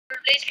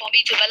privilege for me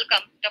to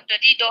welcome Dr.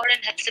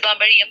 Doreen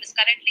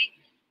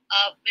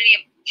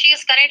Miriam. She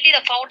is currently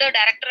the founder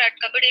director at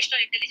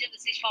Computational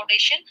Intelligence Research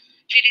Foundation.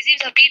 She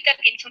receives her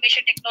B.Tech in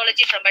Information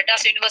Technology from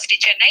Madras University,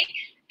 Chennai,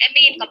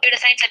 ME in Computer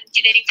Science and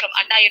Engineering from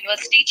Anna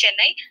University,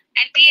 Chennai,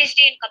 and Ph.D.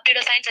 in Computer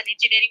Science and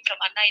Engineering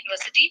from Anna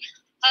University.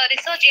 Her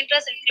research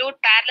interests include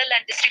parallel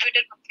and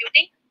distributed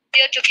computing,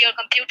 peer-to-peer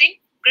computing,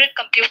 grid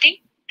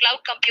computing, cloud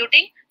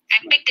computing,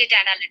 and big data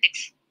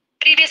analytics.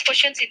 Previous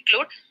questions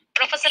include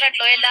Professor at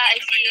Loyola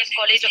ICAF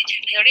College of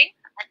Engineering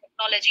and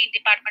Technology in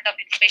Department of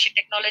Information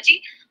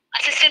Technology,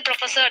 Assistant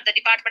Professor at the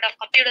Department of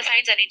Computer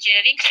Science and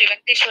Engineering, Sri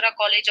Venkateshwara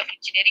College of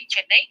Engineering,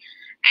 Chennai,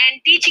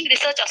 and Teaching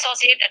Research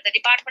Associate at the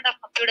Department of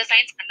Computer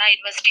Science, Anna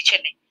University,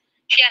 Chennai.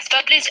 She has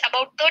published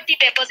about 30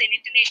 papers in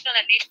international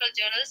and national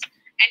journals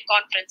and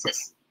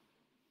conferences.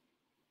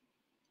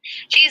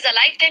 She is a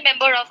lifetime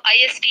member of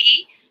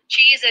ISTE.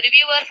 She is a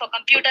reviewer for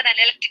Computer and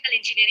Electrical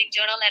Engineering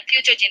Journal and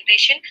Future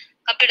Generation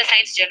Computer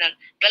Science Journal.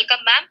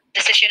 Welcome, ma'am.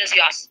 The session is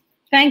yours.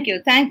 Thank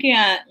you,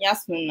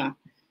 Yasmina.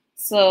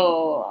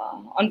 So,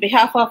 on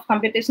behalf of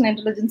Computational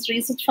Intelligence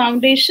Research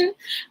Foundation,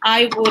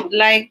 I would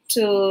like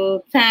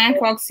to thank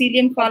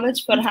Auxilium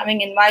College for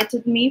having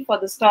invited me for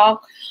this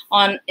talk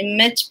on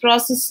image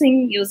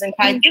processing using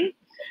Python.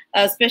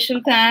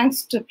 Special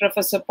thanks to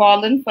Professor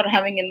Paulin for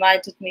having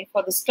invited me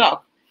for this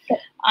talk.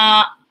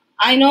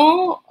 I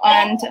know,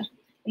 and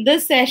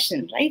this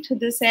session, right?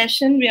 This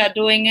session, we are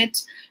doing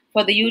it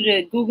for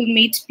the Google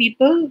Meet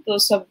people,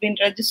 those who have been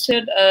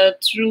registered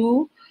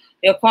through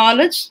your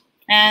college.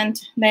 And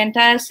the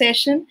entire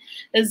session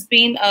is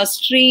being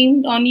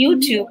streamed on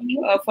YouTube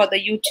for the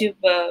YouTube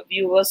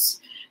viewers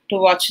to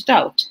watch it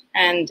out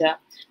and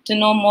to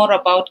know more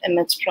about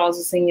image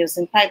processing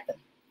using Python.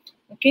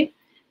 Okay,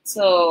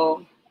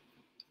 so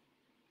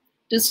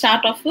to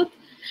start off with,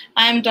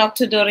 I am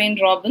Dr. Doreen,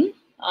 the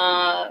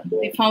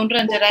founder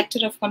and director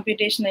of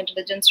Computational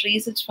Intelligence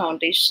Research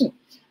Foundation.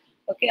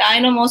 Okay, I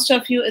know most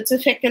of you, it's a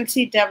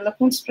faculty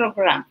development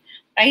program,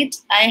 right?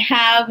 I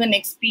have an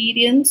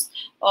experience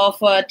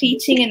of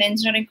teaching in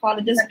engineering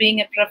colleges, being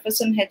a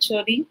professor in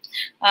HOD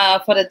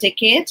for a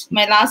decade.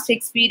 My last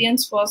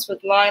experience was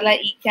with Loyola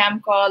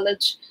ECAM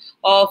College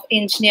of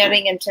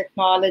Engineering and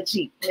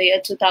Technology in the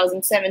year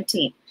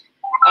 2017.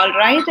 All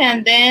right,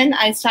 and then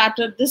I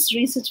started this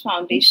research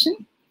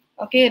foundation.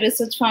 Okay,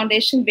 research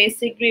foundation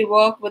basically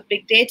work with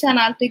big data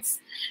analytics,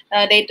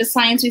 data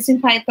science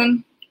using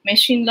Python,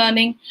 machine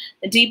learning,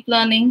 deep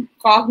learning,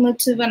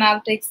 cognitive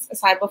analytics,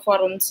 cyber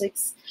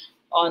forensics,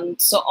 and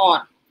so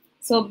on.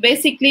 So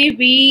basically,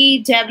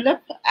 we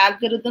develop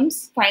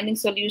algorithms finding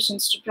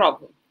solutions to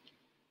problems.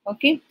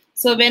 Okay,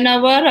 so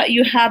whenever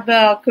you have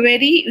a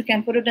query, you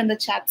can put it in the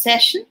chat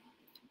session.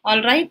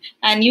 All right,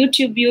 and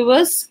YouTube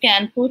viewers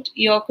can put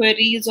your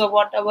queries or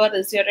whatever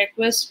is your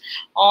request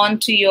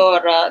onto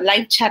your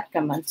live chat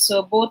command.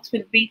 So both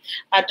will be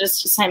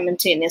addressed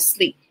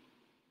simultaneously.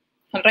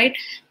 All right,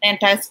 the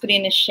entire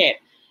screen is shared.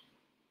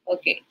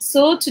 Okay,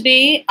 so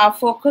today our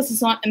focus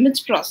is on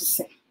image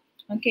processing.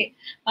 Okay,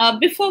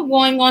 before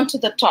going on to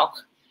the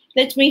talk,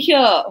 let me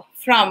hear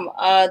from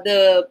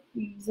the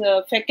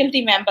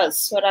faculty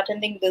members who are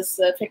attending this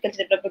faculty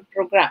development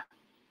program.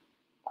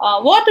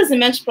 What is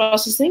image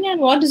processing and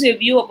what is your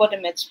view about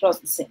image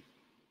processing?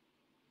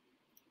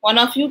 One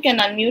of you can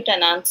unmute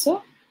and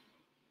answer.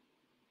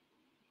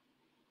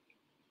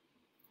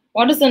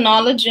 What is the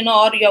knowledge,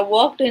 or you have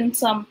worked in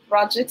some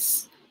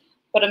projects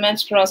for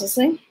image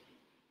processing?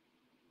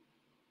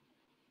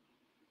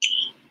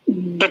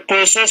 The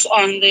process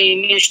on the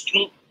image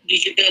through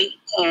digital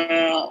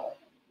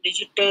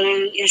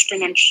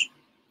instruments.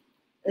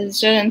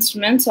 Digital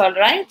instruments, all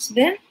right.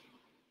 Then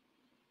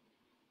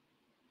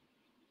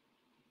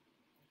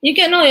you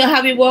can know,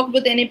 have you worked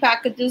with any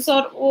packages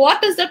or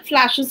what is that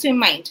flashes your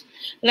mind?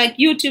 Like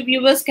YouTube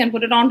viewers can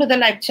put it onto the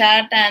live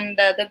chat and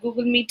the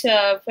Google Meet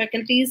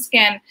faculties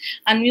can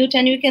unmute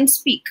and you can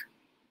speak.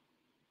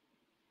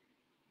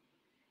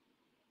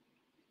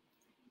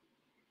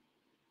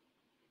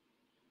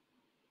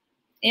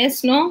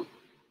 Yes, no?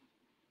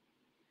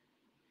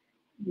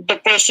 The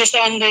process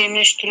on the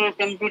image through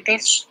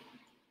computers.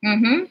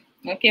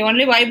 Okay,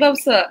 only Vaibhav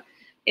sir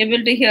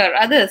able to hear.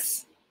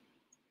 Others?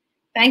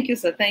 Thank you,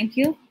 sir. Thank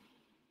you.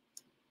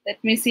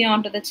 Let me see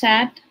onto the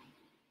chat.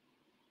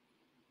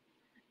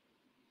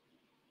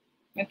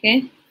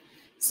 Okay.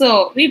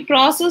 So we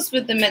process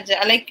with the image.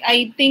 Like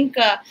I think,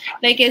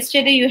 like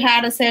yesterday, you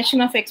had a session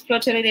of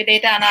exploratory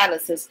data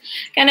analysis.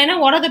 Can I know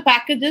what are the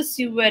packages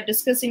you were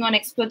discussing on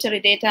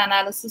exploratory data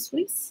analysis,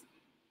 please?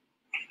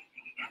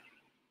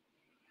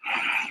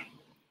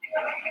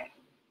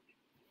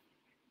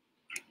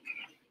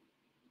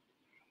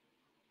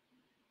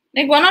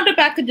 Like one of the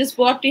packages,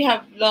 what you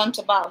have learned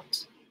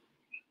about?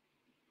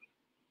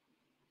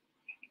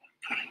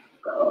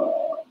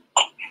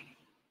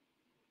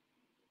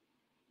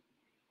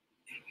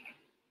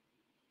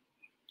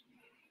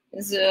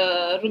 Is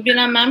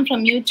Rubina ma'am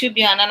from YouTube,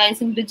 you're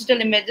analyzing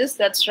digital images,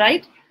 that's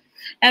right.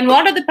 And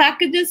what are the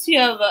packages you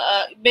have,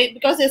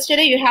 because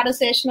yesterday you had a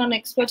session on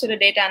exploratory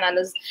data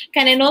analysis.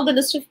 Can I know the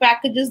list of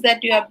packages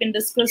that you have been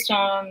discussed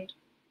on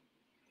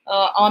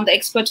the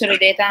exploratory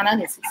data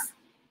analysis?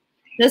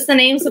 Just the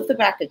names of the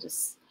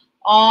packages.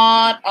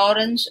 R,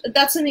 Orange,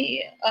 that's an,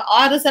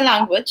 R is a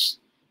language,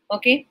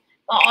 okay?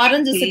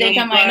 Orange is a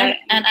data miner,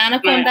 and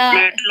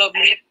Anaconda.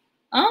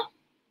 Huh?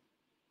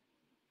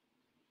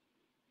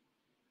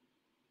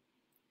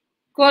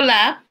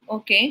 Colab,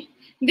 okay.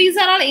 These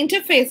are all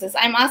interfaces.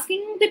 I'm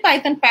asking the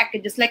Python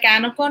packages. Like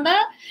Anaconda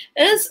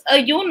is a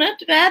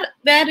unit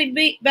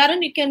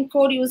wherein you can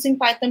code using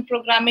Python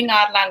programming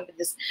R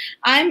languages.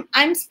 I'm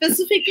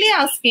specifically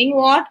asking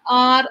what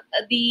are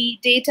the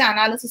data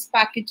analysis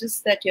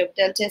packages that you have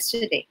dealt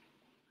yesterday.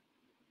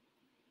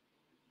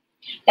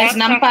 Yes,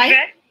 NumPy.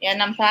 Yeah,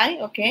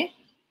 NumPy. Okay.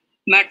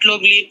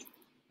 Matplotlib.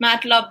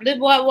 Matplotlib.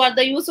 What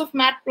the use of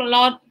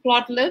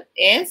Matplotlib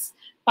is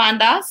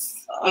pandas.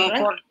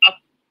 Right.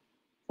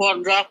 For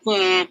graph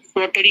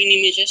protein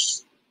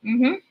images.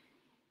 Mm-hmm.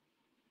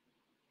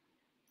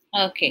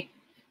 Okay.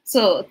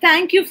 So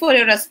thank you for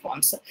your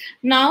response.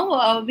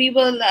 Now we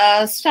will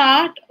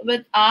start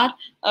with our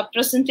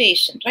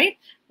presentation, right?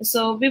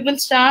 So we will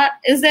start.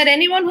 Is there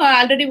anyone who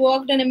already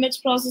worked in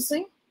image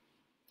processing?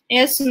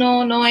 Yes,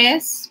 no, no,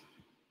 yes.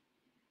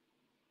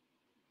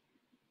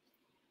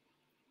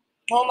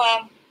 No,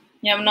 ma'am.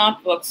 You have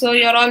not worked. So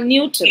you're all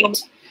new to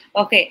it.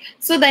 Okay.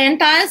 So the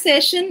entire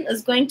session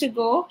is going to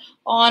go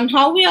on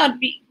how we are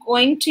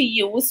going to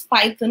use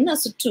Python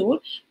as a tool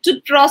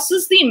to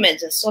process the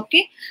images.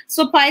 Okay.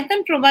 So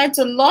Python provides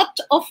a lot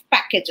of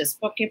packages.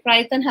 Okay.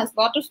 Python has a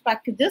lot of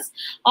packages,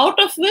 out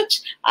of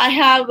which I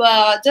have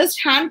just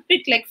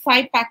handpicked like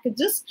 5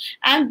 packages,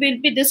 and we'll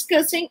be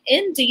discussing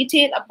in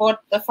detail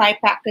about the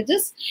 5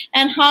 packages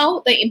and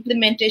how the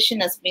implementation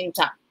has been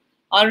done.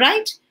 All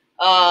right.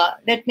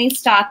 Let me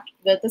start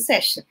with the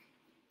session.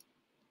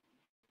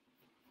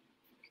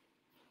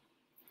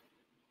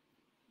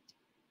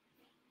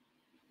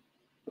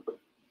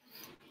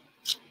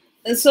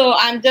 So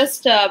I'm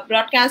just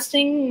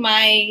broadcasting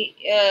my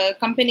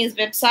company's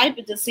website,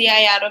 which is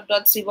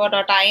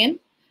cirf.co.in,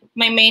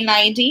 my mail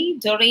ID,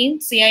 Doreen,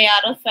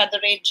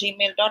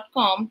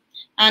 cirf@gmail.com,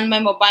 and my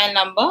mobile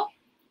number.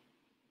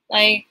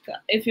 Like,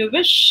 if you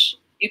wish,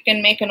 you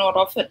can make a note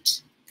of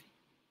it.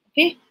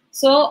 Okay.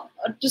 So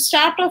to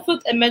start off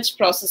with image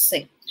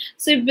processing.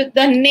 So with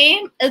the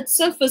name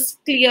itself is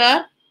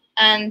clear,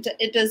 and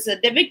it is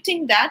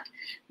depicting that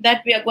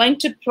we are going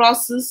to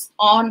process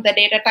on the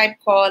data type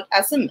called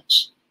as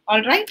image.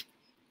 All right.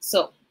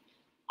 So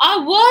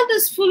our world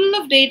is full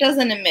of data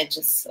and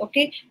images.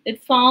 Okay.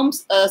 It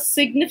forms a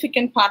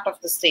significant part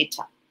of this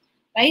data,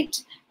 right?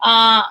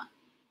 I'm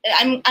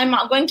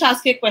going to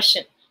ask you a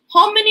question.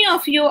 How many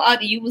of you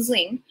are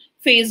using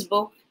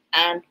Facebook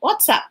and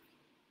WhatsApp?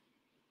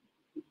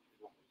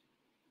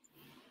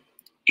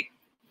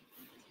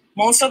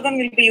 Most of them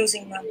will be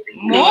using, ma'am.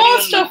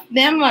 Most of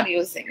them are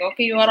using.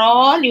 Okay, you are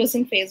all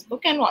using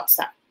Facebook and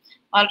WhatsApp.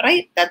 All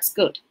right, that's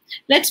good.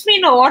 Let me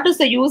know what is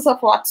the use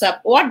of WhatsApp.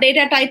 What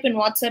data type in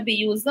WhatsApp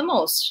you use the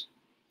most?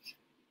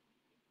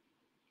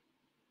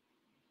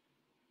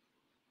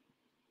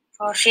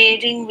 For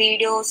sharing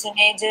videos,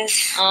 images.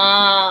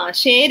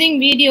 Sharing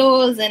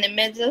videos and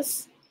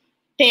images,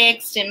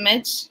 text,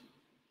 image,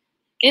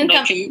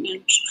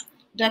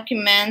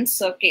 documents.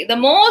 Okay, the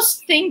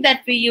most thing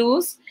that we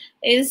use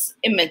is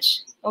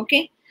image.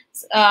 Okay,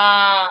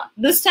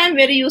 this time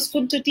very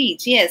useful to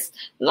teach. Yes,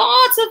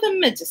 lots of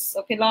images.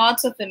 Okay,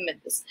 lots of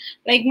images.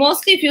 Like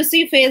mostly if you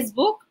see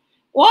Facebook,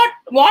 what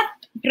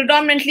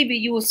predominantly we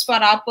use for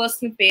our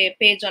personal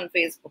page on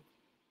Facebook?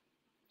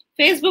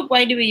 Facebook,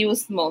 why do we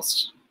use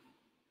most?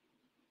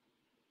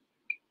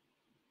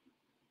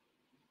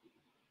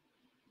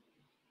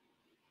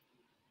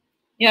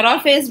 You're all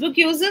Facebook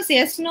users?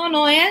 Yes, no,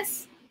 no,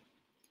 yes.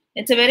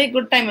 It's a very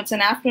good time. It's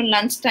an afternoon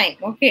lunch time.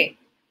 Okay.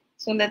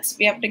 So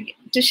we have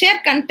to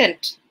share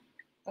content.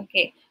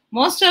 Okay.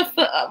 Most of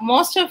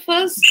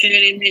us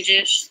share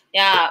images.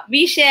 Yeah,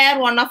 we share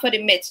one of our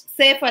image.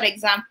 Say for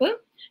example,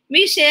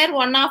 we share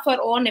one of our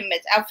own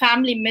image, our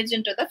family image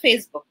into the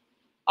Facebook.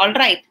 All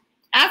right.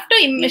 After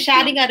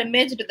sharing our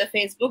image to the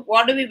Facebook,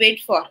 what do we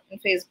wait for in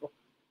Facebook?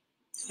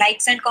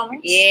 Likes and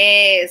comments.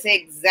 Yes,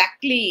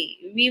 exactly.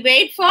 We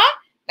wait for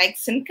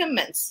likes and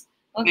comments.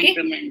 Okay.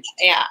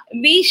 Yeah,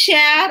 we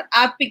share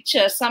our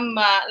pictures. Some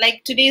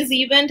like today's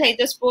event, I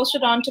just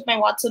posted onto my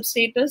WhatsApp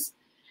status.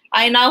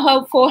 I now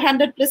have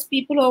 400 plus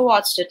people who have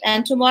watched it,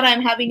 and tomorrow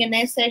I'm having a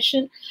nice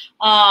session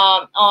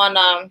on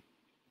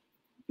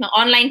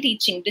online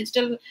teaching,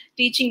 digital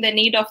teaching, the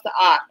need of the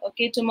hour.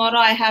 Okay, tomorrow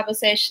I have a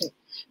session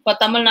for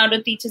Tamil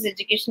Nadu Teachers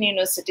Education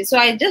University. So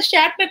I just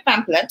shared my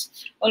pamphlet,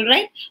 all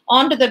right,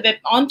 onto the web,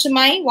 onto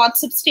my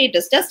WhatsApp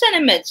status, just an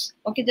image.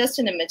 Okay, just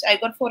an image. I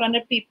got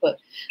 400 people.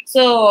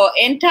 So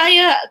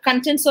entire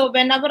content. So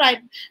whenever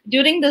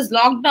during this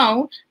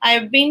lockdown,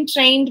 I've been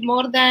trained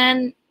more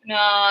than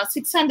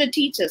 600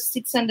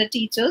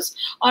 teachers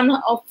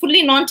on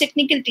fully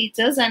non-technical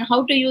teachers and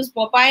how to use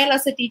mobile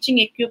as a teaching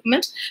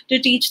equipment to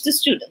teach the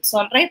students.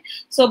 All right.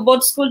 So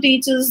both school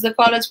teachers, the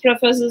college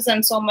professors,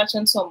 and so much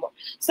and so more.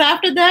 So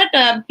after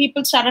that,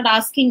 people started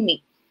asking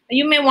me.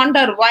 You may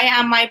wonder, why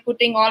am I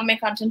putting all my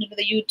content into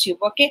the YouTube?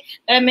 Okay.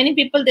 There are many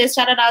people, they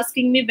started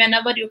asking me,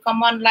 whenever you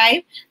come on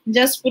live,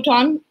 just put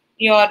on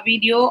your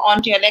video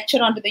onto your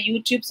lecture onto the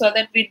YouTube so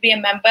that we'll be a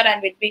member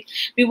and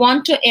we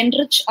want to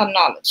enrich our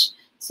knowledge.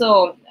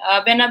 So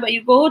whenever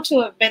you go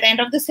to, by the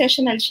end of the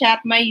session, I'll share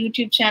my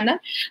YouTube channel.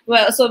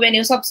 Well, so when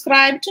you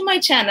subscribe to my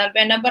channel,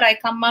 whenever I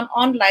come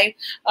on live,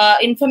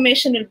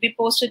 information will be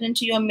posted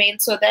into your mail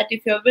so that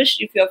if you wish,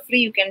 if you're free,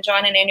 you can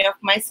join in any of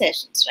my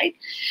sessions, right?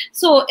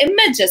 So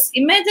images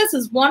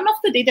is one of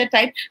the data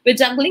type we're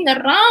juggling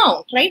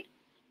around, right?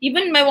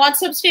 Even my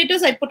WhatsApp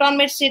status, I put on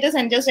my status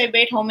and just I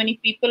wait how many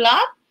people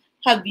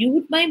have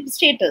viewed my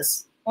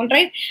status. All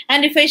right.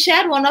 And if I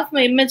share one of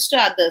my image to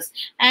others,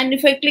 and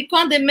if I click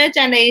on the image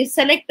and I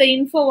select the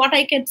info, what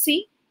I can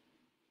see?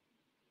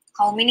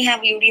 How many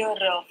have viewed your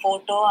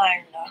photo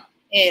and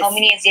Yes. how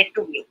many is yet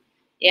to view?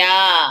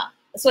 Yeah.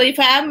 So if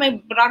I have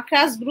my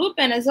broadcast group,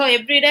 and so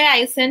every day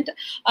I sent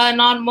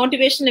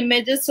non-motivational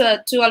images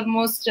to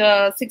almost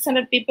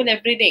 600 people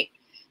every day.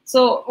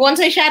 So once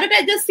I share it,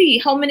 I just see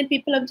how many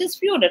people have just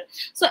viewed it.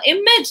 So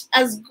image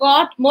has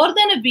got more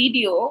than a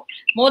video,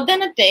 more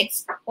than a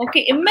text.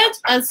 Okay, image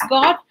has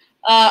got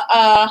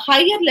a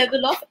higher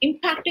level of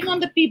impacting on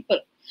the people.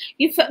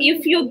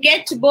 If you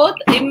get both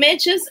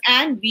images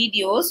and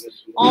videos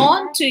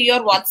onto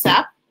your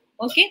WhatsApp,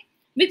 okay,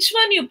 which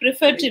one you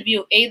prefer to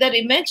view, either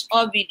image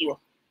or video?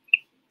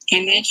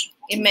 Image.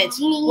 Image.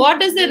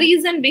 What is the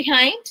reason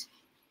behind?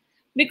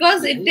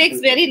 Because it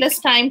takes very less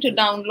time to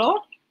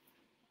download.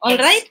 All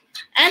right,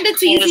 and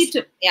it's easy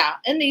to, yeah,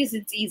 and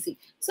it's easy.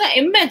 So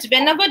image,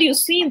 whenever you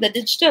see in the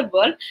digital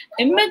world,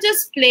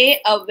 images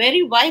play a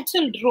very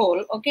vital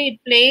role. Okay,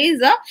 it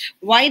plays a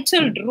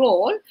vital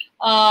role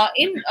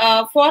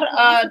for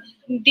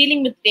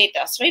dealing with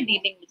data, right?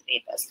 Dealing with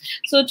data.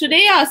 So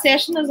today our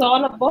session is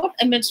all about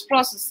image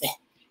processing.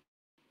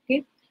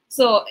 Okay.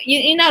 So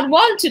in our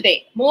world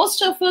today,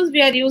 most of us,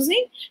 we are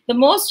using the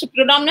most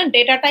predominant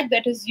data type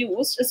that is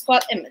used is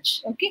called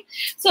image. Okay.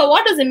 So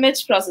what is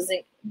image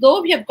processing?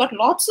 Though we have got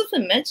lots of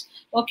image,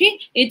 okay,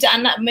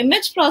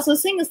 image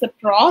processing is the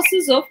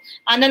process of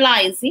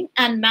analyzing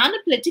and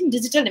manipulating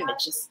digital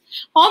images.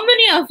 How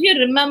many of you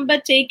remember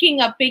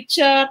taking a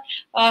picture,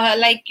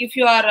 like if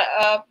you are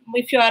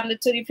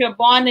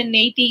born in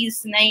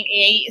 80s and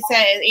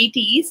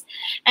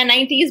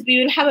 90s,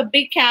 we will have a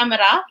big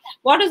camera.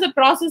 What is the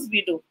process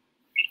we do?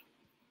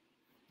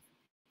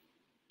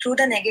 Through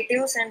the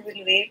negatives, and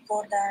we'll wait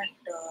for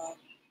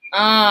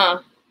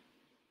that.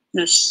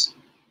 Yes.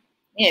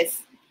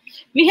 Yes.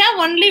 We have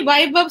only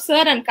Vaibhav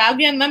sir and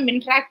Kavya ma'am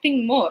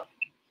interacting more.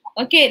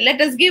 Okay, let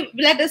us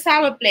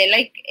have a play.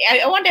 Like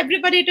I want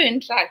everybody to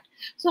interact.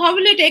 So how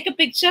will you take a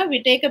picture?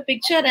 We take a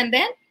picture and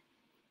then?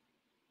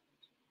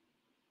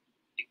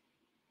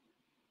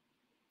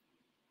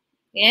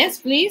 Yes,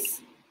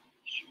 please.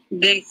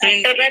 Then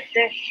print. So that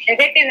the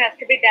negative has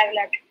to be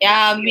developed.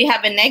 Yeah, we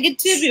have a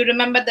negative. You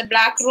remember the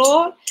black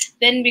roll.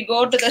 Then we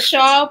go to the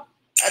shop.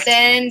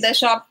 Then the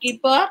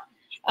shopkeeper,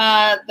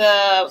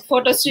 the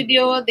photo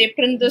studio, they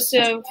print this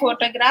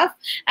photograph,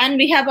 and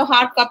we have a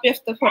hard copy of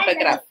the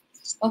photograph.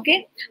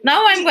 Okay.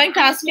 Now I'm going to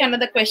ask you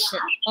another question.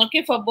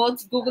 Okay, for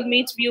both Google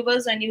Meet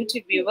viewers and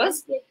YouTube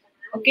viewers.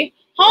 Okay,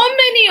 how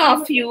many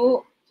of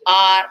you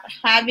are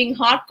having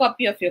hard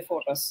copy of your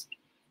photos?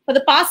 For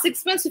the past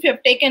 6 months, if you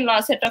have taken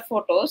a set of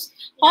photos,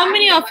 how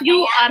many of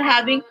you are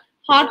having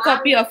hard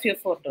copy of your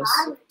photos?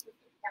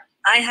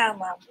 I have,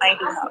 ma'am. I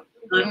do have.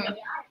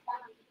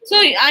 So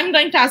I'm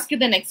going to ask you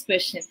the next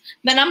question.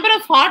 The number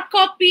of hard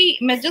copy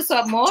images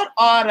are more,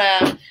 or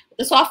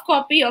the soft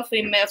copy of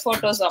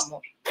photos are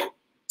more?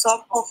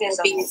 Soft copies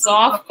are more.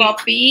 Soft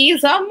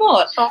copies are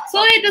more.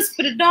 So it is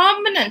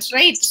predominant,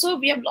 right? So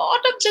we have a lot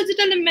of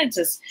digital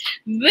images,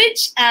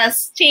 which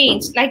has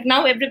changed. Like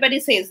now everybody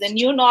says the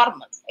new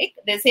normal. Right?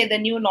 They say the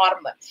new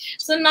normal.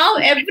 So now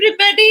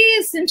everybody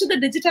is into the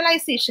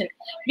digitalization.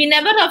 We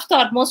never have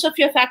thought, most of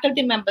your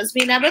faculty members,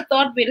 we never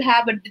thought we'll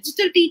have a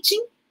digital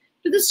teaching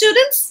to the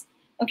students.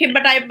 Okay,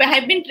 but I've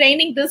been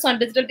training this on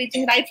digital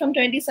teaching right from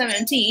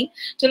 2017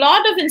 to a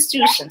lot of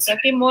institutions.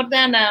 Okay, more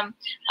than,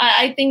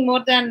 I think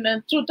more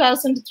than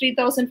 2,000 to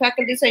 3,000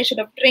 faculties I should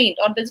have trained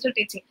on digital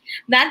teaching.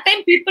 That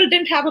time people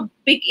didn't have a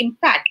big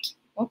impact.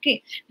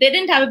 Okay, they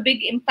didn't have a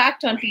big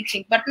impact on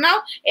teaching, but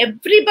now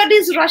everybody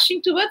is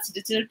rushing towards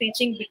digital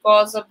teaching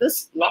because of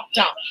this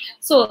lockdown.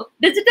 So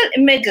digital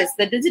images,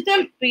 the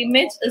digital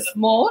image is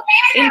more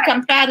in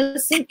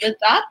comparison with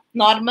our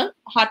normal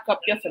hard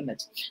copy of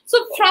image.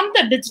 So from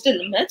the digital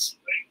image,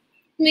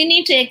 we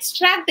need to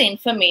extract the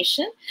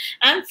information,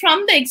 and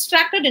from the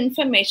extracted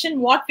information,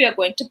 what we are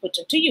going to put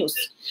into use.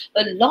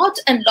 A lot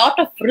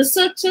of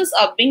researches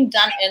are being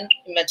done in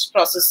image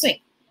processing.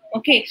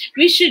 Okay,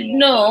 we should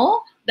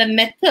know the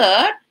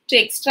method to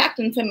extract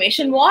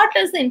information. What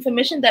is the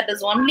information that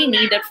is only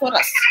needed for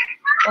us?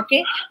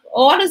 Okay,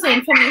 what is the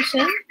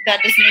information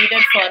that is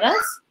needed for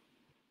us?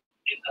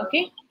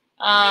 Okay,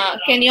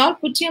 can you all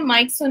put your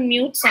mics on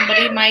mute?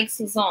 Somebody mics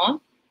is on.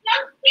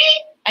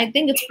 I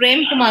think it's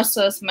Prem Kumar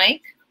sir's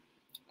mic.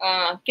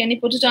 Can you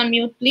put it on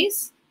mute,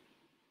 please?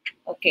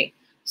 Okay,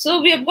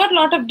 so we have got a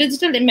lot of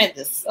digital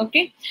images.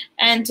 Okay,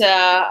 and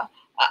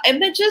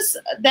images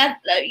that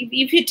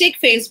if you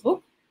take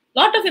Facebook, a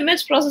lot of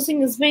image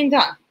processing is being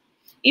done.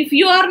 If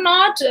you are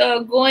not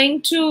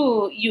going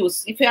to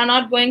use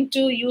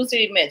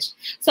your image,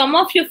 some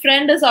of your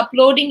friend is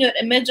uploading your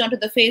image onto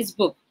the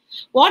Facebook,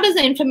 what is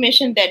the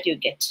information that you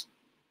get?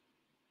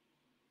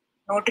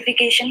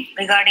 Notification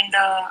regarding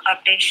the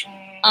updation.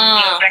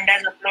 Your friend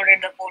has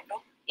uploaded the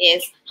photo.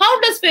 Yes. How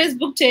does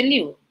Facebook tell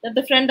you that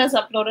the friend has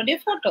uploaded your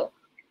photo?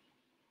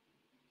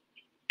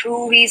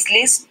 Through his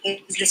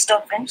list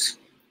of friends.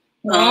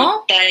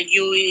 No. Tag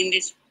you in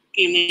this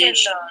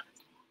image.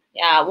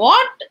 Yeah,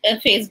 what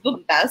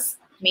Facebook does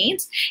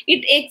means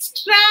it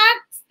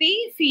extracts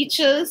the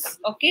features,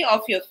 okay,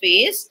 of your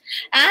face,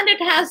 and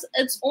it has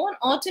its own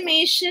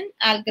automation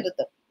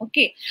algorithm.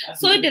 Okay,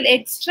 so it will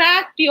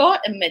extract your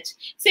image.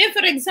 Say,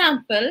 for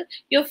example,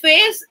 your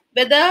face,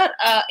 whether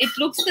it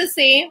looks the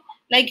same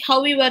like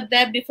how we were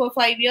there before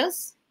 5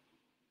 years,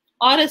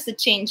 or is it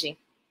changing?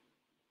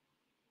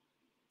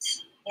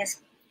 Yes.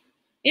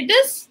 It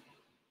is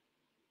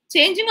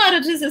changing, or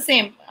it is the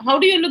same? How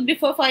do you look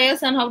before 5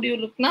 years and how do you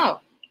look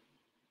now?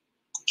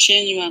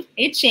 Change, ma'am.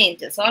 It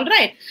changes. All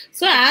right.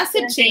 So as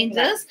it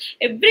changes,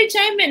 every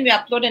time when we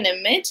upload an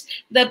image,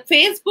 the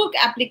Facebook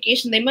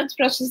application, the image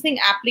processing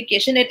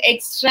application, it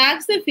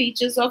extracts the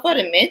features of our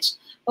image,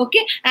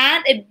 okay,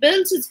 and it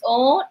builds its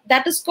own,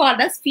 that is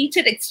called as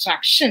feature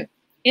extraction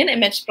in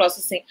image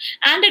processing,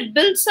 and it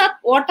builds up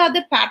what are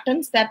the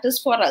patterns that is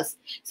for us.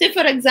 Say,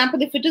 for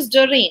example, if it is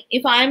Doreen,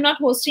 if I am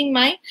not uploading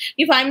my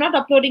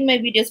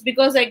videos,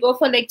 because I go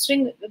for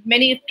lecturing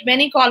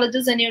many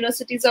colleges and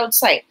universities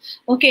outside,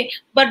 okay,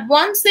 but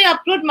once they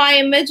upload my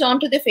image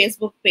onto the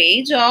Facebook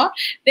page, or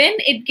then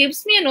it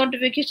gives me a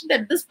notification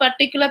that this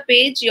particular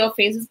page, your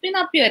face has been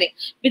appearing,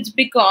 which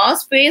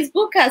because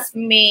Facebook has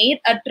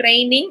made a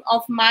training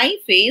of my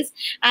face,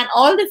 and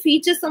all the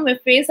features of my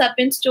face have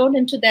been stored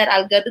into their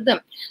algorithm.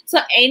 So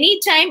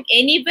anytime,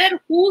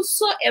 anywhere,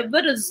 whosoever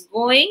is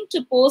going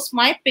to post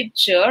my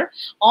picture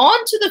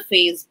onto the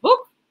Facebook,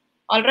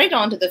 all right,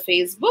 onto the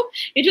Facebook,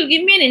 it will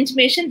give me an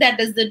intimation that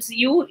is that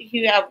you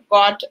have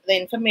got the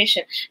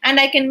information, and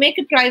I can make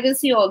a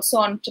privacy also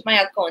onto my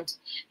account.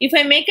 If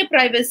I make a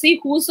privacy,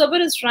 whosoever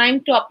is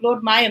trying to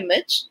upload my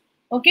image,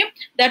 okay,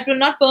 that will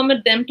not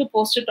permit them to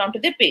post it onto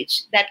the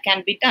page. That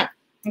can be done.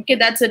 Okay,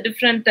 that's a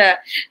different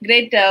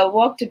great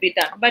work to be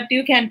done, but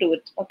you can do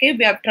it. Okay,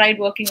 we have tried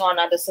working on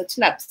other such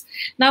labs.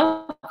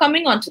 Now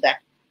coming on to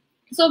that.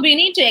 So we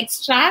need to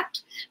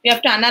extract, we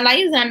have to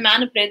analyze and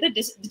manipulate the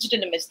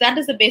digital image. That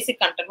is the basic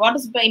content. What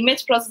is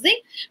image processing?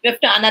 We have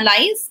to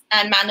analyze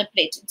and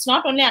manipulate. It's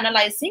not only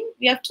analyzing,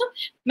 we have to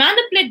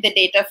manipulate the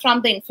data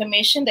from the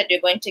information that you're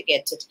going to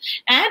get it,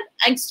 and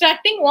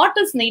extracting what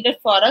is needed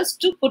for us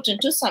to put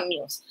into some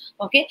use.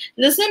 Okay,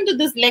 listen to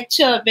this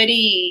lecture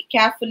very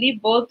carefully,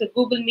 both the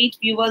Google Meet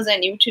viewers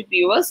and YouTube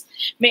viewers.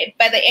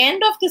 By the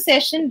end of the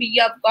session, we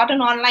have got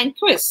an online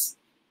quiz.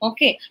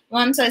 Okay,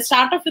 once I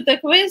start off with the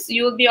quiz,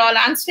 you will be all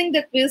answering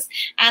the quiz,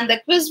 and the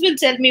quiz will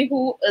tell me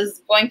who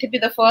is going to be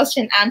the first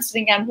in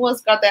answering and who has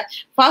got the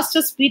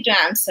fastest speed to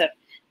answer.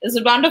 Is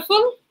it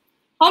wonderful?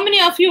 How many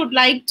of you would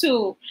like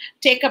to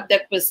take up the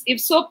quiz? If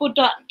so, put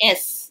on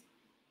yes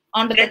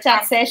onto the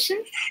chat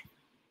session.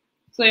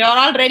 So you're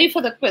all ready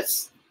for the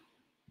quiz.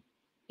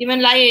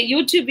 Even like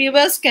YouTube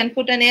viewers can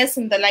put an yes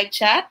in the live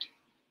chat.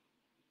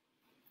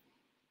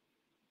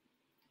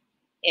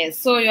 Yes,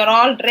 so you're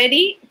all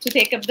ready to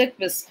take up the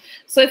quiz.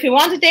 So if you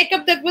want to take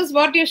up the quiz,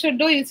 what you should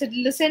do, you should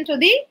listen to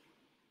the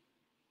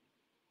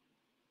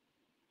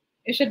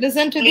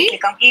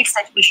complete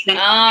section.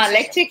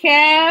 Lecture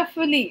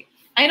carefully.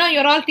 I know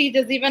you're all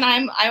teachers, even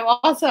I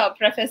was a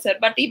professor,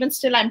 but even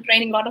still I'm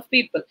training a lot of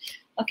people.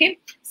 Okay,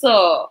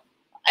 so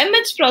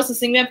image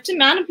processing, we have to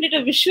manipulate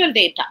a visual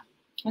data.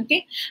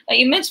 Okay,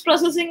 image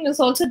processing is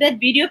also there,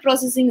 video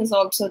processing is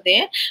also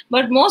there,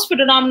 but most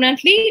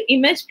predominantly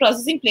image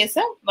processing plays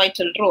a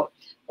vital role.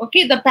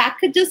 Okay, the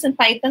packages in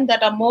Python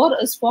that are more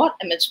is for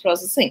image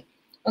processing.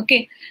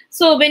 Okay,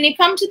 so when you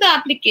come to the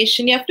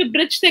application, you have to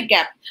bridge the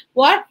gap.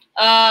 What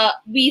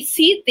we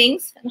see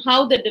things and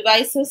how the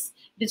devices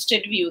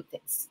digitally view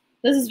things.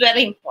 This is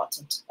very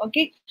important.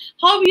 Okay,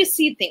 how we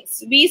see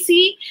things. We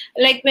see,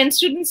 like when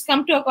students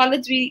come to a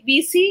college,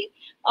 we see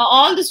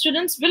all the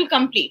students will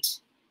complete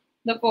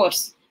the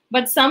course,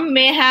 but some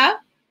may have,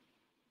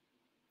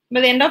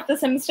 by the end of the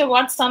semester,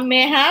 what some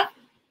may have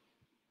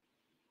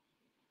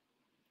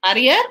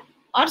arrear,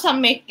 or some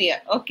may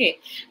clear. Okay,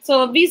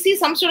 so we see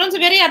some students are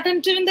very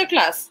attentive in the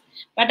class,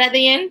 but at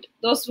the end,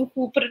 those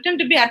who pretend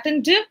to be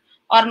attentive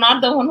are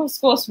not the one who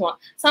scores more.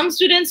 Some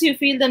students, you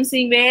feel them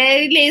seeing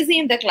very lazy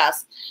in the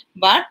class,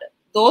 but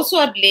those who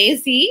are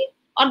lazy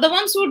are the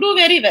ones who do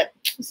very well.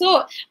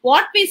 So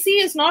what we see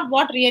is not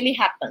what really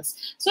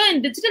happens. So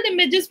in digital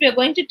images, we are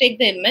going to take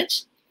the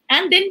image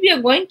and then we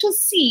are going to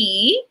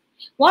see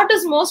what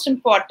is most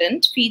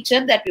important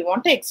feature that we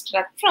want to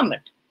extract from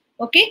it.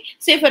 Okay,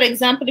 say for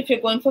example, if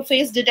you're going for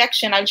face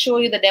detection, I'll show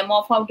you the demo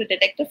of how to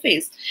detect a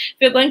face. If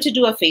you're going to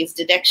do a face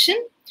detection,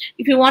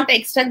 if you want to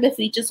extract the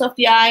features of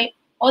the eye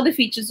or the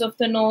features of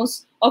the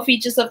nose or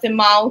features of the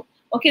mouth,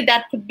 okay,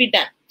 that could be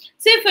done.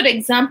 Say for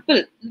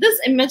example, this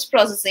image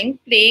processing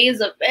plays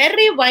a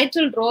very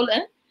vital role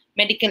in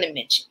medical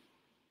imaging.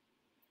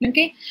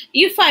 Okay,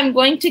 if I'm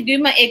going to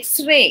give my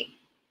X-ray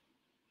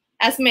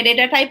as my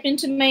data type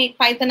into my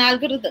Python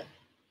algorithm,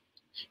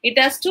 it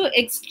has to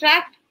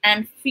extract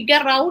and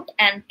figure out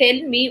and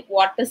tell me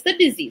what is the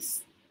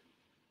disease.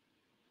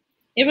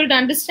 Able to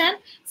understand?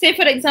 Say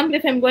for example,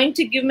 if I'm going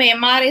to give my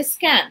MRI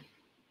scan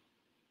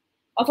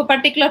of a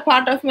particular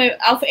part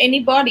of any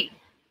body,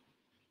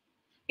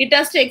 it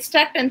has to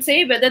extract and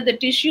say whether the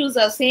tissues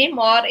are same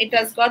or it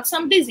has got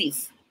some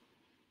disease.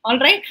 All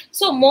right.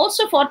 So most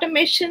of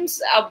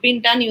automations have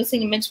been done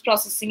using image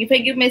processing. If I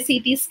give my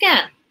CT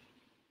scan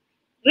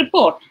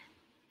report,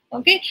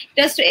 okay,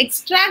 it has to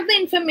extract the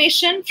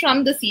information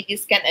from the CT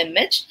scan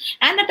image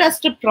and it has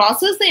to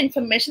process the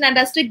information and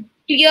has to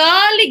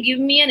clearly give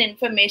me an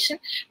information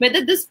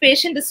whether this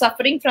patient is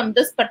suffering from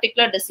this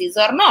particular disease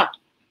or not.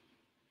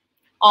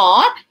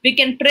 Or we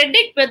can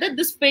predict whether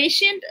this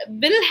patient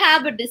will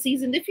have a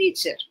disease in the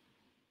future.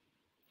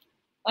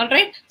 All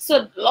right.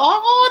 So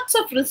lots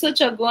of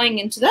research are going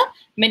into the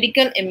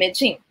medical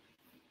imaging.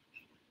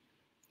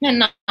 And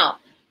now,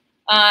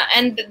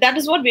 and that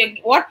is what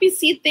we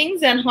see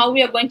things and how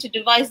we are going to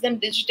devise them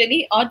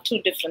digitally are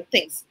two different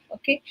things.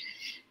 Okay.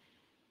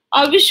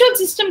 Our visual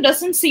system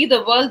doesn't see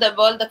the world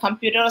the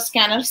computer or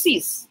scanner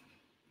sees.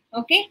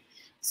 Okay.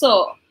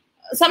 So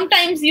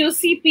sometimes you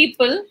see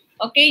people,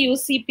 okay, you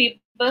see people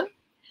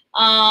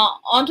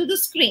onto the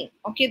screen.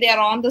 Okay, they are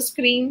on the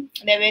screen,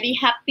 they're very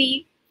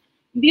happy.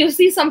 You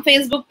see some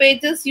Facebook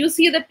pages, you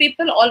see the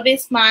people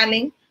always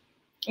smiling,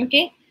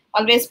 okay,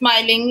 always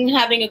smiling,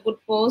 having a good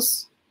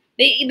pose.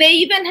 They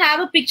even have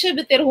a picture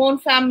with their own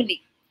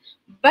family.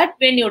 But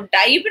when you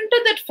dive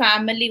into that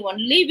family,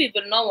 only we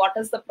will know what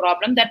is the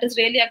problem that is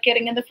really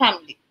occurring in the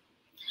family.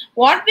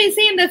 What we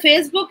see in the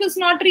Facebook is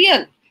not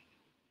real.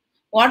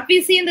 What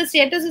we see in the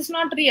status is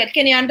not real.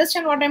 Can you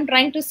understand what I'm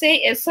trying to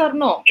say? Yes or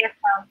no? Yes,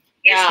 ma'am.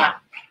 Yes, Yeah.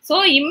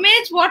 So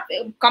image, what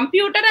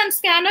computer and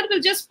scanner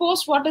will just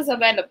post what is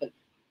available.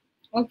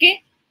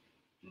 Okay.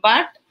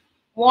 But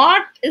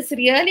what is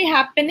really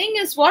happening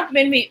is what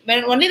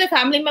when only the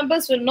family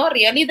members will know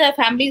really the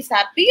family is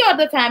happy or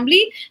the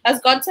family has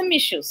got some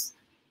issues.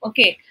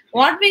 Okay.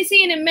 What we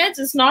see in image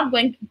is not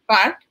going to,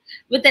 but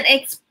with an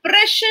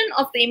expression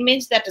of the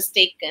image that is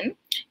taken,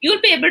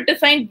 you'll be able to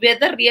find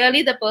whether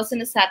really the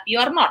person is happy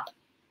or not.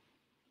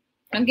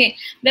 Okay.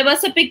 There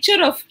was a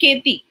picture of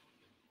Katie.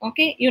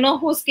 Okay. You know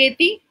who's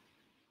Katie?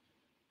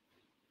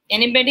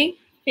 Anybody?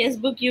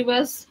 Facebook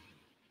viewers?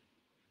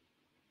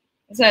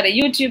 Sorry,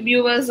 YouTube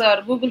viewers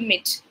or Google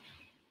Meet.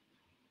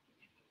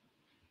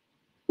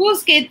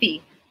 Who's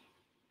Katie?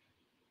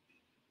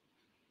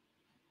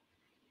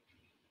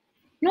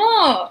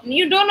 No,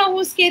 you don't know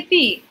who's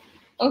Katie.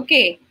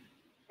 Okay.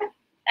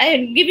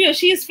 I'll give you,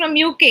 she's from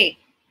UK.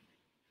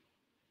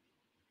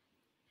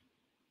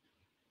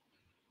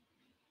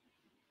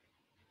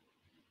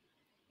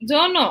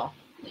 Don't know.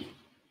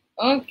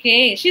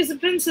 Okay, she's a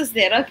princess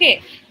there.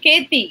 Okay,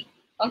 Katie.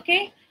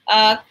 Okay,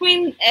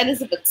 Queen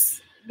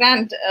Elizabeth's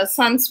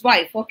grandson's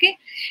wife. Okay,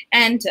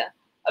 and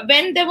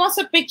when there was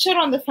a picture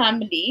on the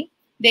family,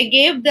 they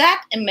gave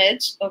that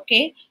image.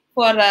 Okay,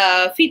 for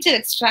feature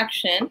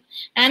extraction,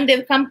 and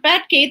they've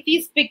compared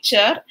Katie's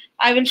picture.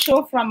 I will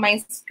show from my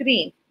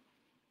screen.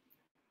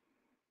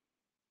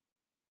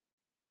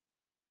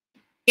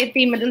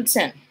 Katie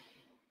Middleton.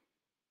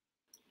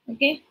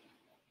 Okay,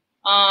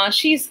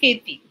 she's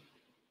Katie.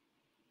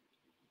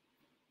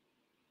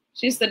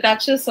 She's the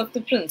Duchess of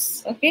the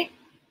Prince, okay?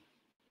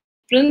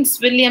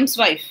 Prince William's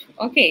wife,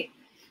 okay?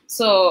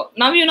 So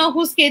now you know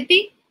who's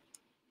Katie?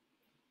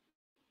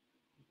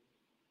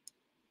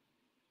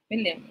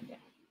 William.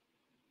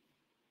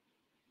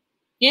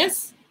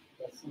 Yes?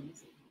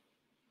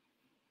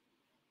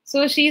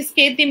 So she's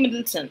Katie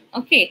Middleton,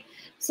 okay?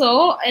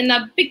 So in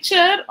a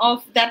picture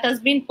of that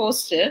has been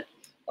posted,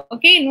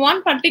 okay? In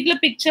one particular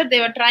picture, they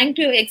were trying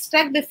to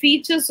extract the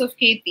features of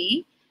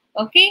Katie,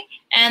 okay,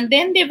 and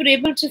then they were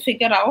able to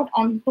figure out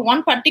on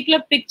one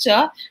particular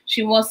picture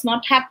she was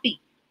not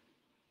happy,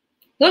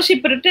 though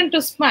she pretended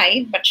to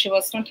smile, but she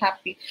was not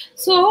happy.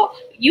 So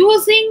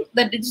using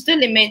the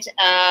digital image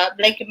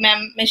like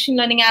machine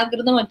learning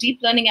algorithm or deep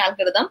learning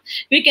algorithm,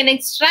 we can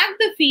extract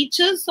the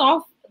features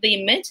of the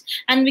image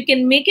and we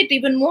can make it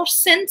even more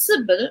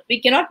sensible.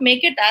 We cannot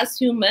make it as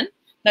human,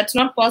 that's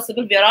not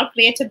possible. We are all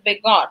created by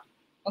God.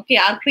 Okay,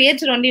 our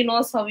creator only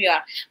knows how you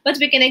are. But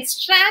we can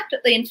extract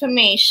the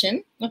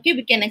information. Okay,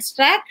 we can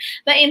extract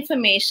the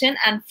information,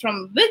 and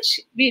from which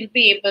we'll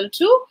be able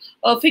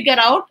to figure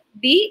out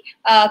the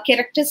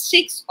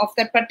characteristics of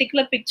that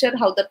particular picture,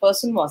 how the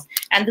person was.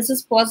 And this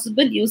is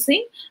possible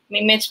using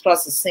image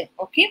processing.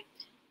 Okay,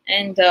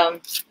 and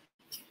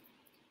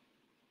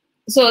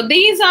so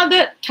these are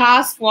the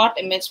tasks what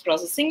image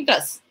processing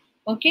does.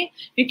 Okay,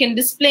 you can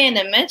display an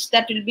image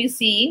that will be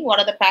seeing what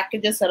are the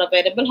packages are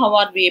available, how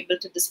are we able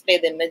to display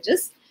the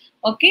images.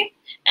 Okay,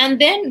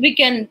 and then we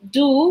can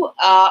do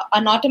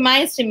an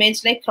automized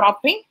image like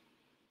cropping,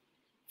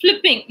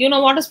 flipping. You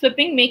know what is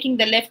flipping? Making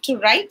the left to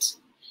right.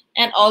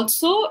 And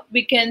also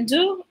we can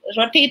do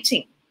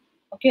rotating.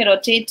 Okay,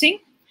 rotating,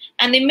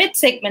 and image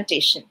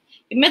segmentation.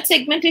 Image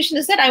segmentation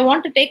is that I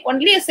want to take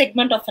only a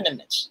segment of an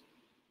image.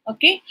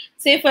 Okay,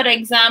 say for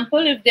example,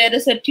 if there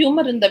is a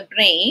tumor in the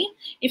brain,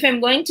 if I'm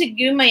going to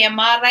give my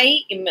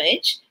MRI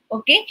image,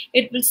 okay,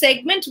 it will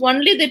segment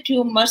only the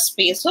tumor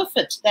space of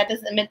it. That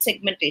is image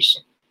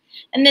segmentation.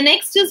 And the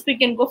next is we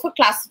can go for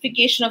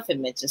classification of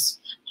images.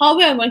 How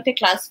we are going to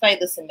classify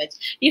this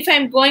image? If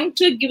I'm going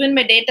to give in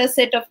my data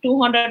set of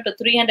 200 to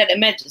 300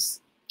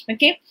 images,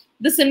 okay,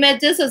 this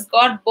images has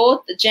got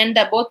both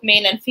gender, both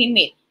male and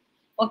female.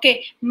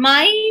 Okay,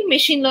 my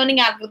machine learning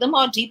algorithm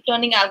or deep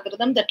learning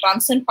algorithm that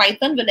runs in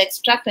Python will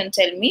extract and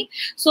tell me,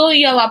 so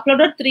you have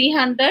uploaded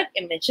 300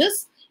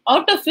 images,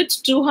 out of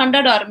which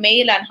 200 are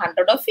male and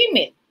 100 are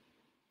female.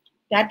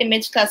 That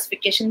image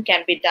classification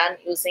can be done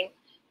using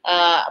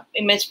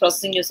image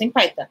processing using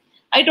Python.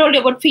 I told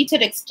you about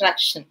feature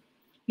extraction,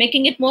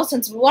 making it more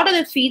sensible. What are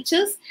the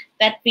features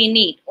that we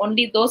need?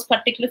 Only those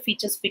particular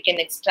features we can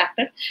extract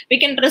it. We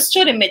can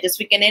restore images,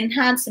 we can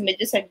enhance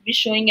images. I'll be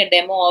showing a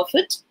demo of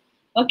it.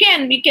 Okay,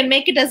 and we can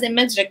make it as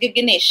image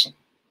recognition.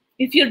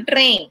 If you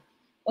train,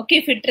 okay,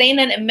 if you train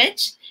an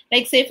image,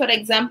 like say for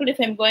example, if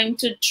I'm going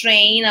to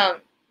train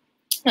a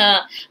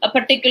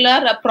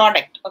particular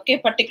product, okay,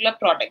 particular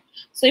product.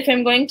 So if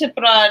I'm going to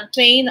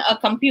train a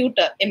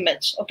computer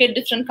image, okay,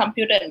 different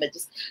computer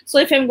images. So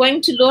if I'm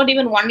going to load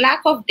even 1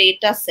 lakh of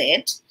data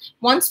set,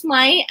 once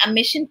my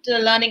machine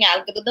learning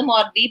algorithm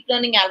or deep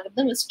learning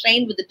algorithm is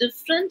trained with a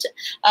different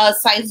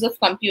size of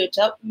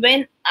computer,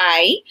 when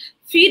I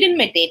feed in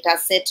my data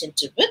set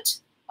into it,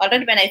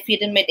 alright, when I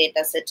feed in my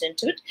data set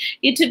into it,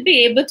 it will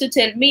be able to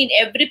tell me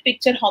in every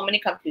picture how many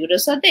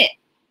computers are there.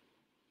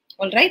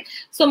 Alright,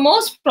 so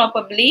most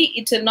probably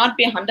it will not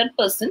be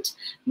 100%,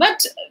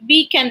 but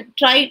we can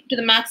try to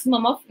the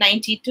maximum of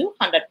 90 to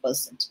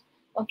 100%.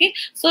 Okay,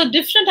 so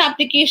different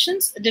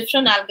applications,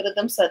 different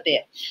algorithms are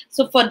there.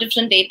 So for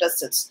different data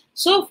sets.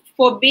 So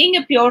for being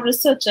a pure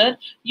researcher,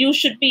 you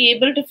should be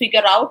able to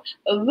figure out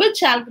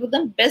which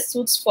algorithm best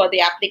suits for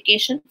the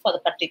application for the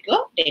particular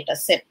data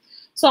set.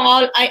 So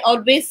I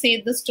always say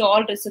this to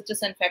all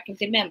researchers and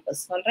faculty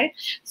members, all right?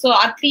 So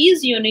at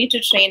least you need to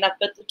train up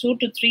with 2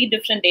 to 3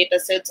 different data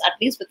sets, at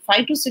least with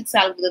 5 to 6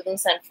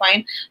 algorithms, and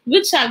find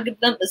which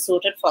algorithm is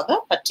suited for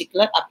the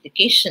particular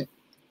application.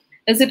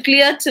 Is it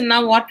clear to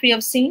now what we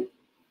have seen?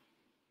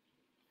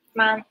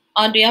 Ma'am.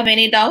 Or do you have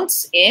any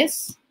doubts?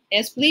 Yes.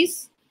 Yes,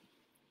 please.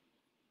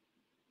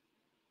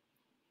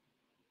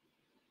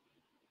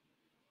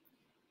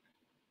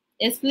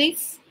 Yes,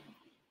 please.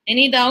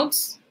 Any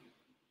doubts?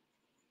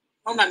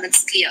 No, ma'am,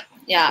 it's clear.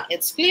 Yeah,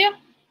 it's clear.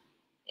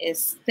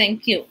 Yes,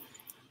 thank you.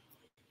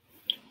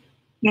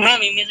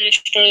 Ma'am, image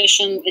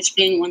restoration,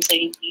 explain once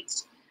again,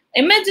 please.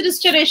 Image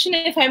restoration,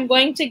 if I'm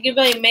going to give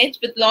an image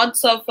with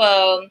lots of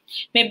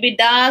maybe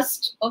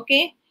dust,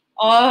 okay,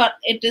 or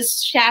it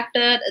is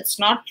shattered, it's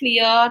not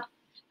clear,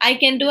 I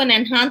can do an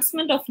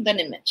enhancement of the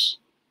image.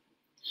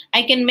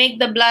 I can make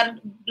the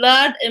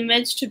blurred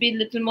image to be a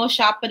little more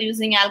sharper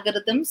using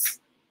algorithms.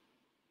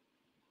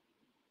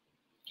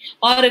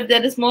 Or if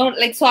there is more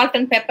like salt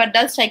and pepper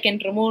dust, I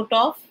can remove it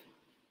off.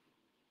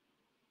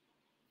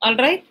 All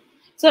right.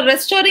 So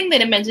restoring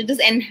the image, it is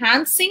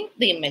enhancing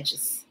the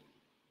images.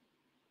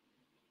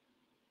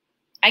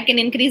 I can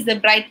increase the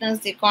brightness,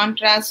 the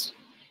contrast,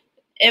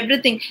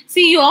 everything.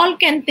 See, you all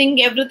can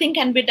think everything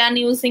can be done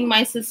using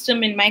my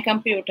system in my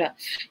computer.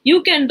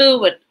 You can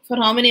do it for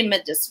how many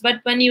images?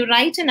 But when you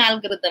write an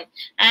algorithm,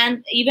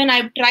 and even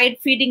I've tried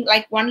feeding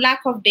like 1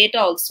 lakh of data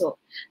also,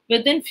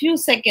 within few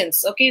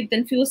seconds, okay,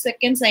 within few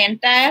seconds, the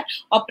entire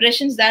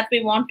operations that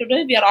we want to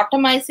do, we are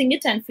automizing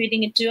it and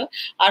feeding it to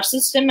our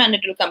system, and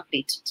it will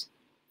complete it.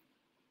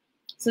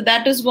 So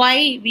that is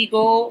why we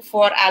go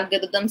for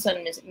algorithms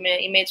and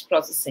image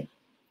processing.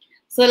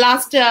 So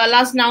last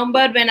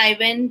November when I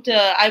went,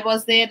 I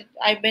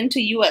went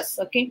to US,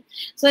 okay.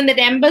 So in the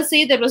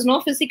embassy, there was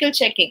no physical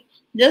checking.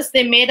 Just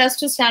they made us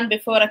to stand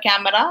before a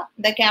camera.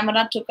 The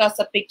camera took us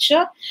a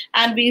picture,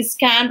 and we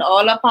scanned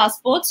all our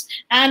passports,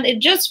 and it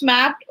just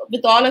mapped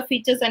with all our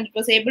features, and it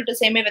was able to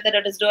say me whether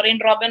it is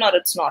Doreen Robin or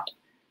it's not.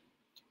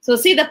 So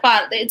see the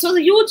part, it was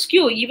a huge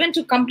queue even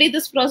to complete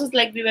this process.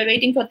 Like we were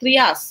waiting for 3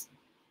 hours.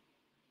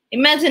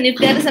 Imagine if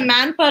there is a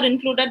manpower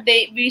included,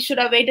 we should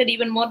have waited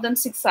even more than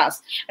 6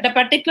 hours. At a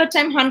particular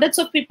time, hundreds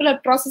of people are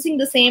processing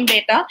the same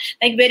data,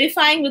 like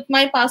verifying with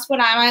my passport,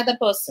 am I the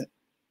person?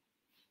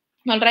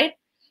 All right.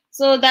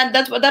 So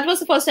that was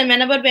the first time.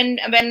 Whenever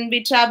when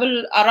we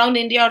travel around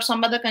India or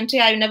some other country,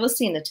 I've never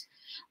seen it.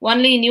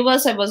 Only in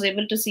US I was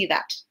able to see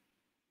that.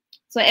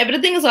 So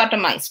everything is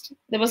automized.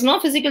 There was no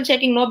physical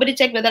checking. Nobody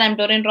checked whether I'm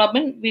Doreen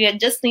Robin. We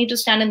just need to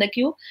stand in the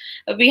queue.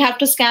 We have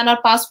to scan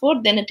our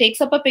passport. Then it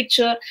takes up a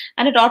picture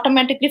and it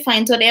automatically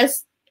finds our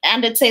yes,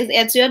 and it says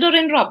it's your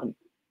Doreen Robin.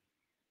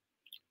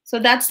 So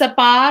that's the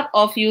power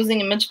of using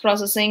image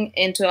processing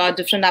into our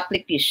different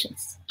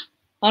applications.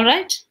 All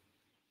right.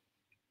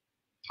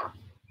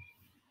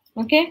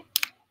 Okay.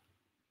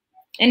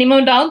 Any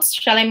more doubts?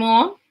 Shall I move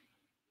on?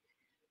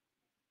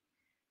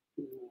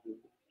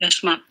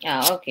 Yes, ma'am.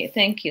 Yeah. Okay.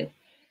 Thank you.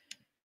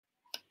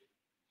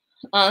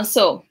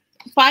 So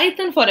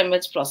Python for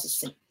image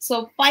processing.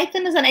 So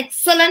Python is an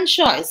excellent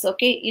choice.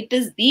 Okay, it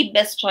is the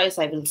best choice,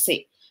 I will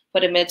say,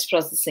 for image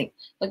processing.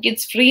 Okay,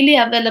 it's freely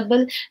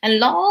available, and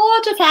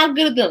lot of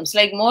algorithms,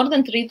 like more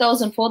than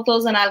 3,000,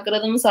 4,000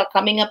 algorithms are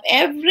coming up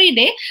every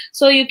day.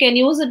 So you can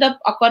use it up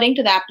according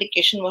to the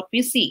application what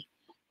we see.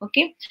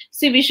 Okay,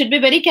 so we should be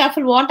very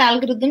careful what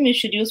algorithm you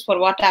should use for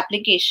what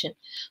application.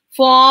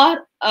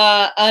 For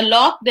a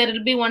lock, there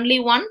will be only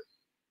one.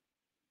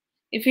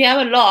 If you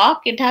have a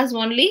lock, it has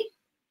only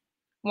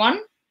one.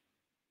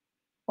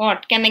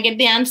 What? Can I get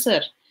the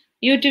answer?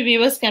 YouTube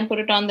viewers can put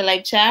it on the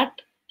live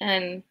chat,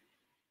 and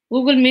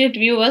Google Meet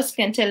viewers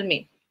can tell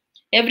me.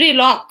 Every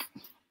lock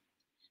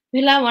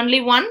will have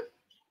only one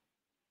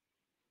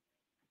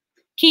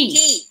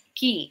key.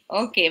 Key.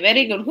 Okay,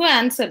 very good. Who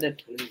answered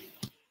it?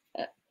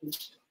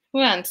 Who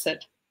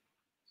answered?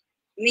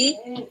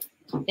 Me?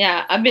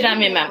 Yeah,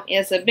 Abhirami ma'am.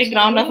 Yes, a big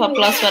round of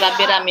applause for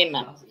Abhirami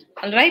ma'am.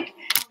 All right.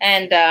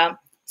 And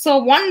so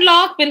one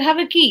lock will have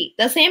a key.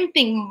 The same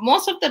thing.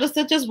 Most of the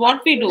researchers,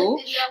 what we do,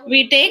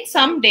 we take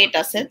some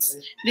data sets,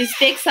 we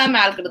take some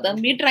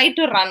algorithm, we try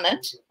to run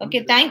it.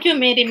 Okay, thank you,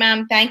 Mary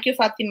ma'am. Thank you,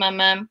 Fatima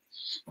ma'am.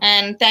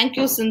 And thank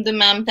you, Sindhu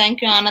ma'am.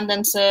 Thank you,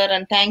 Anandan sir.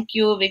 And thank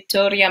you,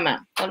 Victoria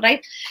ma'am. All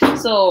right.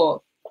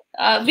 So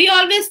we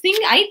always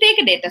think I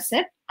take a data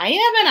set, I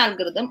have an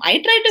algorithm,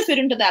 I try to fit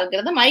into the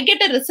algorithm, I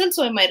get a result,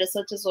 so my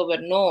research is over.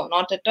 No,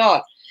 not at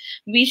all.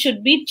 We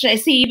should be,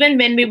 see, even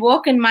when we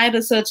work in my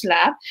research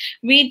lab,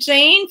 we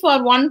train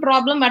for one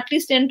problem at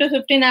least 10 to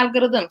 15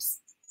 algorithms.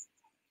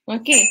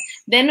 Okay,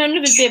 then only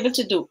we'll be able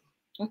to do.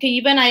 Okay,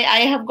 even I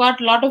have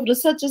got a lot of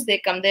researchers, they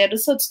come, they are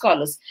research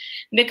scholars.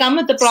 They come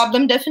with the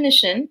problem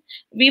definition.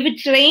 We will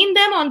train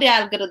them on the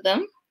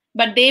algorithm,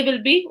 but they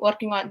will be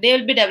working on, they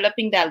will be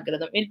developing the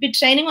algorithm. We'll be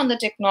training on the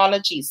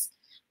technologies.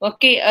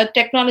 Okay, a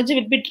technology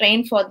will be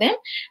trained for them,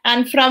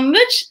 and from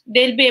which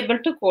they'll be able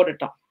to code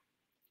it on.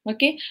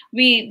 Okay,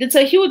 it's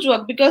a huge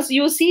work, because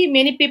you see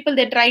many people,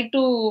 they try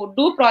to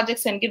do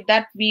projects and give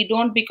that. We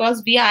don't,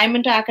 because I'm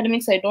into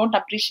academics, I don't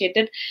appreciate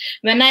it.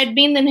 When I'd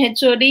been in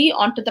HOD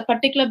onto the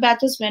particular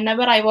batches,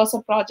 whenever I was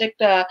a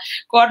project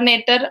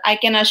coordinator, I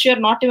can assure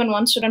not even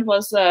one student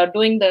was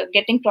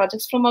getting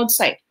projects from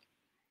outside.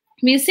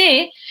 We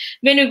say,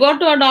 when we go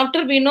to a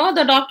doctor, we know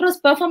the doctor has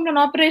performed an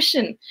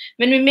operation.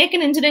 When we make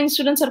an engineering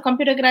students or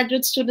computer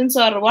graduate students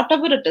or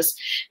whatever it is,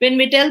 when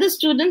we tell the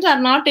students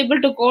are not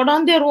able to code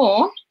on their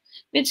own,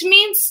 which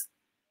means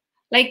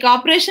like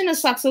operation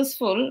is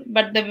successful,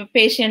 but the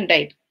patient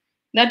died.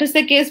 That is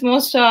the case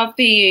most of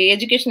the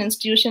education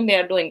institution they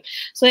are doing.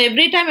 So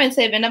every time I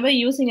say, whenever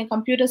using a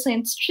computer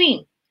science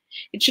stream,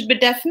 it should be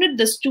definite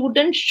the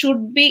student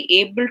should be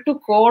able to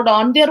code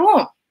on their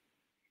own.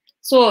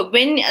 So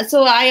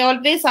I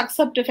always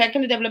accept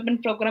faculty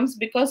development programs,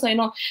 because I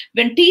know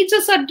when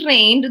teachers are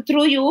trained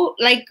through you,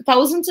 like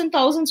thousands and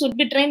thousands would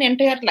be trained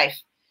entire life.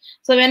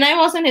 So when I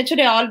was in HOD,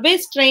 I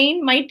always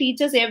train my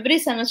teachers every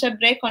semester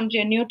break on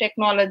new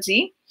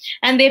technology,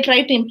 and they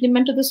try to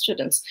implement to the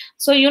students.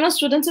 So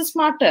students are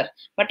smarter,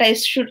 but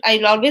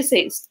I'll always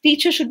say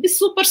teacher should be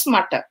super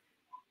smarter.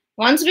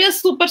 Once we are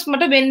super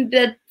smarter, when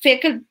the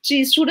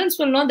faculty students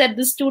will know that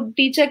this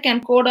teacher can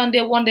code on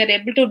their own, they're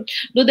able to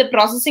do the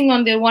processing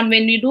on their own.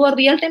 When we do a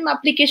real-time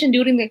application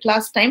during the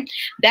class time,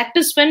 that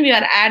is when we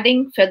are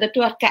adding feather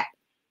to our cap.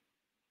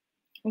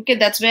 Okay,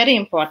 that's very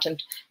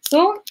important.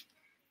 So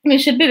we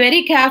should be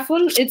very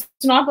careful. It's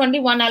not only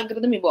one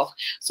algorithm we work.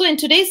 So in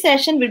today's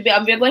session, we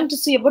are going to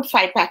see about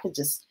 5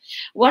 packages.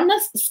 One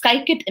is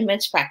Scikit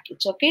image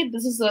package. Okay,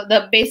 this is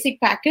the basic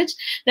package.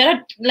 There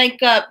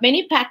are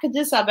many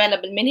packages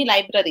available, many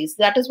libraries.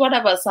 That is what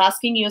I was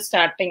asking you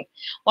starting.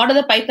 What are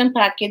the Python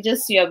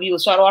packages you have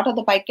used, or what are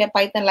the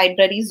Python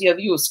libraries you have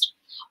used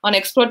on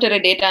exploratory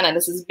data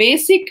analysis?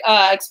 Basic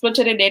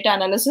exploratory data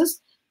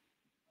analysis.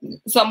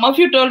 Some of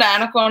you told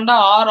Anaconda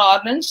or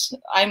Orange.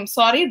 I'm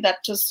sorry, that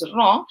is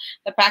wrong.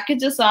 The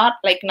packages are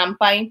like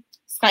NumPy,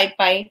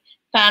 SciPy,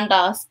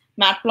 Pandas,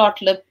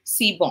 Matplotlib,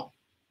 Seaborn,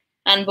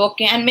 and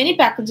Bokeh, and many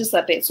packages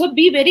are there. So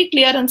be very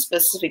clear and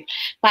specific.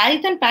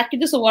 Python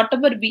packages, or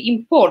whatever we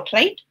import,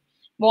 right?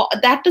 Well,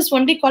 that is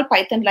only called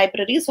Python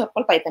libraries or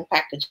called Python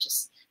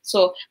packages.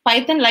 So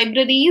Python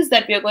libraries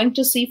that we are going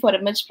to see for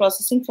image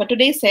processing for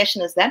today's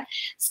session is that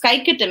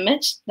Scikit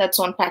image, that's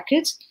one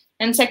package.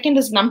 And second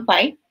is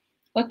NumPy.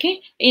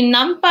 Okay, in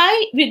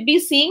NumPy, we'll be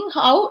seeing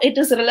how it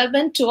is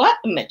relevant to our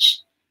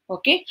image.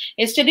 Okay,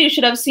 yesterday you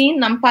should have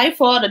seen NumPy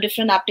for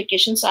different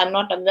applications. I'm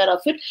not aware of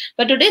it,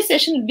 but today's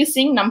session will be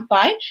seeing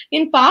NumPy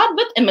in part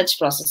with image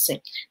processing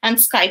and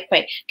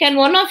SkyPy. Can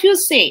one of you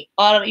say,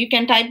 or you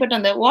can type it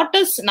on the, what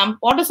is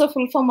the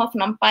full form of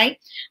NumPy?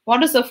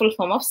 What is the full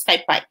form of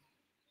SkyPy?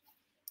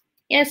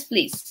 Yes,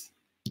 please.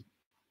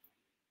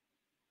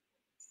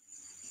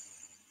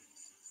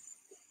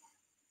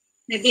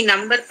 Maybe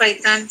number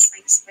Python,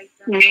 science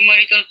Python.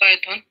 Numerical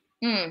Python.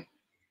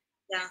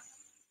 Yeah.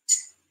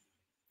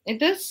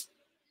 It is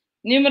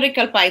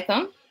numerical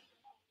Python.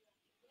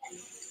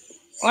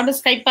 What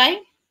is SkyPy?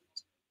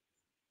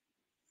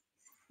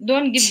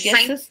 Don't give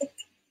guesses.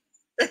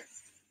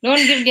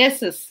 Don't give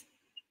guesses.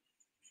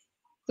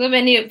 So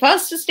when you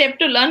first step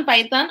to learn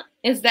Python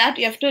is that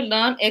you have to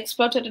learn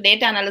exploited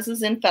data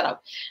analysis in thorough.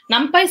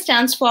 NumPy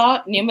stands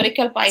for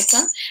numerical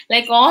Python.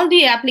 Like all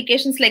the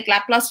applications like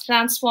Laplace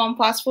transform,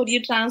 fast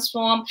Fourier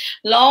transform,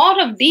 lot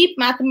of deep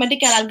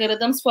mathematical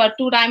algorithms for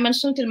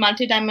two-dimensional till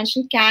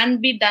multi-dimensional can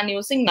be done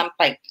using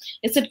NumPy.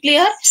 Is it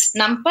clear?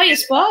 NumPy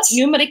is for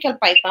numerical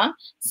Python.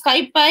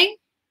 SkyPy,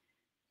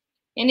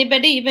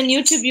 anybody, even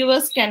YouTube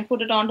viewers can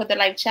put it onto the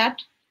live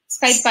chat.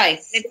 SkyPy.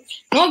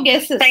 No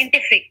guesses.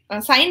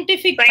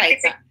 Scientific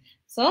Python.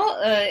 So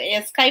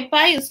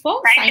SkyPy is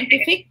for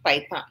scientific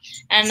Python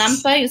and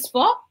NumPy is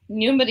for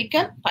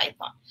numerical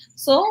Python.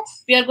 So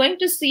we are going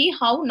to see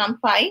how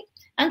NumPy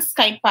and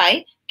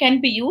SkyPy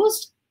can be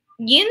used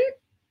in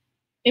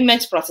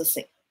image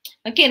processing.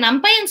 Okay,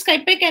 NumPy and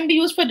SkyPy can be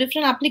used for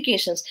different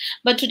applications,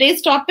 but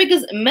today's topic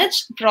is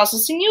image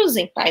processing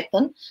using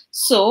Python.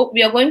 So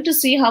we are going to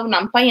see how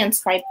NumPy and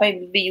SkyPy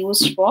will be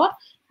used for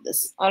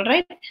this. All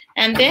right,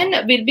 and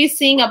then we'll be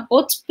seeing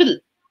about PIL.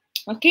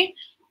 Okay,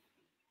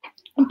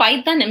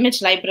 Python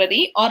image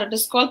library, or it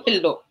is called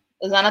Pillow,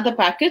 is another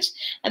package.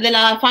 And then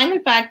our final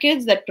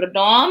package that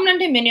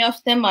predominantly many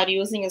of them are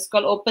using is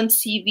called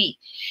OpenCV.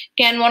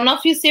 Can one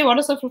of you say what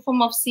is the full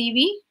form of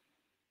CV?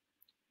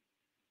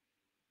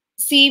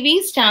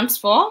 CV stands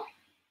for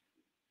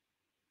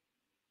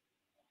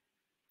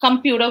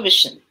computer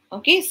vision.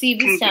 Okay,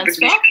 CV stands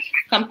for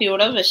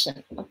computer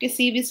vision. Okay,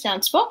 CV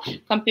stands for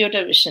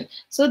computer vision.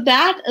 So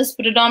that is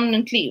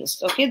predominantly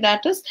used. Okay,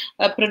 that is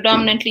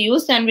predominantly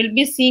used, and we'll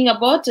be seeing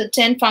about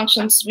 10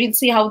 functions. We'll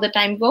see how the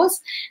time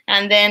goes,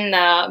 and then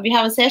we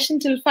have a session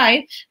till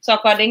 5. So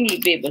accordingly,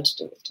 we'll be able to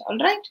do it. All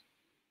right.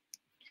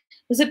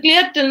 Is it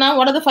clear till now?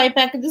 What are the 5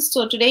 packages?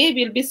 So today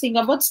we'll be seeing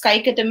about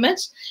Scikit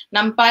image,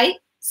 NumPy,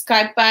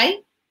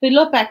 SkyPy,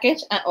 Pillow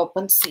package, and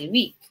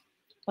OpenCV.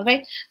 All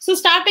right. So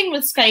starting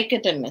with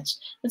Scikit image,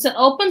 it's an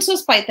open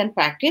source Python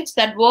package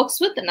that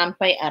works with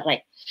NumPy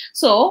array.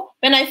 So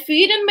when I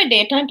feed in my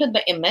data into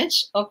the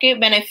image, okay,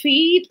 when I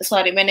feed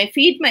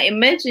my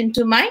image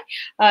into my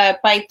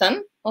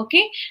Python,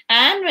 okay,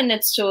 and when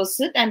it stores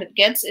it and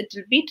it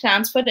will be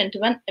transferred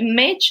into an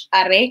image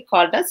array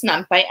called as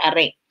NumPy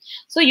array.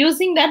 So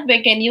using that,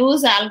 we can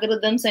use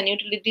algorithms and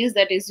utilities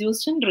that is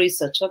used in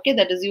research, okay,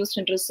 that is used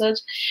in research,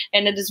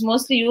 and it is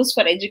mostly used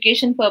for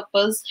education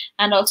purpose,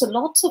 and also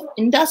lots of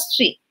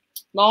industry.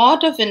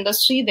 Lot of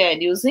industry, they are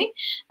using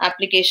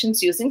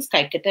applications using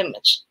Scikit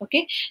image.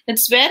 Okay,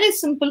 it's very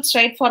simple,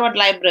 straightforward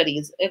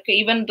libraries. Okay,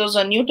 even those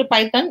are new to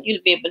Python,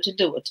 you'll be able to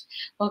do it.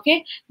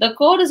 Okay, the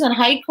code is on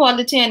high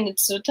quality and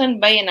it's written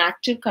by an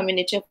active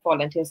community of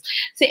volunteers.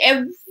 See,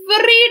 every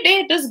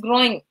day it is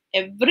growing.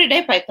 Every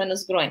day Python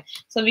is growing.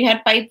 So we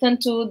had Python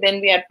 2,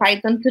 then we had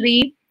Python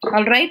 3,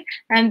 all right,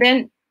 and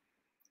then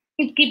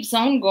it keeps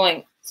on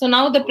going. So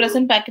now the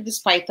present package is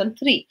Python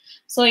 3.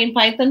 So in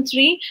Python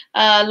 3,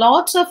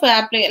 lots of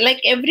like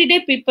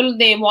everyday people,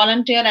 they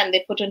volunteer and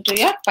they put into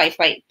your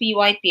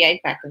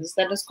PyPI packages.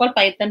 That is called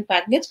Python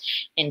package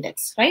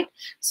index, right?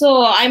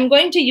 So I'm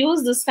going to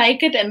use the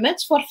Scikit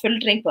image for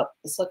filtering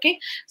purpose. Okay,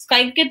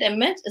 Scikit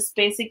image is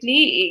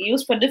basically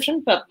used for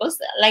different purpose.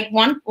 Like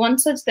one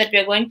such that we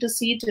are going to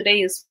see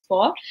today is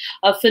for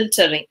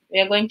filtering.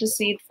 We are going to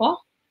see it for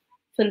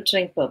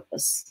filtering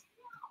purpose.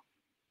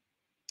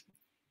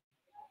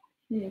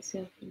 Yes,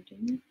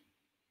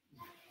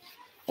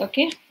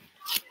 okay.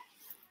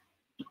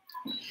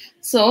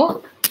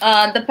 So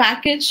the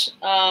package,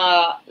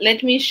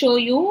 let me show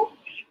you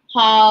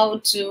how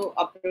to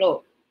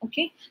upload.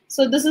 Okay,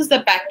 so this is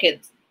the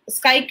package,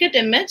 Scikit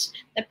image.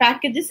 The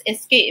package is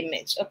SK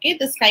image. Okay,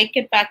 the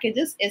Scikit package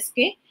is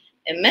SK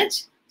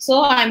image.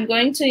 So I'm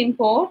going to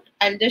import.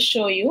 I'll just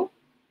show you.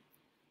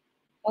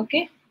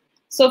 Okay.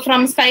 So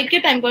from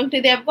Scikit, I'm going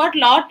to, they've got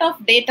lot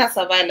of data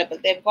available.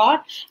 They've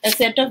got a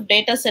set of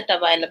data set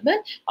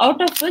available,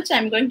 out of which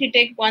I'm going to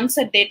take one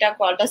set data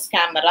called as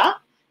camera.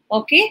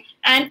 Okay,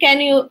 and can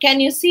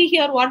you see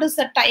here what is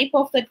the type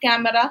of that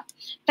camera?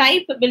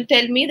 Type will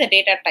tell me the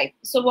data type.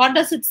 So what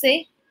does it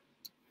say?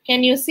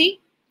 Can you see?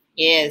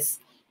 Yes.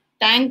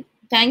 Thank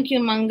you,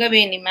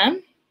 Mangavani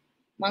ma'am.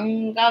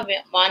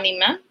 Mangavani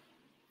ma'am.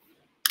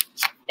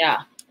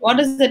 Yeah. What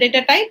is the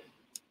data type?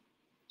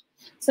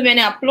 So when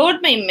I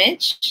upload my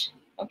image,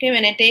 okay,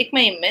 when I take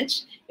my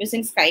image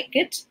using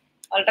Scikit,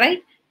 all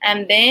right,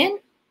 and then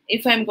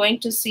if I'm going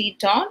to see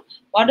it on,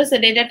 what is the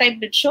data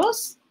type it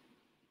shows?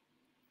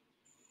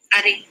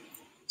 Array.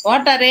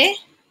 What array?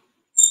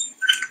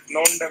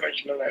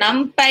 Non-dimensional array.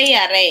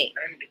 NumPy array.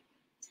 And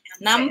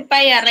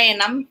NumPy array.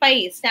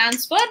 NumPy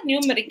stands for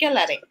numerical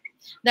array.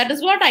 That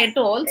is what I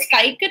told.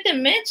 Scikit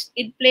image,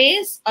 it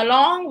plays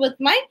along with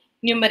my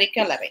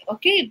numerical array.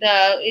 Okay,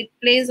 it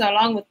plays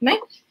along with my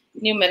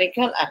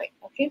numerical array.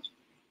 Okay.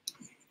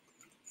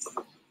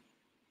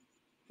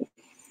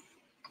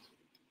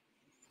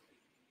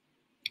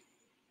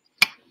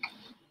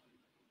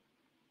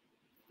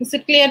 Is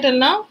it clear till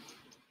now?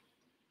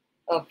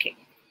 Okay.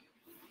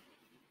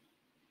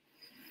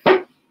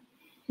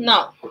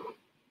 Now,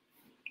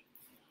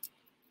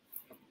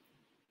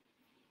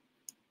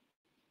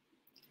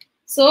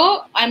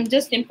 so I'm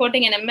just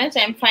importing an image.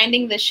 I'm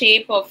finding the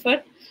shape of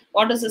it.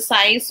 What is the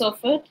size of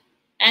it?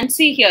 And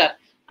see here,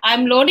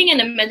 I'm loading an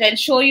image. I'll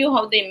show you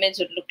how the image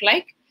would look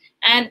like.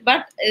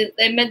 But the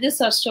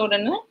images are stored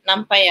in a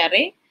NumPy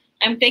array.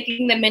 I'm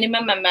taking the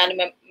minimum and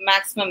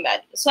maximum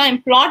value. So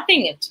I'm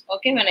plotting it.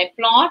 Okay, when I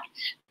plot,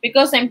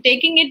 because I'm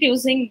taking it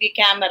using the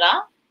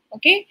camera.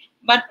 Okay,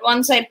 but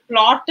once I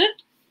plot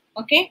it,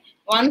 okay,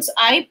 once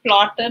I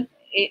plotted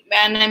it,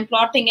 and I'm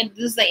plotting it,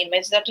 this is the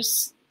image that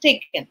is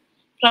taken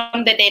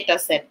from the data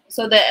set.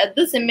 So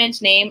this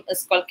image name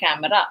is called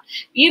camera.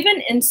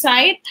 Even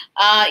inside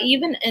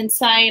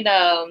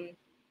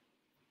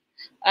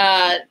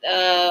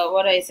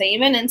what I say,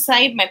 even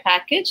inside my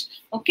package,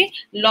 okay,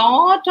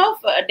 lot of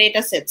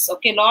data sets,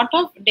 okay, lot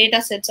of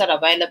data sets are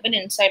available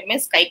inside my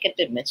Scikit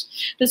image.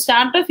 To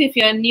start off, if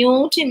you are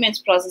new to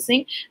image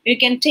processing, you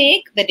can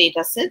take the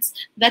data sets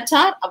that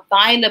are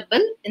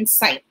available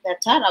inside,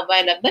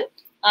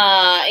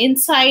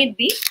 inside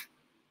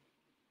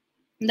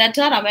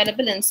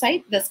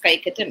the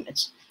Scikit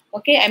image.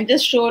 Okay, I'm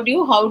just showed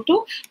you how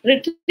to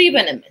retrieve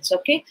an image.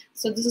 Okay,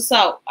 so this is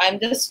how I'm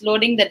just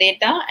loading the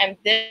data. I'm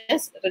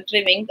just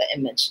retrieving the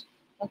image.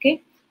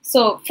 Okay,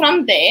 so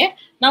from there,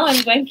 now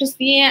I'm going to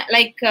see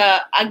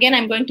again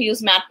I'm going to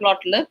use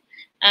matplotlib,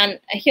 and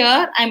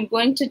here I'm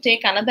going to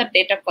take another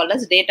data called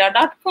as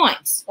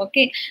data.coins.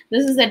 Okay,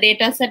 this is the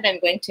data set I'm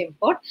going to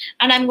import,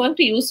 and I'm going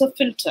to use a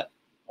filter.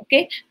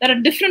 Okay, there are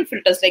different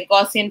filters like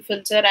Gaussian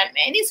filter and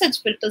many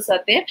such filters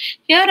are there.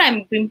 Here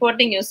I'm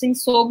importing using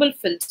Sobel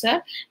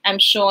filter. I'm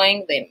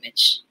showing the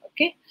image.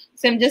 Okay,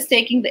 so I'm just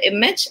taking the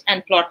image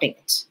and plotting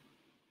it.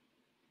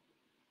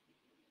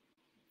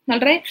 All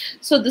right,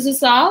 so this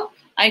is how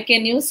I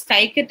can use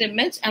Scikit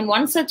image, and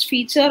one such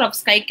feature of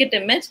Scikit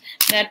image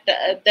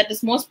that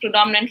is most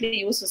predominantly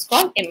used is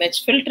called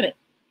image filtering.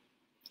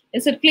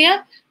 Is it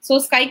clear? So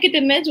Scikit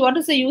image, what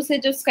is the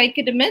usage of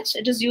Scikit image?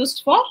 It is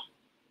used for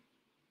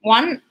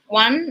one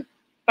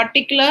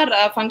particular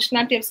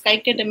functionality of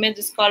Scikit image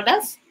is called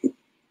as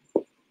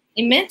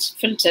image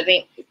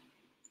filtering.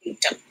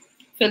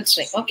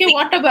 Okay,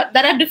 what about,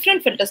 there are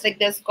different filters like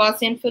there's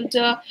Gaussian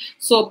filter,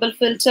 Sobel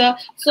filter.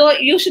 So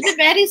you should be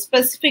very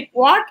specific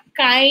what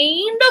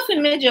kind of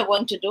image you're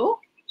going to do.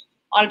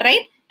 All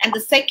right, and the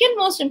second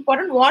most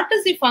important, what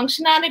is the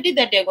functionality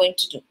that you're going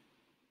to do?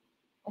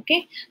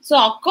 Okay, so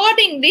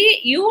accordingly,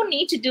 you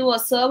need to do a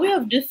survey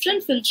of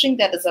different filtering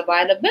that is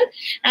available.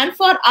 And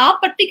for our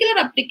particular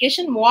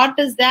application, what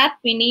is that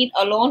we need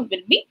alone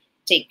will be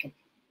taken.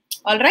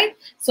 All right,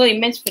 so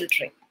image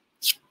filtering.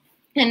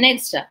 And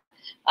next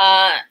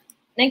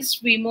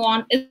we move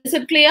on. Is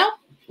it clear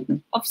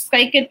of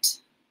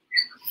Scikit?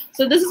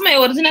 So this is my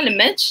original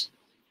image.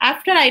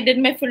 After I did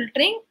my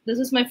filtering, this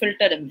is my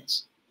filtered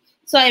image.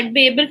 So I'll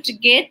be able to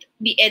get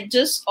the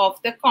edges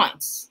of the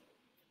coins.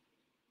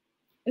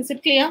 Is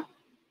it clear?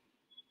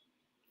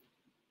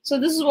 So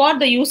this is what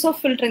the use of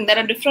filtering. There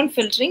are different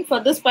filtering. For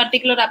this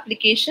particular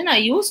application, I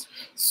used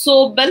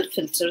Sobel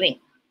filtering.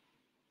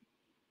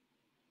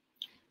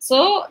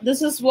 So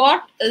this is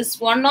what is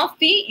one of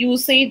the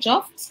usage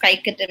of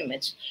Scikit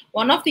image.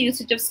 One of the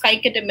usage of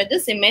Scikit image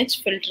is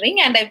image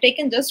filtering, and I've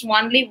taken just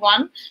only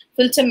one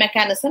filter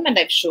mechanism and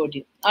I've showed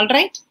you. All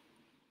right.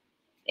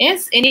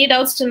 Yes. Any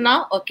doubts till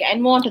now? Okay. I'll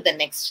move on to the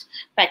next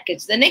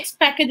package. The next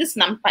package is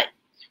NumPy.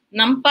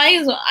 NumPy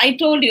is, I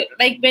told you,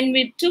 like when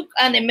we took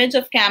an image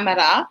of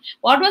camera,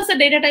 what was the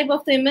data type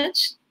of the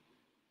image?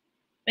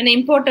 When I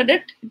imported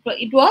it,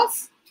 it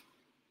was?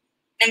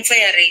 NumPy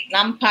array.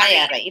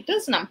 NumPy array. It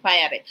is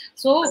NumPy array.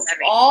 So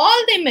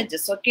all the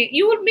images, okay,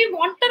 you would be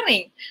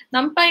wondering,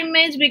 NumPy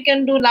image, we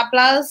can do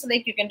Laplace,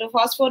 like you can do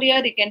fast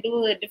Fourier, you can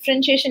do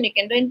differentiation, you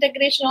can do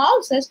integration,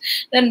 all such.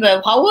 Then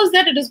how is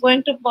that?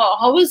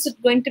 How is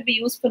it going to be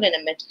useful in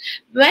image?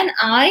 When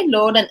I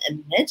load an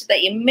image, the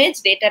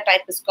image data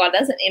type is called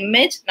as an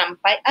image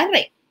NumPy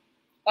array.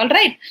 All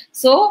right.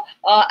 So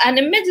an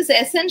image is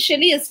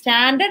essentially a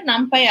standard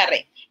NumPy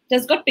array. It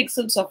has got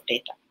pixels of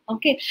data.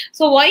 Okay,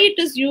 so why it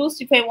is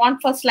used if I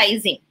want for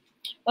slicing?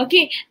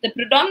 Okay, the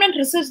predominant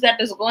research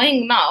that is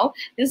going now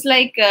is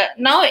like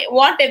now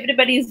what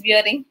everybody is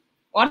wearing.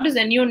 What is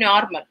the new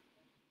normal?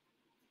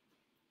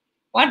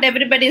 What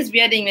everybody is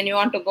wearing when you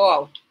want to go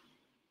out?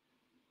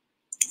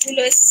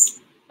 Coolers.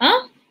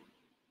 Huh?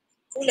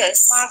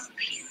 Coolers.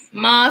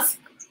 Mask.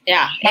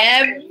 Yeah,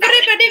 everybody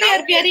we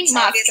are wearing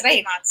mask,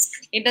 right?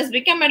 Mask. It has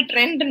become a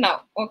trend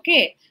now.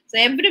 Okay, so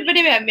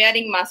everybody we are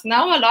wearing mask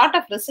now. A lot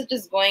of research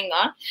is going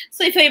on.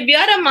 So if I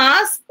wear a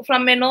mask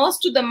from my nose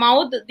to the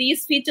mouth,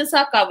 these features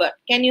are covered.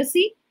 Can you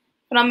see?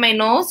 From my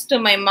nose to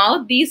my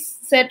mouth, these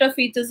set of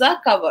features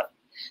are covered.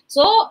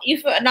 So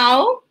if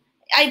now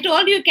I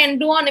told you can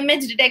do on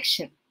image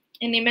detection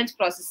in image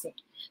processing.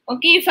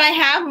 Okay, if I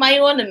have my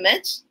own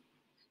image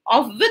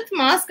of with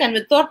mask and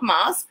without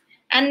mask,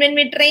 and when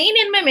we train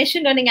in my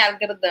machine learning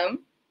algorithm,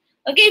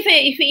 okay,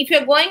 if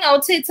you're going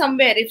outside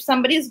somewhere, if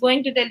somebody is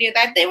going to tell you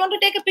that they want to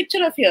take a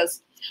picture of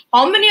yours,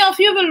 how many of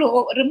you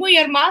will remove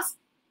your mask?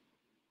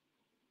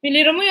 Will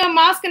you remove your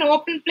mask in an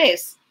open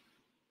place?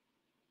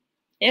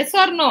 Yes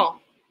or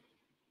no?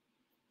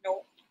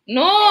 No.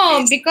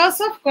 No, because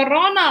of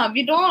corona,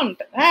 we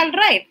don't. All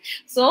right.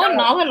 So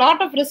now a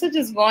lot of research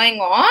is going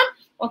on.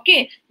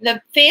 Okay,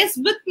 the face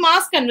with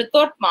mask and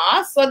without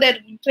mask. So they're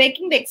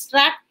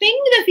extracting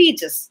the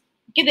features.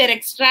 Okay, they're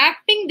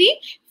extracting the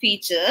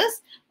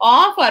features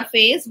of our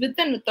face with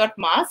and without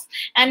mask.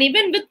 And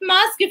even with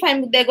mask,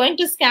 if they're going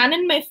to scan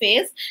in my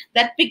face,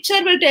 that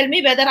picture will tell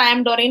me whether I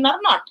am Doreen or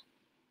not.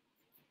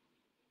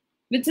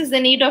 Which is the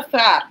need of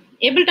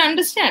able to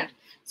understand.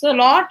 So a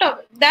lot of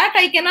that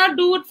I cannot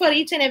do it for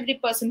each and every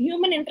person.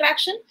 Human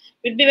interaction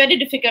will be very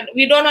difficult.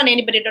 We don't want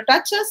anybody to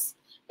touch us.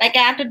 Like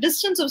at a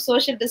distance of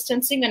social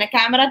distancing, when a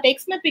camera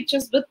takes my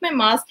pictures with my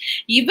mask,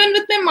 even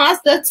with my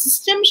mask, the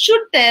system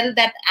should tell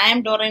that I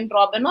am Doreen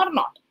Robin or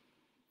not.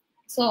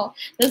 So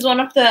this is one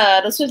of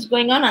the research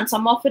going on, and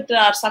some of it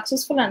are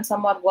successful and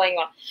some are going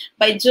on.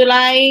 By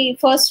July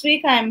first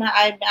week, I'm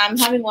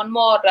having one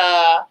more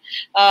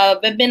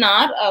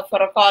webinar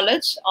for a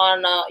college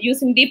on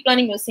using deep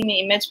learning using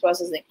image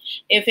processing.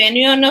 If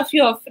any one of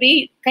you are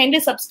free,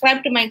 kindly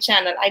subscribe to my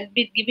channel. I'll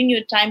be giving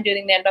you time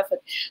during the end of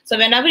it. So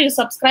whenever you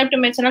subscribe to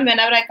my channel,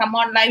 whenever I come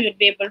on live, you'll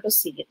be able to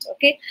see it.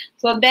 Okay.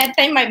 So at that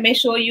time, I may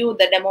show you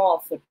the demo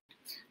of it.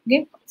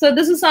 Okay. So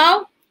this is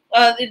how.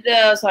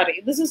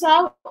 This is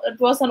how it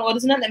was an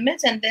original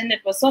image, and then it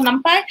was so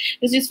NumPy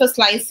is used for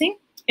slicing.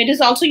 It is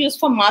also used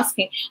for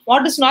masking.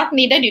 What is not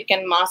needed, you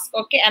can mask.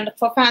 Okay, and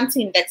for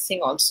fancy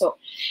indexing also.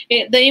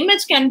 The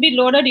image can be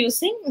loaded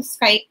using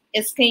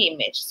SK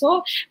image.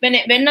 So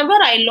whenever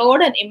I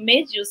load an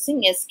image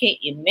using SK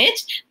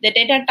image, the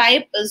data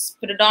type is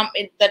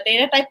predominant. The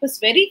data type is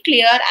very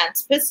clear and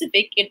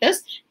specific. It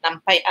is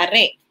NumPy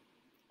array.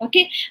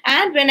 Okay,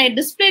 and when I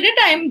displayed it,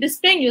 I am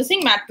displaying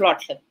using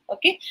matplotlib.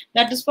 Okay,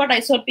 that is what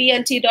I saw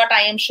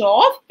plt.im show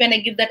off. When I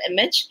give that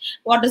image,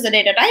 what is the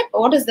data type?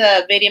 What is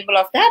the variable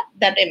of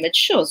that image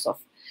shows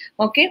off?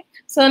 Okay,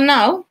 so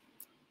now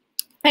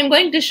I'm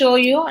going to show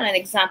you an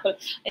example.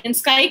 In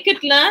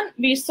scikit-learn,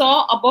 we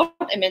saw about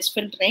image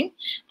filtering,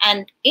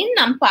 and in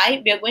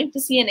NumPy, we are going to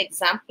see an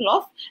example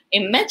of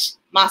image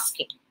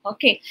masking.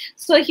 Okay,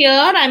 so here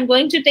I'm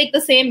going to take the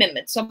same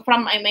image. So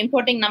I'm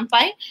importing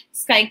NumPy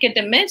scikit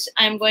image,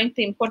 I'm going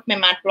to import my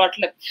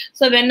matplotlib.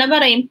 So whenever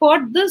I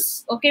import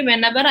this, okay,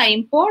 whenever I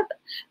import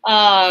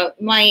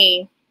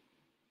my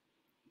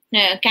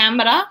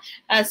camera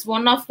as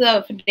one of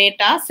the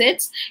data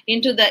sets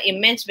into the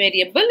image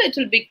variable, it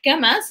will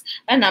become as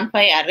a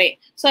NumPy array.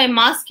 So I'm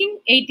masking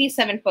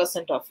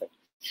 87% of it.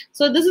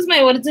 So this is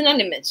my original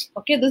image.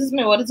 Okay, this is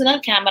my original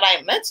camera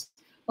image.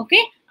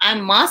 Okay,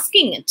 I'm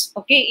masking it.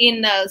 Okay,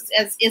 in as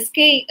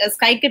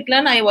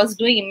scikit-learn, I was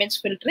doing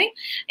image filtering.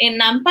 In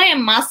NumPy,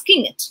 I'm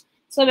masking it.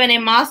 So when I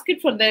mask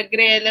it for the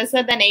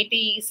lesser than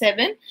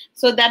 87,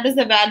 so that is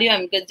the value.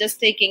 I'm just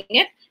taking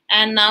it.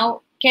 And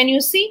now, can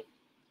you see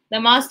the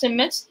masked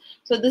image?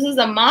 So this is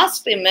the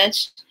masked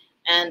image,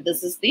 and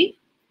this is the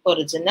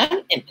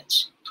original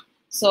image.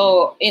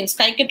 So in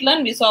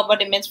scikit-learn, we saw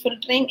about image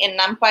filtering. In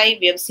NumPy,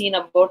 we have seen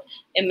about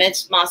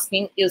image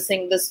masking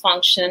using this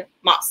function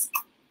mask.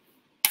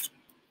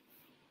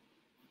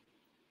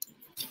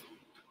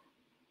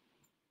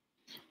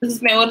 This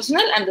is my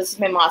original and this is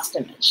my masked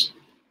image.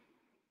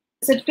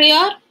 Is it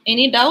clear?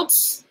 Any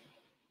doubts?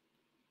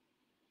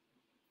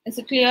 Is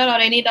it clear, or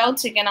any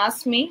doubts you can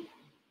ask me?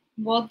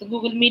 Both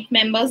Google Meet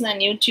members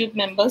and YouTube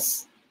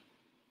members.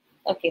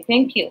 Okay,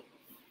 thank you.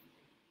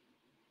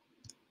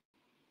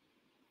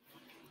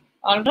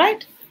 All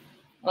right.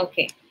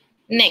 Okay.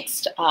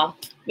 Next,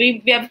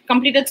 we have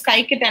completed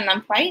scikit and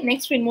NumPy.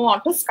 Next, we move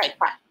on to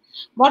SciPy.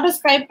 What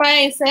is SciPy?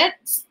 I said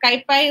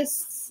SciPy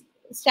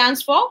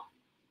stands for.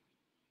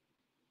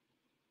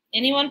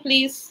 Anyone,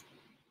 please?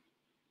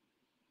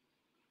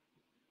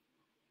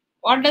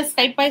 What does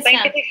SciPy stand?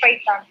 Scientific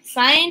Python.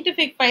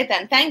 Scientific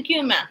Python. Thank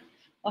you, ma'am.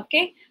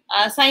 Okay.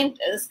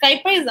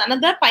 SciPy is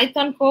another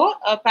Python core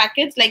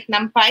package like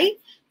NumPy.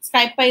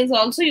 SciPy is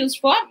also used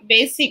for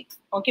basic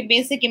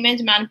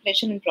image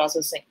manipulation and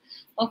processing.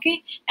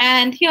 Okay,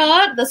 and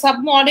here the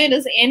submodule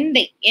is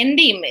ND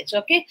image.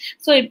 Okay,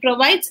 so it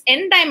provides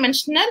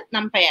n-dimensional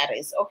NumPy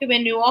arrays. Okay,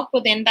 when we work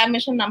with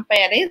n-dimensional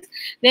NumPy arrays,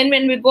 then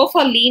when we go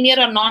for linear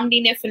or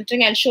non-linear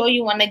filtering, I'll show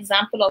you one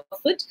example of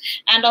it,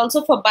 and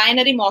also for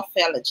binary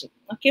morphology.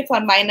 Okay,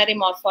 for binary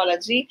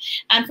morphology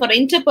and for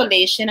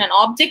interpolation and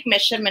object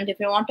measurement, if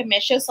you want to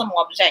measure some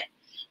object.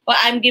 or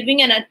I'm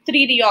giving a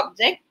 3D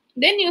object,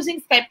 then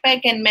using SkyPy I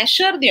can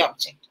measure the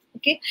object.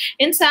 Okay,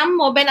 in some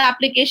mobile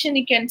application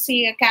you can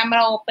see a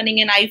camera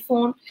opening an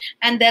iPhone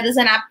and there is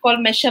an app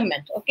called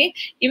measurement. Okay,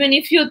 even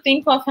if you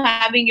think of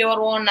having your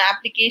own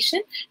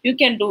application, you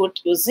can do it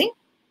using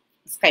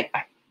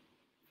SkyPy.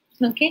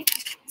 Okay,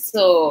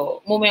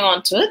 so moving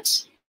on to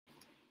it.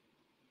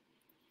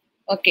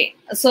 Okay,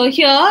 so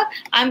here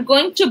I'm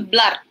going to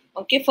blur.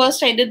 Okay,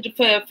 first I did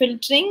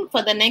filtering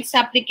for the next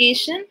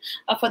application,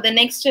 for the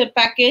next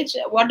package.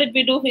 What did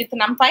we do with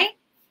NumPy?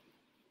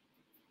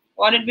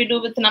 What did we do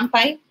with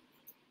NumPy?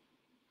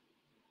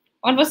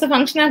 What was the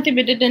functionality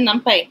we did in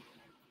NumPy?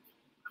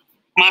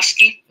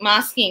 Masking.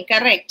 Masking,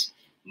 correct.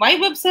 Why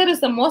Webster is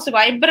the most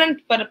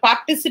vibrant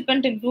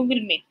participant in Google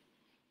Meet.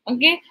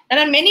 Okay, there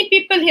are many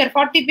people here,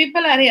 40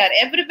 people are here.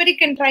 Everybody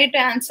can try to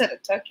answer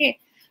it. Okay,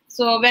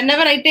 so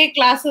whenever I take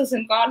classes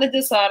in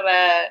colleges or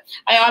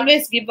I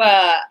always give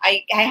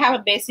I have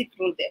a basic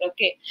rule there.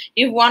 Okay,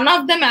 if one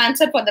of them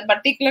answer for the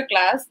particular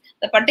class,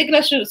 the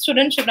particular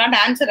student should not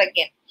answer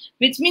again,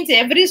 which means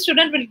every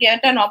student will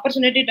get an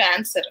opportunity to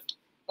answer it.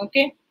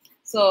 Okay,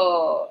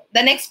 so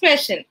the next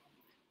question,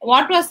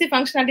 what was the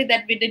functionality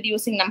that we did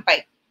using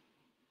NumPy?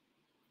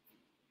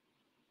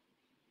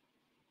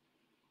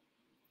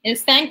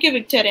 Yes, thank you,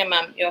 Victoria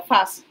ma'am. You're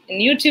fast. In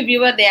YouTube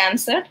viewer, they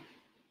answered.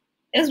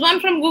 There's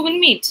one from Google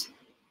Meet.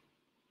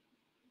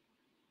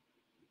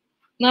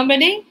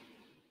 Nobody?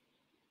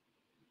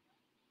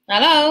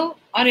 Hello?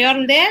 Are you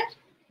all there?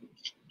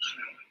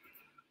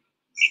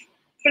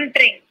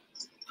 Filtering.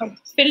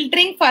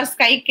 Filtering for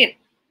SkyKit.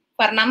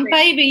 For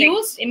NumPy, we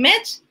used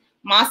image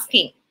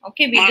masking.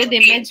 Okay, we did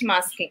image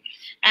masking.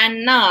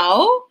 And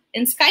now,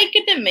 in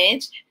SkyKit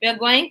image, we are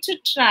going to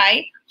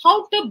try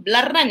how to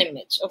blur an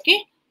image.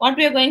 Okay, what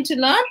we are going to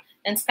learn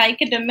in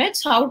SkyKit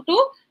image, how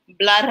to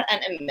blur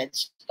an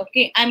image.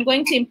 Okay, I'm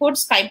going to import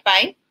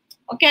SkyPy.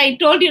 Okay, I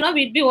told you,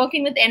 we'd be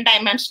working with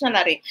n-dimensional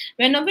array.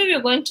 Whenever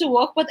we're going to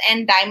work with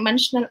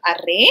n-dimensional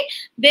array,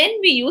 then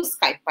we use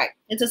SkyPy.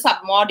 It's a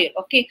submodule.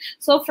 Okay,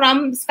 so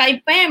from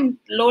SkyPy, I'm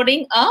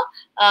loading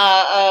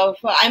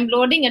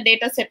a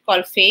data set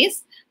called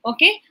face.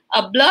 Okay,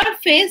 a blurred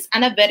face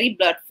and a very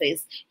blurred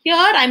face. Here,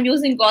 I'm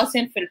using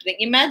Gaussian filtering.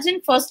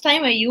 Imagine first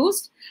time I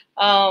used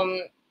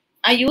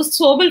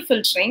Sobel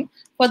filtering.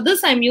 For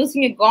this, I'm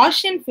using a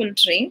Gaussian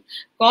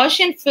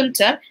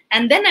filter,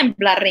 and then I'm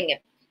blurring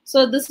it.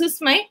 So this is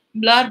my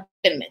blurred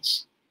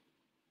image.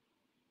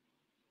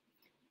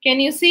 Can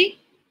you see?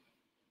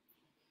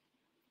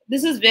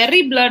 This is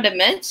very blurred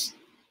image.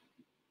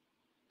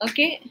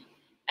 Okay,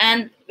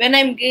 and when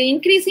I'm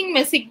increasing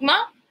my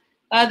sigma,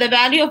 the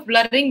value of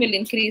blurring will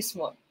increase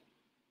more.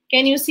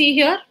 Can you see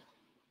here?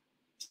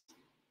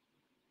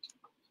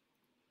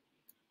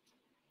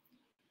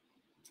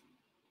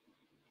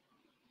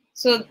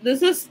 So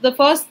this is the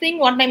first thing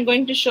what I'm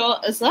going to show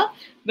is a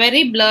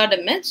very blurred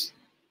image.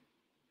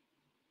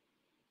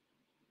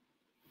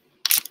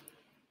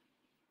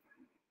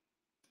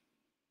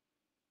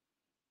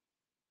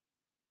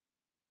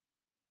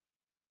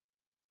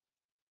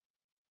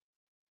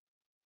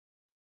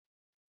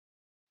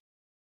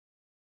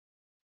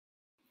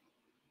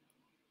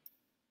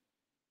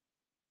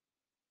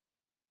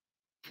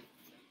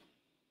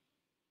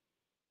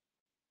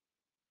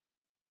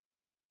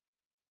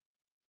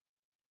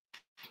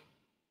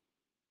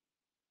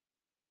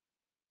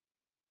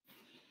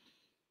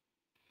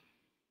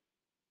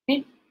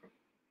 Okay.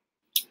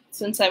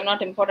 Since I've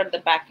not imported the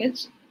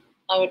package,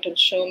 now it will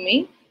show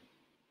me.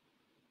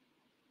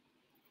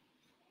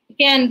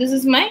 Okay, and this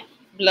is my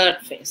blurred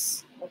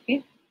face.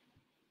 Okay.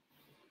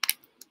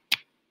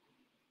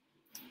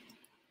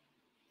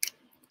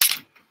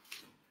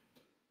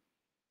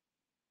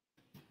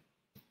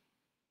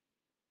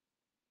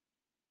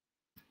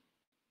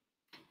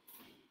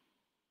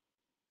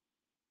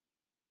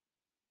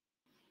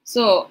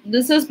 So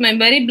this is my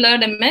very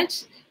blurred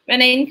image.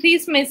 When I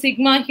increase my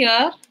sigma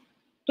here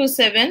to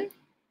 7,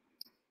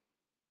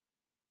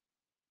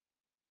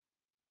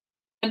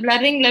 the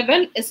blurring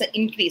level is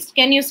increased.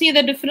 Can you see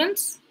the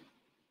difference?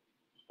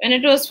 When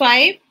it was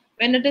 5,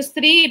 when it is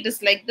 3, it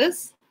is like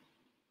this.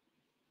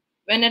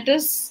 When it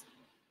is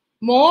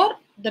more,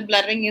 the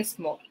blurring is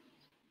more.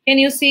 Can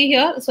you see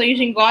here? So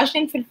using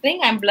Gaussian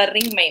filtering, I'm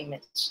blurring my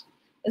image.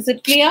 Is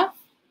it clear?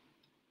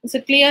 Is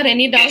it clear?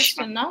 Any doubts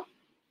till now?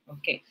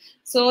 Okay.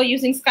 So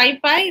using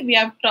SkyPy,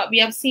 we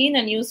have seen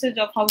an usage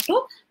of how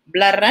to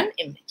blur an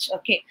image.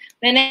 Okay.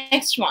 The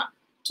next one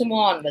to move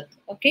on with.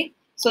 Okay.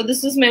 So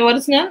this is my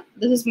original.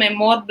 This is my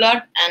more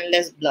blurred and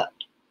less blurred.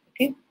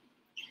 Okay.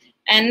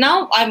 And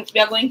now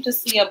we are going to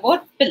see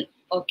about PIL.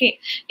 Okay.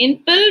 In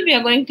PIL, we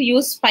are going to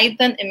use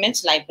Python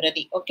image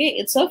library. Okay.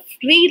 It's a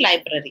free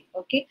library.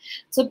 Okay.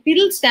 So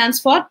PIL stands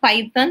for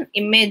Python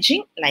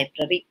imaging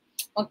library.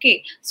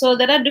 Okay. So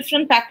there are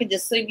different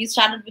packages. So we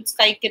started with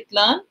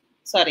scikit-learn.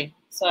 Sorry.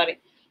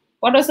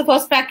 What was the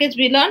first package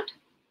we learned?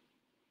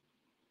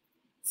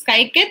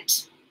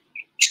 Scikit.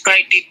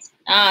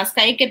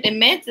 Scikit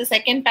image. The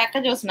second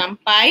package was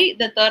NumPy.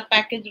 The third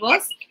package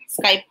was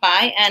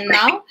SkyPy, and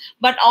now,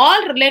 but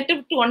all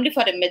relative to only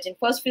for imaging.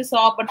 First we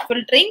saw about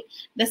filtering,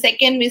 the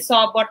second we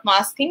saw about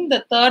masking,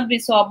 the third we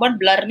saw about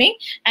blurring,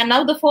 and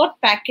now the fourth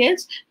package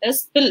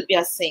is PIL, we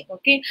are saying.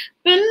 Okay,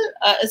 PIL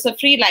is a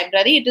free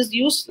library. It is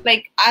used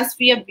like as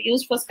we have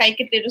used for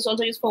SkyKit, it is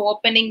also used for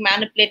opening,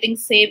 manipulating,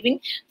 saving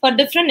for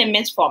different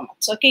image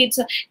formats. Okay, it's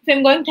if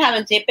I'm going to have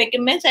a JPEG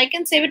image, I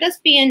can save it as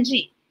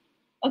PNG.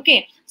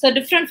 Okay, so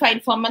different file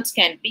formats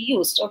can be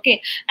used.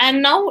 Okay,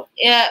 and now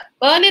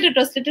earlier it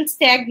was little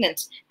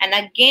stagnant, and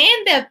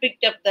again they have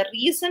picked up the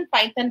recent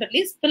Python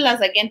release. PIL has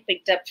again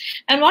picked up.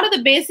 And what are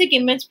the basic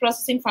image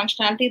processing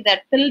functionality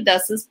that PIL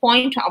does is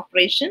point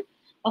operation.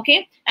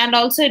 Okay, and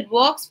also it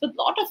works with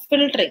lot of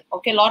filtering.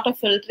 Okay, lot of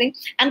filtering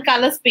and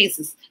color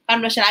spaces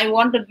conversion. I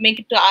want to make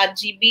it to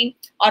RGB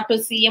or to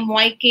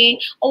CMYK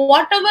or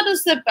whatever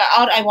is the,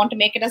 or I want to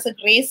make it as a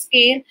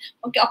grayscale.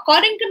 Okay,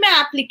 according to my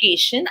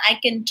application, I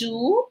can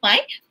do my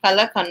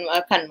color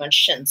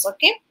conversions.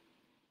 Okay.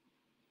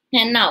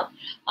 And now,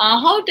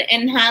 how to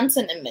enhance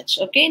an image?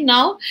 Okay,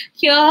 now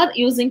here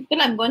using PIL,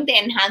 I'm going to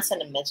enhance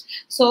an image.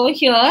 So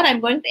here I'm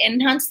going to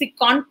enhance the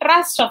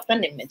contrast of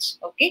an image.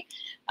 Okay,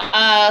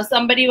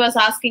 somebody was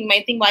asking me,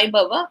 I think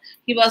Vaibhava,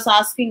 he was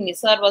asking me,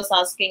 sir was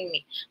asking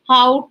me,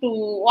 how to,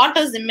 what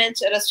is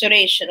image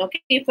restoration?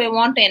 Okay, if I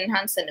want to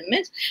enhance an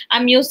image,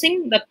 I'm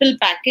using the PIL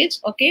package.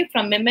 Okay,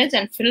 from image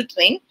and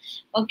filtering.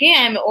 Okay,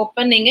 I'm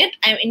opening it,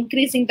 I'm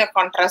increasing the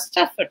contrast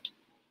of it.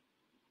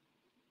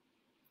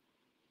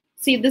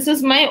 See, this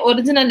is my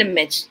original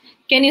image.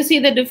 Can you see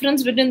the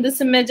difference between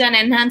this image and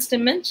enhanced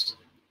image?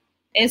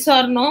 Yes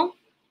or no?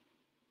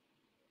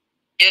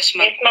 Yes,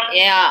 ma'am.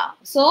 Yeah.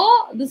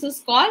 So this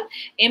is called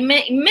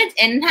image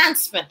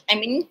enhancement.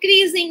 I'm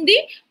increasing the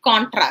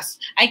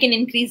contrast. I can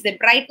increase the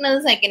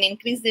brightness. I can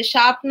increase the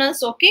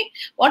sharpness. Okay.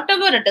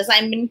 Whatever it is,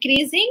 I'm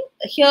increasing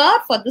here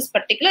for this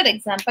particular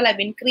example. I've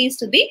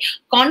increased the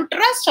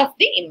contrast of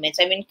the image.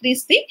 I've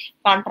increased the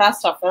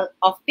contrast of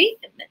the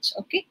image.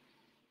 Okay.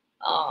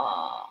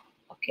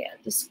 Okay,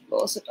 I'll just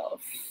close it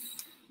off.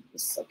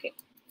 This, okay.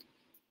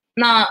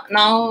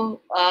 Now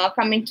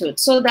coming to it.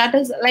 So that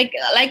is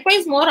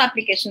likewise more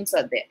applications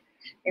are there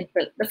in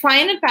PIL. The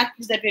final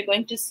package that we're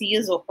going to see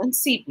is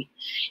OpenCV.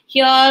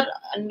 Here, a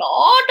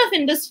lot of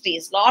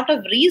industries, lot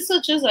of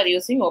researchers are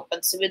using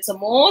OpenCV. It's the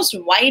most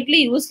widely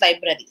used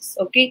libraries.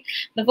 Okay,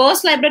 the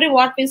first library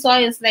what we saw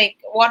is like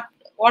what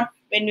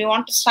when we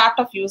want to start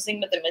off using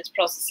with image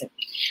processing.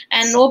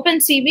 And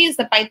OpenCV is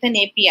the Python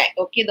API.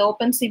 Okay, the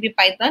OpenCV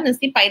Python is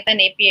the Python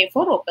API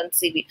for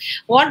OpenCV.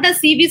 What does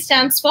CV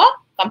stands for?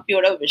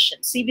 Computer vision.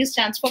 CV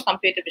stands for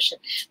computer vision.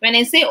 When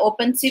I say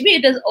OpenCV,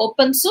 it is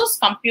open source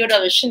computer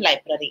vision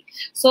library.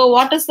 So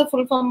what is the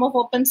full form of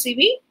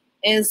OpenCV?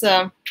 Is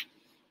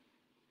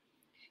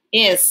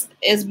yes,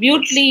 is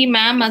Beauty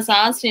ma'am has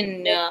asked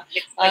in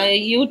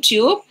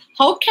YouTube,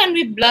 how can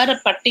we blur a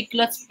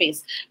particular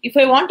space? If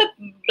I want to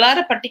blur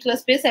a particular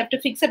space, I have to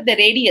fix up the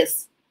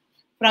radius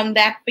from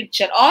that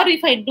picture. Or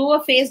if I do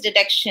a face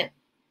detection,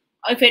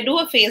 if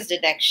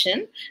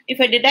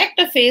I detect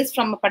a face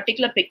from a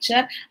particular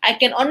picture, I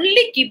can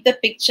only keep the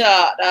picture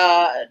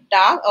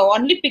dark or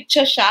only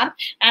picture sharp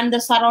and the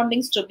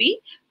surroundings to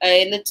be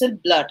a little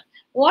blurred.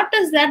 What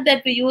is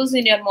that we use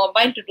in your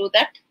mobile to do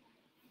that?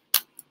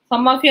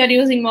 Some of you are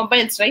using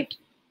mobiles, right?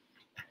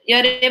 You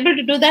are able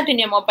to do that in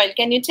your mobile.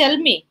 Can you tell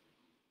me?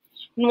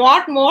 In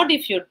what mode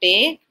if you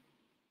take,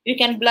 you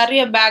can blur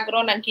your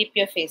background and keep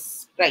your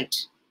face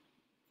bright?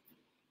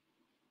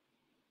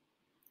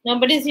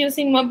 Nobody is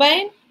using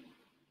mobile?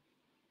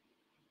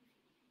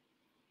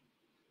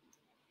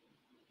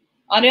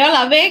 Are you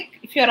all awake?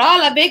 If you're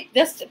all awake,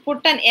 just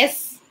put an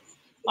S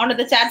onto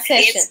the chat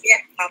session. Yes,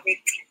 yeah,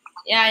 awake.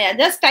 Yeah.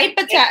 Just type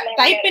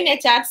in a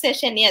chat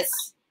session,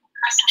 yes.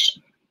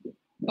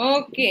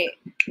 Okay.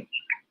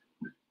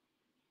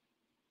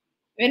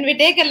 When we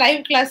take a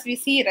live class, we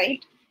see,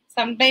 right?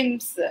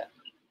 Sometimes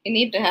you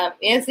need to have,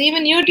 yes,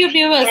 even YouTube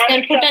viewers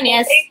can put an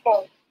yes.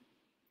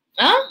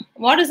 Huh?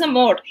 What is the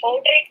mode?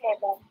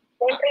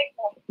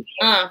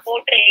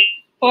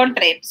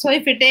 Portrait. So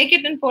if you take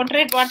it in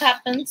portrait, what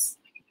happens?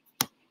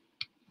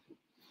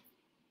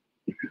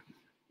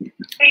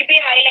 Will be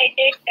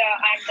highlighted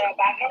and the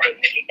background will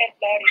be little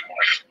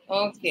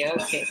blurry.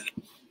 Okay.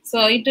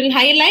 So it will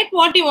highlight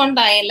what you want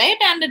to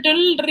highlight and it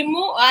will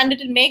remove and it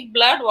will make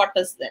blurred what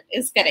is that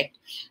is correct.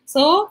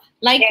 So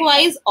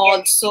likewise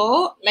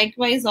also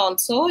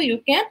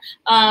you can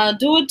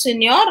do it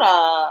in your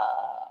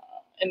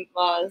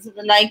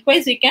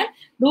likewise you can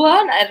do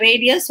a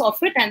radius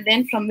of it and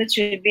then from which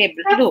you will be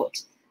able to do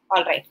it.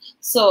 All right.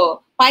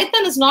 So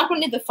Python is not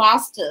only the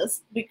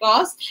fastest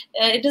because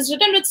it is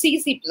written with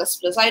C++.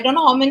 I don't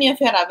know how many of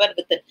you are aware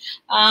with it.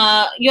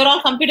 You're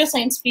all computer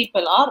science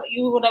people or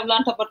you would have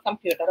learned about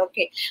computer.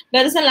 Okay.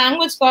 There is a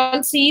language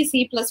called C,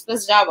 C++,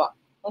 Java.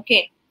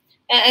 Okay.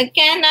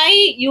 Can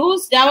I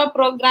use Java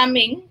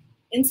programming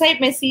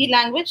inside my C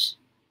language?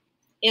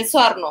 Yes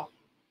or no?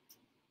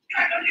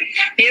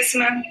 Yes,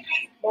 ma'am.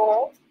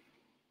 No.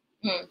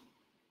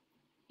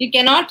 You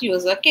cannot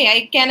use.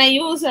 Okay. Can I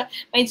use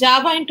my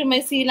Java into my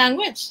C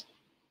language?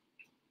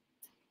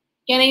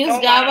 Can I use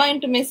No, Java ma'am.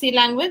 into my C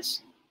language?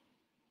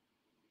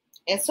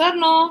 Yes or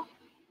no?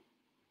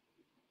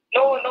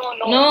 No.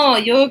 No,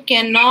 you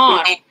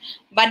cannot.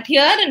 But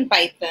here in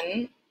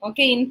Python,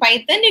 okay, in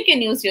Python you can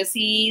use your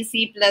C,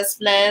 C++.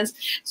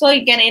 So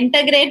you can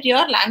integrate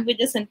your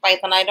languages in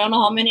Python. I don't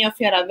know how many of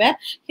you are aware.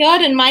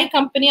 Here in my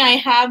company, I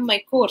have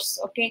my course,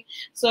 okay.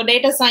 So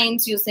data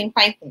science using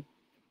Python.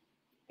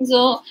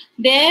 So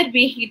there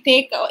we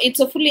take, it's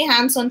a fully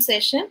hands-on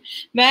session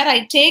where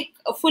I take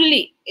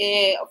fully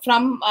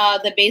from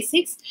the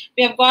basics.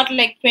 We have got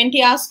like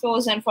 20 hours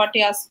course and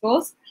 40 hours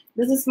course.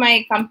 This is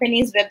my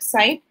company's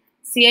website,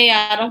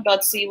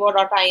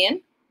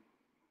 CIRF.co.in.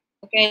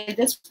 Okay, I'll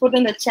just put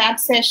in the chat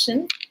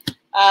session.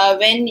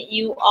 When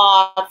you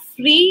are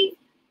free,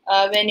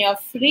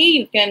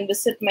 you can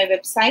visit my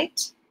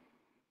website.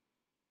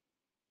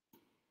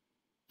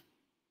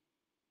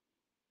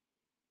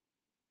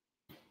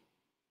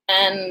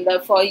 And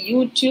for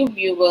YouTube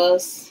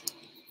viewers,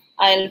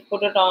 I'll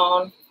put it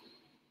on.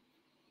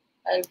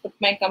 I'll put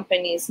my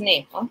company's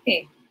name.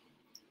 Okay.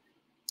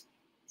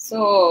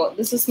 So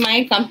this is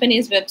my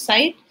company's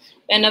website.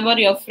 Whenever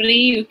you're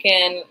free, you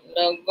can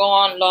go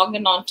on, log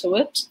in onto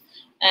it.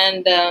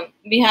 And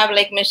we have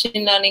like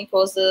machine learning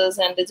courses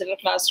and digital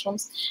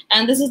classrooms.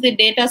 And this is the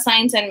data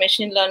science and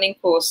machine learning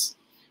course.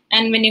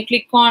 And when you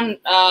click on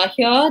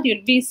here,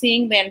 you'll be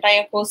seeing the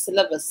entire course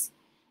syllabus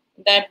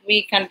that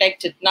we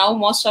conducted. Now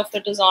most of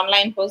it is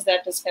online course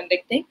that is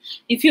conducting.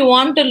 If you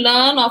want to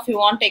learn or if you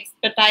want to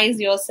expertise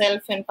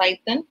yourself in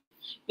Python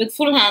with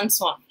full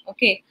hands-on,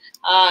 okay,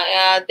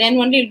 then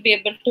only you'll be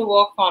able to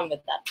work on with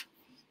that.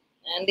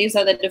 And these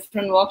are the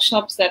different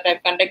workshops that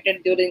I've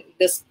conducted during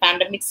this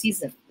pandemic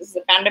season. This is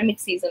the pandemic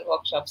season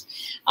workshops.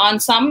 On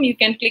some, you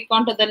can click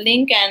onto the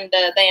link and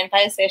the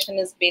entire session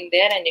has been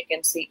there and you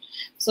can see.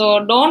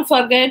 So don't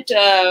forget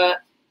to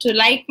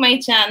like my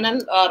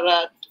channel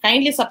or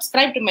kindly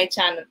subscribe to my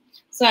channel.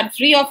 So at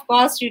free of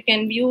cost, you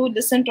can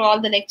listen to all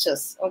the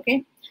lectures.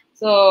 Okay.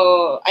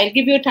 So I'll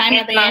give you time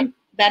at the end.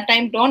 That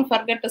time, don't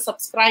forget to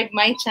subscribe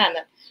my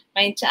channel.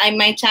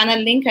 My channel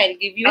link I'll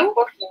give you.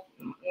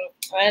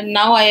 And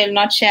now I will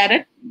not share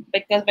it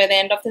because by the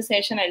end of the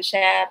session I'll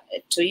share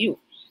it to you.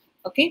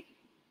 Okay.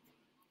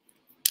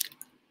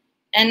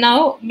 And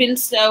now we'll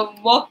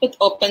work with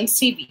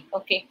OpenCV.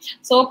 Okay.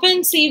 So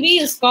OpenCV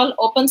is called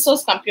Open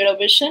Source Computer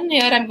Vision.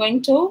 Here I'm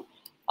going to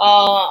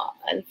I'll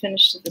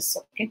finish this.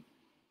 Okay.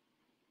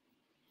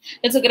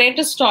 It's the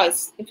greatest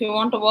choice if you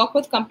want to work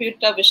with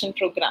computer vision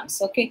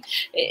programs. Okay,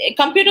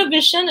 computer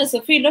vision is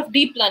a field of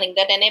deep learning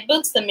that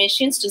enables the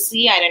machines to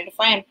see,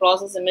 identify, and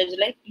process images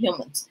like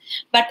humans,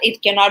 but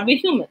it cannot be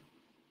human.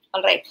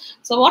 All right.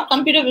 So what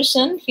computer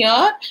vision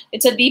here?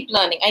 It's a deep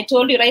learning. I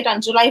told you right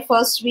on July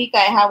 1st week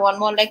I have one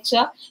more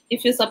lecture.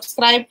 If you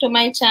subscribe to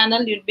my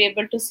channel, you'll be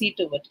able to see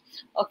to it.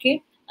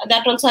 Okay,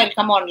 that also I'll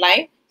come on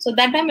live. So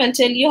that time I'll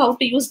tell you how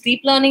to use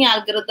deep learning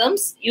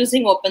algorithms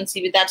using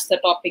OpenCV. That's the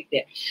topic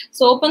there.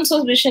 So Open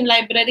Source Vision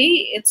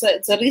Library, it's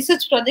a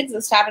research project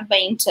that started by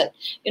Intel.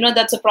 You know,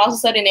 that's a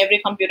processor in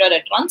every computer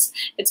it runs.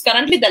 It's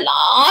currently the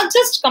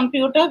largest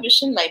computer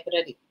vision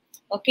library.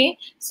 Okay,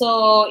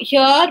 so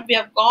here we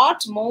have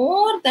got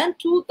more than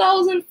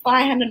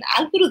 2,500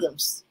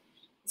 algorithms.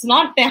 It's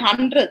not the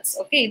hundreds.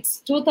 Okay, it's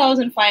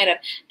 2,500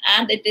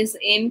 and it is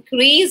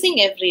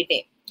increasing every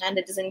day. And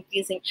it is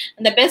increasing.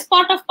 And the best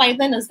part of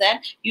Python is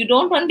that you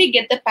don't only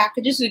get the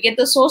packages, you get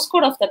the source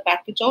code of the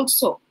package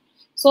also.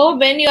 So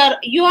when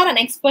you are an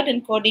expert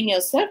in coding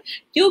yourself,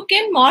 you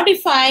can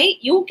modify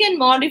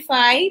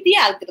the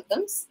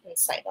algorithms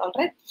inside. All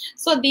right.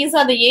 So these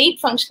are the 8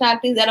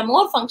 functionalities. There are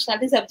more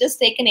functionalities. I've just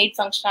taken 8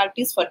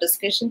 functionalities for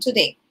discussion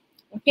today.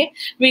 Okay.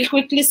 We'll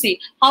quickly see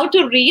how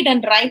to read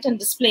and write and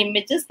display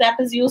images. That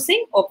is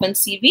using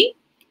OpenCV.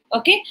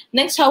 Okay,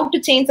 next how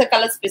to change the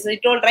color space. I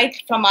told right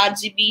from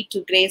RGB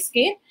to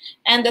grayscale.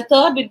 And the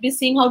third will be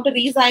seeing how to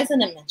resize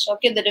an image.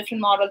 Okay, the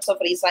different models of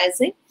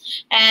resizing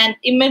and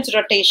image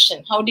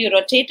rotation. How do you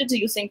rotate it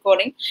using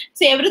coding?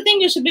 See,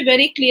 everything you should be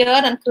very clear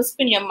and crisp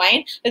in your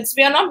mind.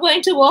 We are not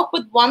going to work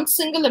with one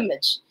single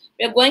image.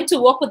 We are going to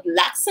work with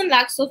lakhs and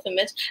lakhs of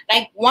images.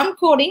 Like one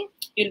coding,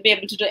 you'll be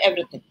able to do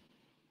everything.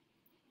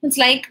 It's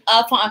like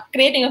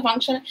creating a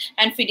function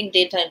and feeding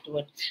data into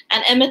it.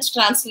 And image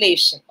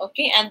translation,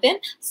 okay? And then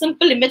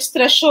simple image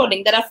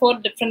thresholding. There are 4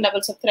 different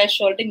levels of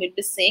thresholding we'll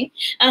be seeing.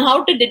 And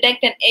how to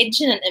detect an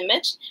edge in an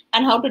image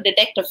and how to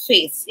detect a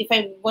face. If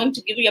I'm going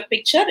to give you a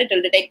picture, it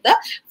will detect the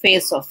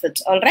face of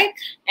it, all right?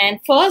 And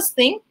first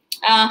thing,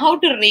 how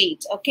to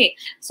rate, okay?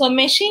 So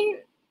machine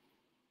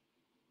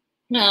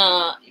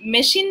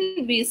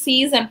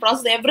sees and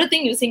process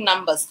everything using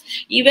numbers.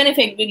 Even if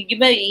I will give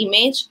an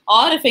image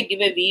or if I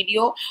give a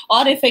video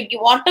or if I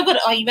give whatever,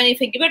 or even if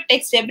I give a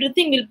text,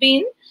 everything will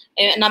be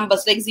in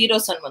numbers like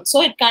zeros and ones.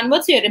 So it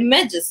converts your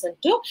images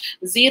into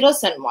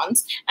zeros and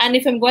ones. And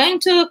if I'm going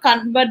to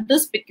convert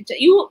this picture,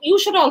 you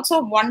should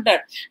also wonder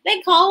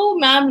like how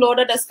ma'am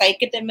loaded a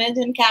SkyKit image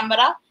in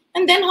camera.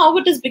 And then how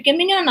it is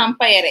becoming an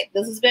NumPy array.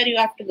 This is where you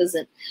have to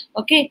listen.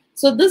 Okay,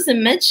 so this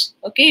image,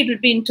 okay, it will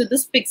be into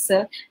this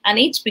pixel, and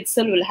each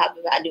pixel will have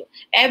a value.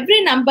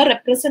 Every number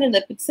represented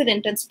the pixel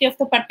intensity of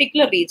the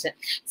particular region.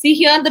 See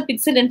here, the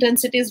pixel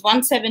intensity is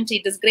 170.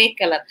 It is gray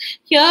color.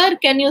 Here,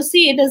 can you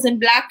see it is in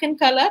black in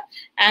color,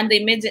 and the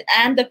image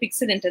and the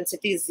pixel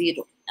intensity is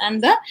 0.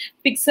 And the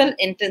pixel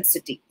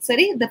intensity,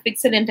 the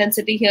pixel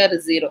intensity here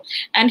is 0.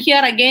 And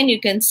here again you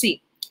can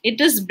see it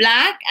is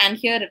black, and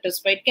here it is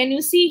white. Can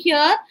you see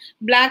here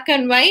black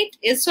and white?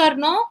 Yes or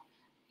no?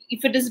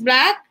 If it is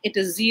black, it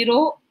is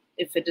 0.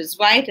 If it is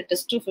white, it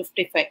is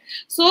 255.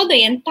 So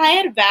the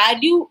entire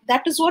value,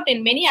 that is what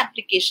in many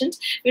applications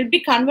will be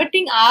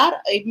converting our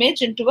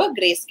image into a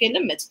grayscale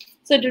image.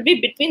 So it will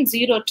be between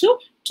 0 to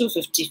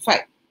 255.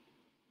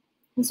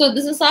 So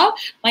this is how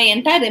my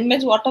entire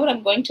image, whatever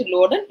I'm going to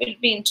load in, will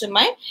be into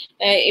my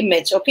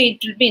image. Okay,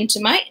 it will be into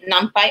my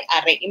NumPy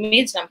array,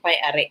 image NumPy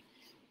array.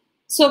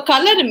 So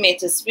color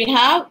images, we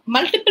have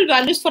multiple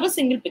values for a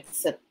single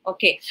pixel.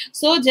 Okay,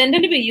 so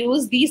generally we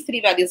use these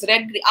three values,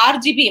 red,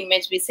 RGB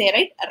image we say,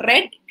 right?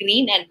 Red,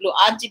 green and blue.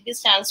 RGB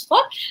stands for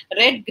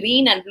red,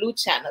 green and blue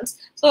channels.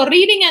 So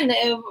reading and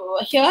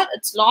here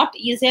it's a lot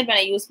easier when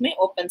I use my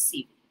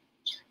OpenCV.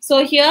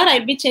 So here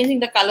I'll be changing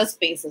the color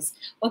spaces.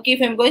 Okay,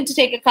 if I'm going to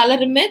take a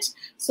color image,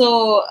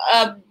 so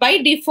by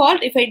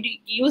default, if I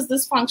use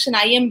this function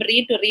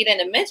imread to read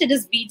an image, it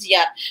is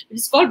BGR. It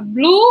is called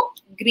blue,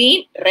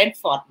 green, red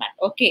format.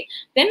 Okay,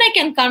 then I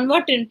can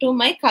convert into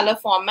my color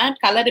format.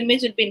 Color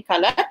image will be in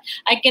color.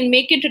 I can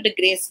make it to the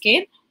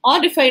grayscale.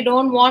 Or if I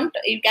don't want,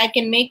 I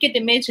can make it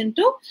image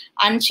into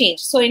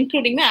unchanged. So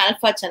including my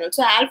alpha channel.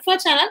 So alpha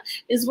channel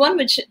is one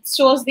which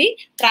shows the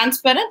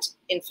transparent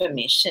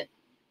information.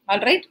 All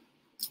right.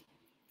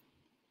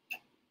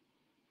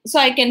 So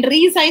I can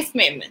resize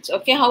my image.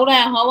 Okay, how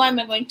am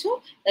I going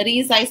to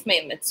resize my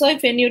image? So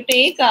if when you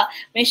take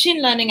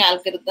machine learning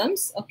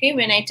algorithms, okay,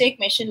 when I take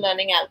machine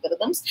learning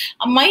algorithms,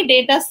 my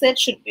data set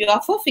should be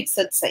of a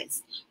fixed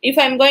size. If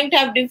I'm going to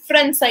have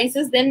different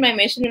sizes, then my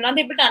machine will not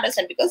be able to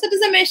understand because it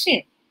is a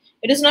machine.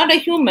 It is not a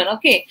human.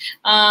 Okay.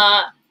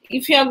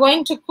 If you are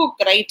going to cook,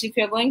 right? If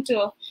you are going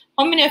to,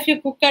 how many of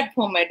you cook at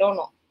home? I don't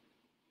know.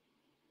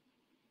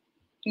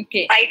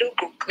 Okay. I do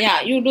cook.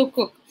 Yeah, you do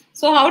cook.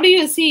 So how do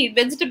you see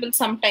vegetables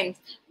sometimes?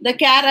 The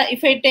carrot,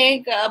 if I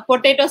take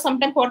potato,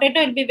 sometimes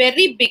potato will be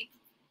very big.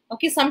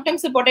 Okay,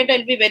 sometimes the potato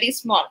will be very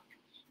small.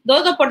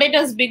 Though the potato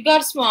is big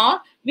or small,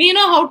 we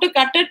know how to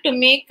cut it to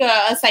make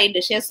a side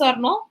dish. Yes or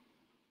no?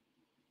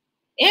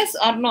 Yes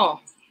or no?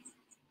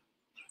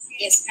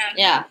 Yes, ma'am.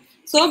 Yeah.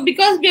 So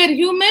because we are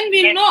human,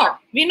 we know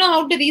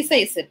how to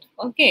resize it.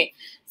 Okay.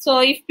 So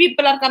if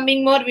people are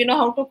coming more, we know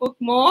how to cook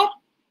more.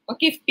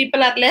 Okay, if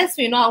people are less,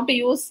 we know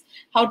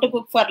how to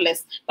cook for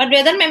less. But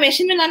whether my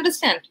machine will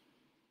understand?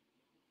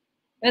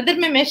 Whether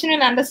my machine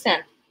will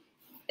understand?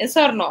 Yes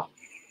or no?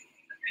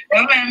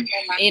 No, ma'am.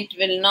 It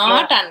will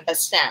not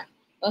understand.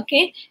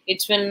 Okay,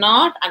 it will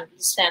not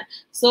understand.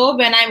 So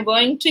when I'm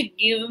going to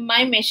give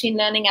my machine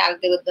learning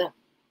algorithm,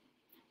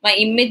 my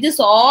images,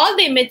 all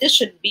the images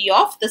should be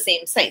of the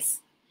same size.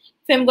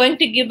 If I'm going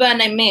to give an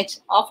image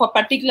of a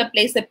particular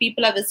place that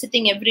people are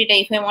visiting every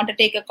day, if I want to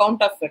take a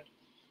count of it,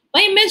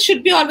 my image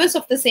should be always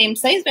of the same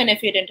size when I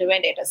feed into my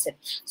data set.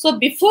 So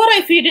before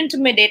I feed into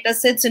my data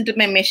sets, into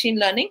my machine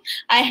learning,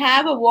 I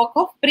have a work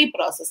of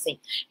pre-processing.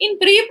 In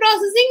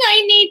pre-processing,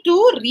 I need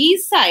to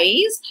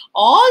resize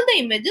all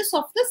the images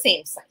of the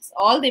same size.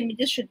 All the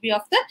images should be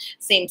of the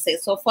same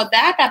size. So for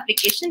that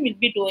application, we'll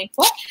be doing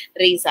for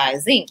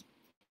resizing.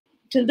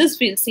 Till this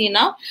we'll see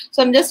now.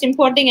 So I'm just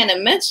importing an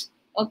image.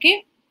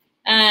 Okay.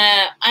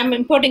 I'm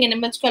importing an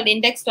image called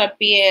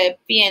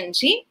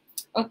index.png.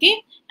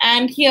 Okay.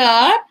 And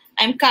here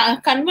I'm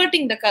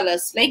converting the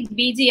colors like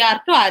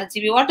BGR to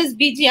RGB. What is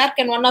BGR?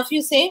 Can one of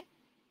you say?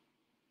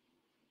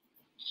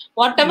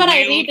 Whatever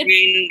I read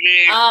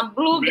it.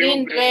 Blue,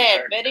 green,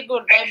 red. Very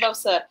good, Vaibhav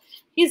sir.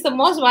 He's the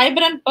most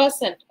vibrant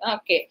person.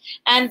 Okay.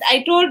 And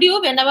I told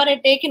you whenever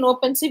I take in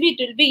OpenCV,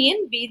 it will be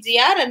in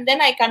BGR and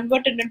then I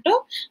convert it into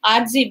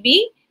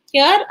RGB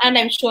here and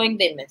I'm showing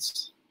the image.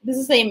 This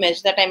is the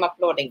image that I'm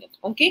uploading it.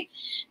 Okay.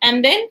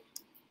 And then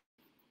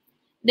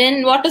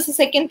what is the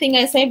second thing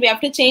I said? We have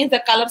to change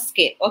the color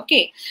scale.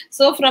 Okay.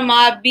 So from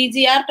our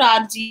BGR to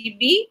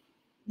RGB,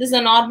 this is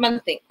a normal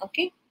thing.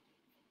 Okay.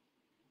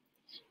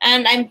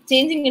 And I'm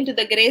changing into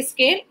the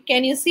grayscale.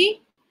 Can you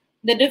see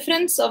the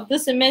difference of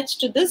this image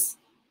to this?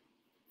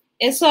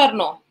 Yes or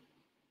no?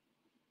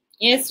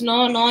 Yes,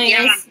 no, no,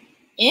 yes.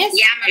 Yes?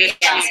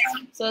 Yeah.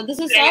 So this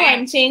is how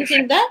I'm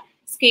changing the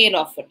scale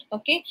of it.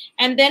 Okay.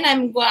 And then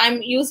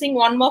I'm using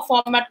one more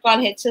format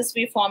called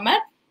HSV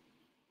format.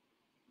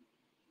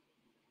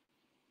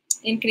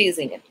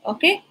 Increasing it.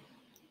 Okay.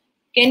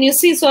 Can you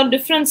see? So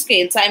different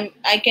scales.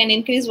 I can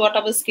increase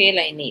whatever scale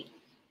I need.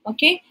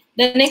 Okay.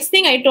 The next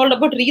thing I told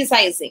about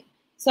resizing.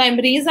 So I'm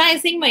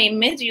resizing my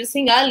image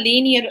using a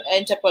linear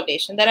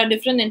interpolation. There are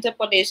different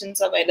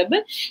interpolations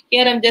available.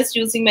 Here I'm just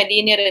using my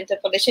linear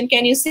interpolation.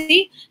 Can you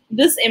see?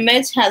 This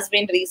image has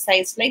been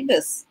resized like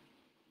this.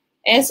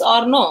 Yes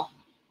or no?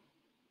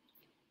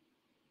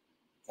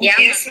 Yeah.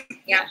 Yes.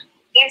 Yeah.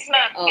 Yes,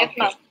 ma'am. Yes,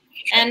 Okay. ma'am.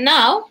 And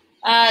now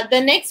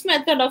the next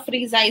method of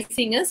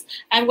resizing is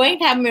I'm going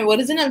to have my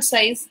original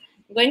size,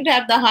 I'm going to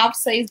have the half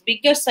size,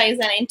 bigger size,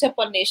 and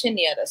interpolation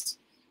nearest.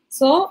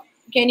 So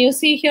can you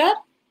see here?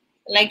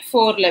 Like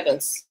 4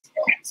 levels.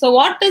 So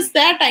what is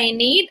that I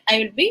need? I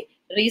will be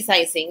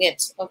resizing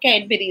it.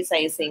 Okay, I'll be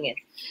resizing it.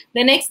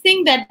 The next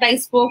thing that I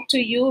spoke to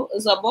you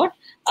is about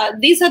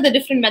these are the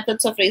different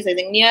methods of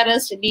resizing: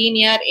 nearest,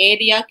 linear,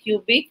 area,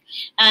 cubic,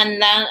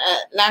 and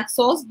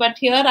Laxos. But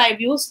here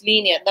I've used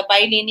linear, the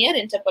bilinear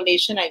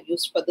interpolation I've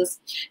used for this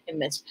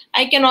image.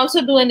 I can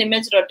also do an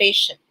image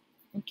rotation.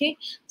 Okay,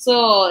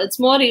 so it's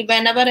more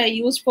whenever I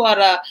use for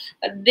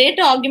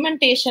data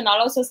augmentation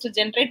allows us to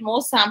generate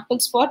more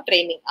samples for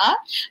training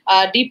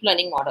our deep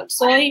learning model.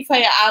 So if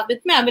I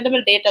with my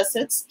available data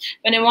sets,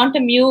 when I want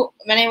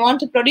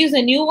to produce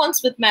a new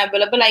ones with my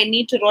available, I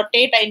need to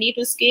rotate, I need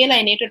to scale,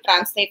 I need to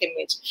translate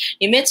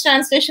image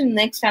translation.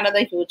 Next,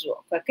 another huge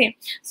work. Okay,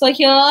 so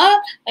here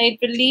it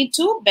will lead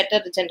to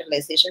better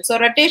generalization. So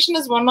rotation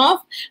is one of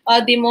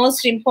the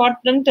most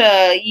important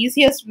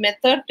easiest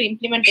method to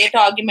implement data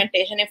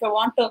augmentation if I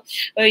want to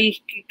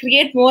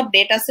create more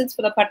data sets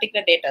for the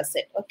particular data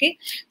set. Okay,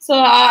 so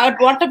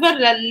whatever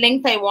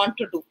length I want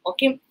to do.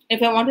 Okay,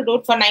 if I want to do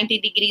it for 90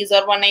 degrees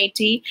or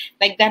 180,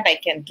 like that I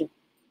can do.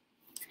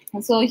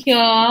 So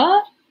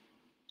here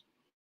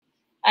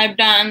I've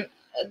done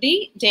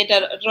the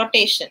data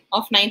rotation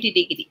of 90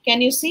 degree. Can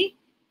you see?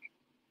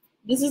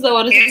 This is the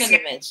original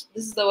image.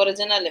 This is the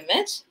original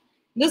image.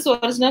 This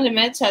original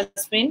image has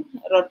been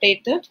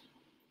rotated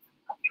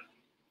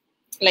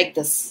like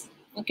this.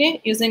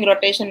 Okay, using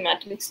rotation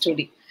matrix 2D.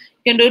 You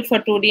can do it for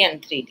 2D and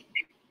 3D.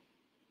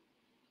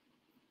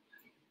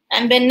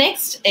 And then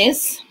next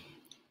is,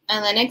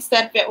 and the next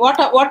that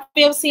what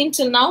we have seen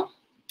till now,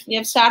 we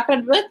have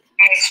started with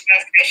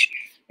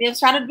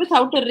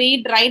how to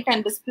read, write,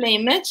 and display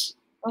image.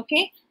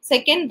 Okay.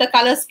 Second, the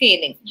color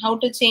scaling, how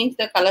to change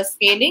the color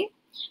scaling.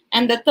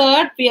 And the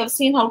third, we have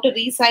seen how to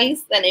resize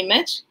an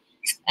image.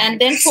 And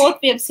then fourth,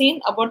 we have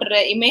seen about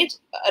image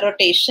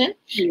rotation.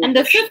 And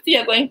the fifth, we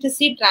are going to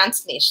see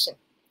translation.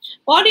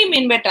 What do you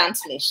mean by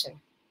translation?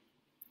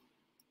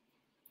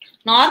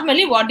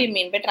 Normally, what do you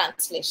mean by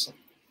translation?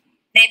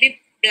 Maybe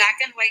black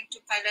and white to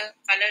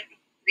color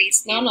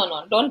race.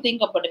 No. Don't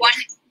think about it.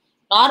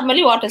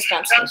 Normally, what is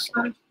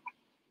translation?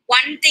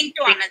 One thing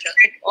to another.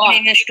 Oh.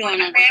 Image to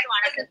another.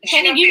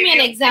 Can you give me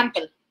an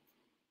example?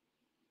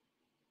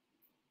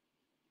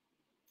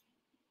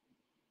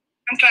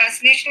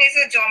 Translation is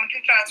a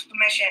geometry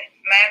transformation,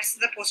 maps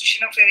the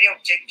position of every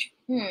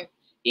object.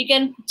 You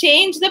can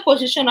change the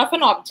position of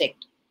an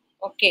object.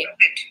 Okay.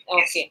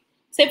 Okay.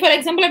 Say for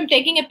example, I'm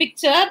taking a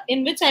picture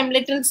in which I'm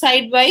little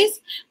sideways.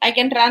 I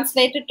can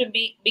translate it to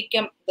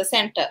become the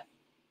center.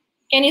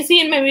 Can you see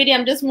in my video?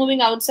 I'm just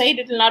moving outside.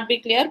 It will not be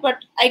clear,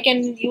 but I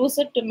can use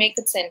it to make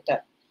it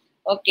center.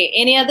 Okay.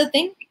 Any other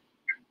thing?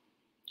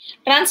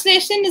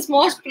 Translation is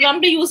most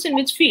predominantly used in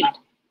which field?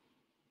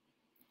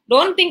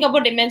 Don't think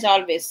about image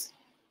always.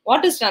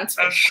 What is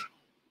translation?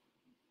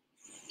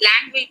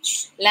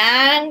 Language.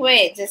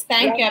 Language. Yes,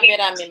 thank you,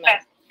 Abhirami ma'am.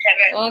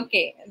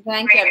 Okay,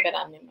 thank you,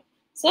 Abhirami ma'am.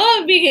 So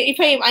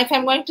if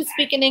I'm going to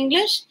speak in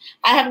English,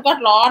 I have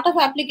got lot of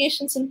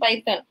applications in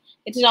Python.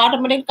 It is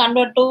automatically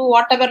converted to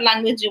whatever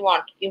language you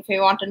want. If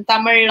you want in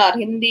Tamil or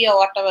Hindi or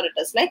whatever it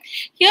is. Like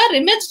here,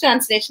 image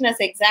translation, as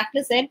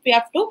exactly said, we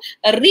have to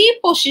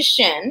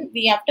reposition.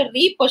 We have to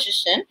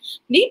reposition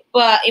the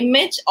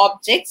image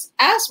objects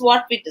as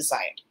what we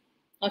desired.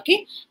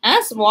 Okay,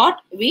 as what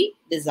we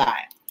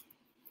desire.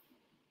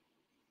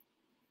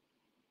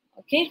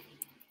 Okay.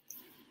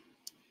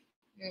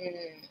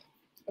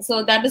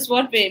 So that is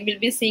what we will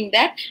be seeing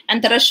that,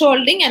 and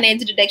thresholding and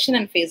edge detection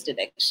and phase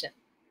detection.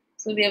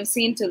 So we have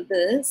seen till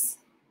this.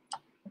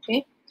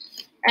 Okay,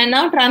 and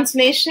now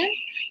translation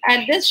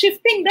and then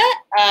shifting the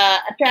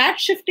to add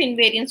shift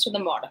invariance to the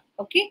model.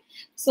 Okay,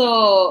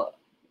 so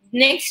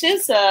next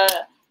is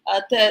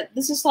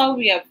this is how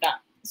we have done.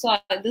 So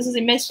this is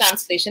image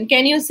translation.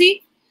 Can you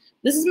see?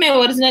 This is my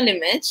original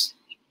image.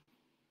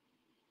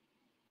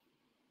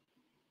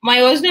 My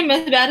original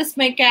image. Where is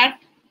my cat?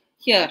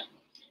 Here.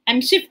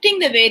 I'm shifting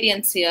the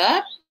variance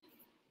here.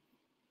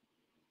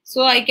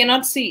 So I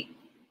cannot see.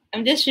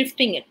 I'm just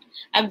shifting it.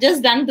 I've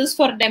just done this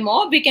for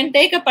demo. We can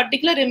take a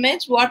particular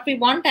image, what we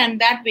want,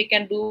 and that we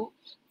can do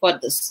for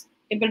this.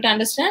 Able to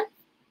understand?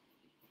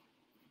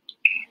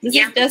 This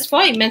is just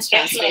for image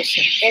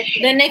translation.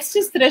 The next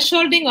is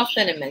thresholding of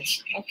an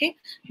image. Okay.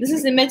 This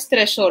is image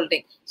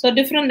thresholding. So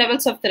different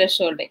levels of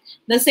thresholding.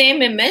 The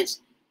same image,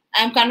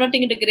 I'm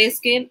converting it to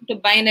grayscale, to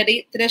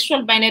binary,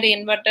 threshold binary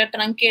inverted,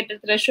 truncated,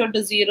 threshold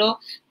to 0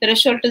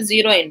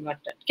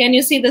 inverted. Can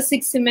you see the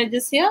 6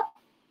 images here?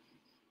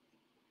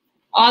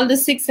 All the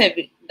 6 have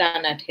been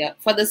done at here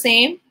for the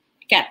same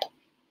cat.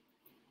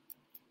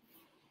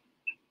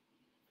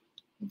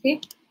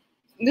 Okay.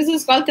 This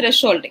is called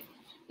thresholding.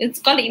 It's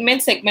called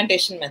image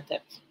segmentation method.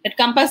 It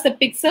compares the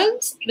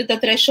pixels with the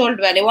threshold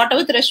value.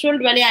 Whatever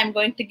threshold value I'm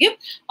going to give,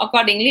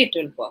 accordingly it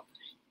will work.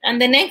 And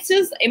the next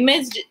is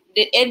image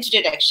edge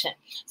detection.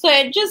 So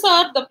edges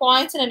are the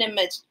points in an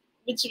image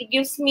which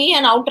gives me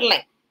an outer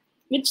line,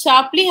 which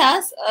sharply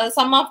has,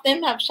 some of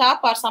them have sharp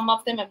or some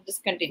of them have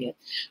discontinuous.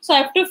 So I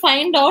have to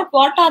find out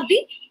what are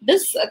the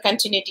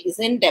discontinuities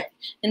in depth,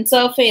 in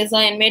surface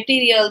or in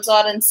materials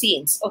or in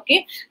scenes.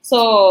 Okay,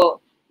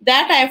 so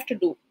that I have to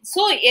do.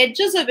 So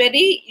edges are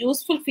very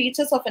useful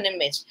features of an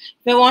image.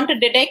 If I want to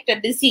detect a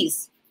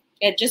disease,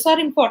 edges are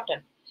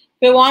important.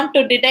 If I want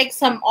to detect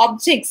some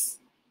objects,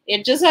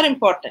 edges are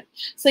important.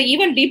 So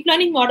even deep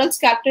learning models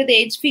capture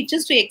the edge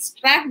features to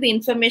extract the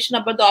information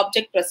about the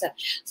object present.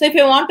 So if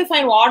you want to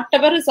find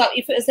whatever is,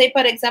 if say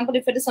for example,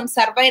 if it is some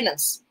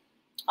surveillance,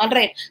 all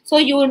right, so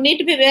you need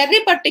to be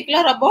very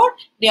particular about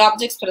the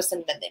objects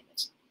present in the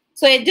image.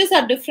 So edges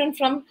are different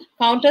from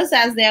counters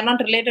as they are not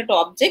related to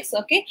objects.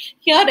 Okay,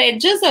 here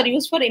edges are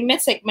used for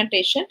image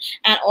segmentation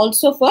and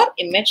also for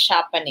image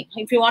sharpening.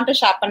 If you want to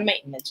sharpen my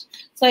image,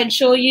 so I'll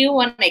show you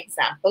one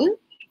example.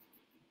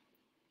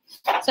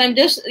 So I'm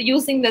just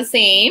using the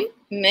same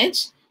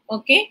image,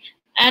 okay,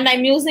 and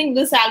I'm using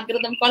this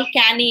algorithm called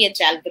canny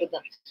edge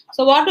algorithm.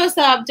 So what was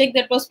the object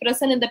that was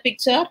present in the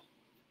picture?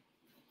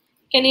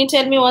 Can you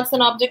tell me what's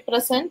an object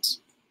present?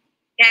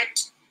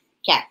 Cat.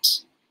 Cat.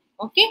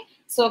 Okay,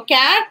 so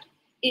cat,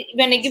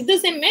 when I give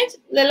this image,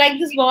 like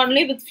this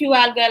only with few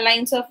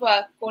lines of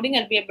coding,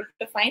 I'll be able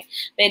to find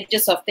the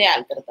edges of the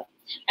algorithm.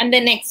 And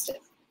then next,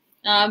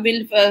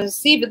 we'll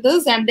see with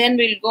this, and then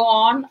we'll go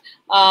on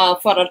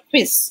for our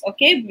quiz.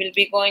 Okay, we'll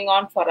be going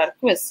on for our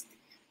quiz.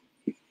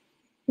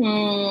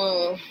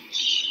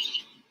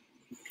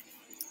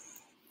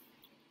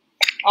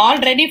 All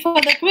ready for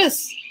the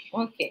quiz?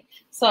 Okay,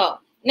 so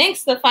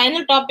next, the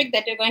final topic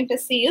that you're going to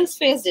see is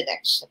face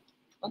detection.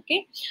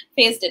 Okay,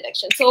 face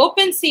detection. So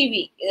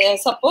OpenCV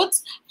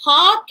supports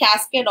hard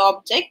cascade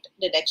object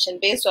detection,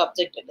 based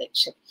object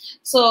detection.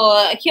 So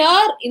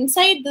here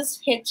inside this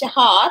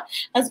HR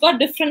has got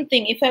different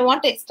thing. If I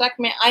want to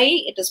extract my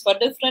eye, it is for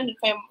different. If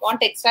I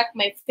want to extract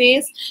my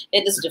face,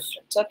 it is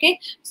different. Okay,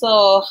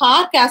 so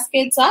hard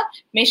cascades are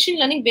machine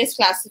learning based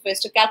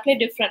classifiers to calculate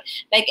different,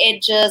 like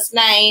edges,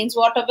 lines,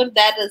 whatever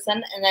that is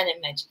in an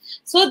image.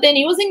 So then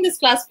using this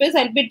classifiers,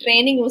 I'll be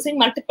training using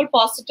multiple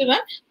positive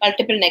and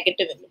multiple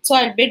negative images. So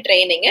I'll be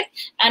training it,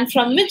 and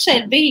from which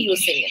I'll be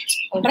using it.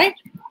 All right.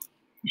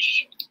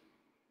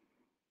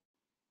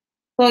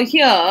 So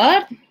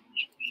here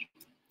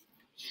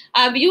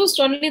I've used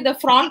only the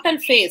frontal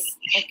face.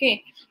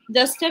 Okay,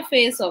 just a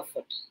face of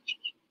it.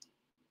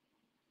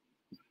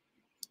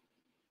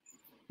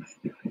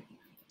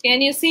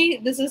 Can you see?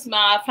 This is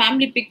my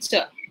family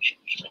picture.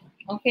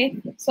 Okay,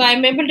 so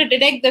I'm able to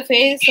detect the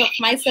face of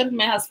myself,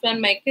 my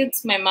husband, my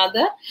kids, my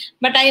mother,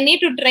 but I need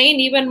to train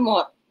even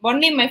more.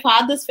 Only my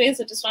father's face,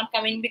 it is not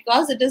coming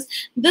because it is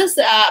this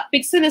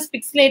pixel is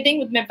pixelating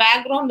with my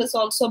background is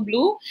also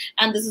blue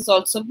and this is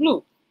also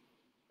blue.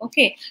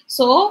 Okay,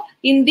 so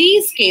in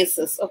these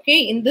cases, okay,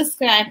 in this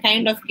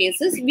kind of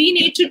cases, we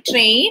need to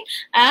train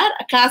a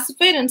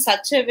classifier in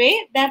such a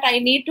way that I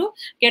need to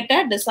get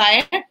a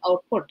desired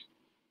output.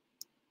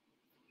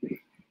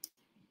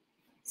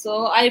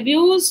 So I've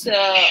used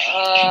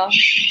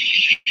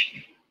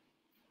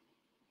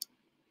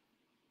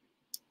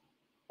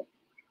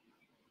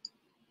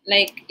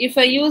like if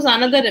I use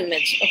another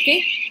image,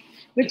 okay,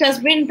 which has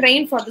been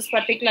trained for this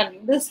particular,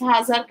 this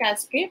hazard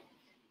cascade,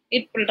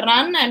 it will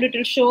run and it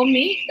will show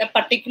me the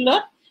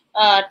particular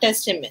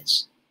test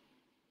image.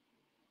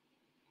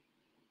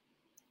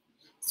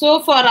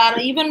 So for our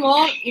even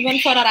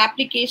for our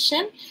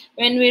application,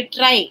 when we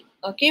try,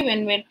 okay,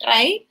 when we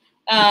try,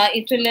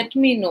 it will let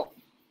me know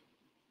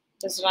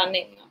it's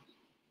running now.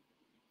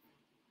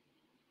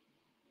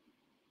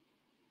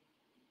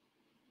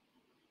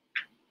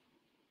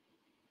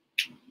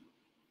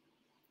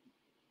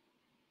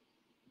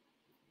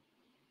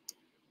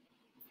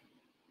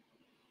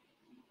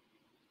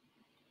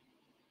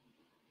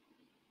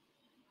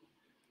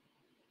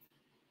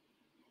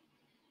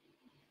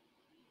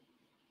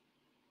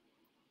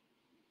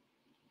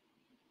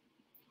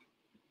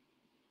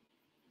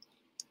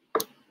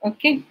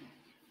 Okay.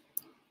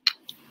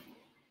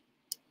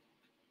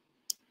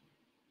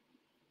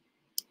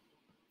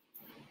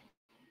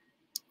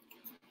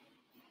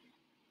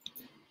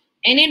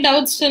 Any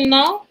doubts till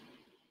now?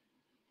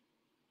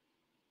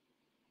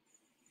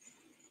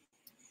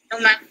 No,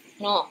 ma'am.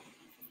 No.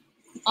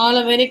 All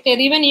are very clear.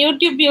 Even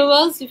YouTube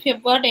viewers, if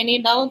you've got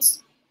any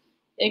doubts,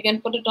 you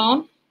can put it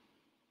on.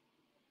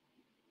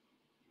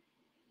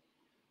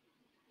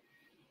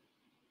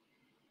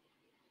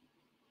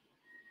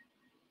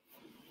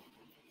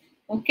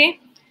 Okay.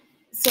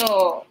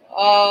 So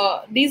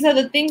these are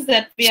the things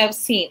that we have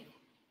seen.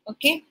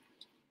 Okay.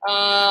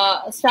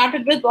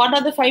 Started with what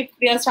are the 5?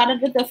 We have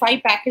started with the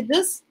 5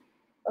 packages.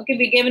 Okay,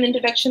 we gave an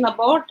introduction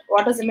about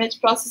what is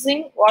image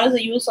processing, what is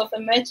the use of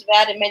image,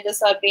 where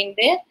images are being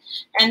there,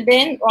 and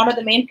then what are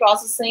the main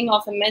processing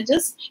of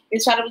images. We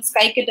started with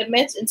SkyKit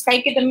image. In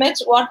SkyKit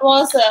image, what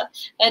was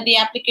the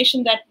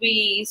application that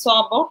we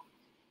saw about?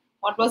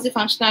 What was the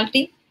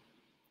functionality?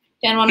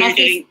 Can one of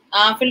these?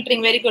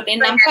 Filtering, very good. In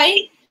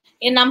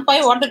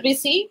NumPy, what did we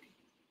see?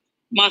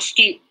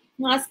 Masking.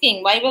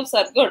 Masking. Vibes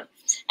are good.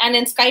 And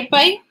in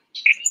SkyPy?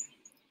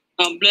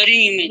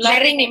 Blurring image.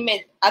 Blurring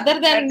image. Other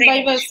than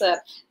Vibes,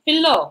 sir.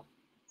 Pillow.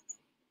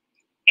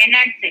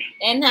 Enhancing.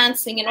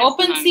 Enhancing. In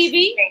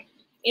OpenCV?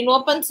 In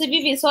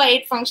OpenCV, we saw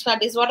 8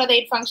 functionalities. What are the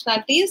 8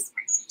 functionalities?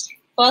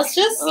 First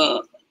is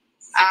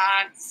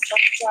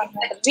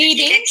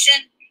reading.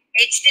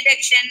 Edge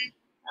detection.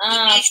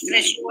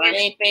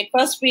 Wait.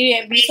 First,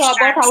 we saw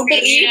about how to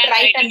read,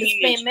 write, and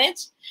display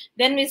image.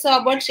 Then we saw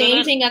about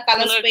changing a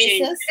color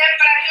spaces.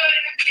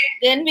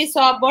 Then we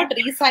saw about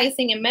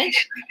resizing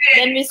image.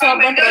 Then we saw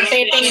about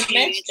rotating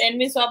image. Then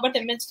we saw about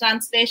image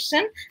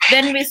translation.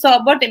 Then we saw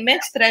about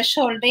image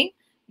thresholding.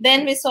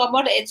 Then we saw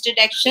about edge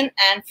detection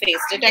and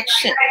face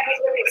detection.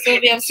 So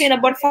we have seen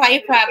about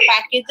 5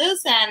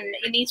 packages, and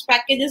in each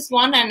package is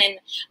 1, and in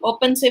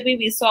OpenCV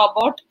we saw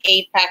about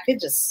 8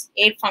 packages,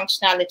 8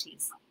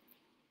 functionalities.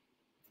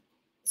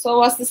 So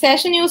was the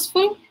session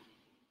useful?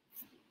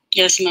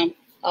 Yes, ma'am.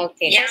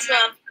 Okay. Yes,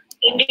 ma'am.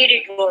 Indeed,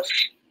 it was.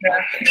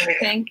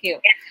 Thank you.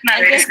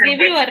 I'll just give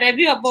you a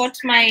review about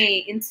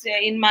my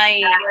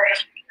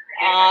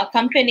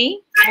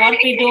company, what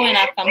we do in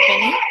our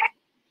company,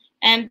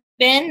 and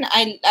then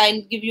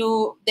I'll give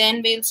you.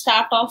 Then we'll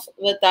start off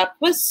with our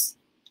quiz.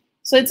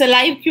 So it's a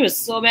live quiz.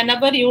 So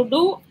whenever you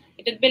do,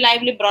 it will be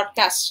lively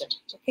broadcasted.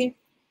 Okay.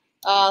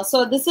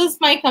 So this is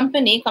my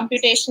company,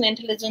 Computational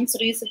Intelligence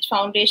Research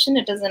Foundation.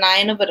 It is in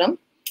Ayyanavaram.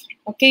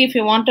 Okay, if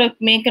you want to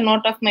make a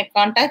note of my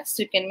contacts,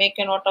 you can make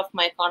a note of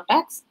my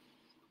contacts.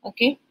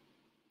 Okay.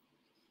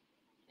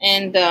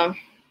 And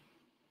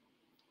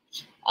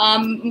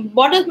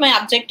what is my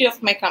objective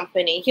of my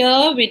company?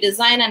 Here we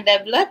design and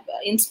develop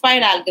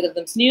inspired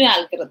algorithms, new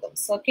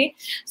algorithms. Okay.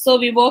 So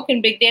we work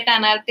in big data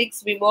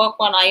analytics, we work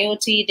on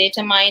IoT,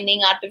 data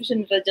mining, artificial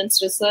intelligence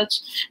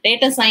research,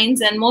 data science,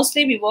 and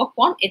mostly we work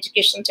on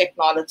education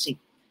technology.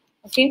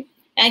 Okay.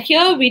 And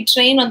here we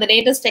train on the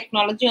latest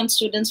technology on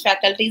students,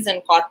 faculties,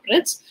 and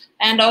corporates.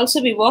 And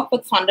also we work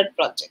with funded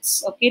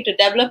projects, okay, to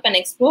develop and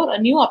explore a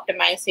new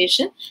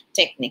optimization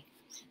technique.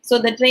 So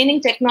the training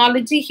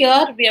technology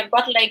here, we have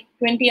got like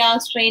 20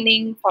 hours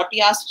training,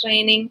 40 hours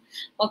training,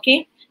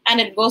 okay,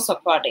 and it goes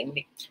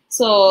accordingly.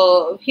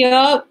 So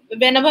here,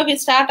 whenever we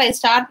start, I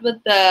start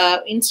with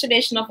the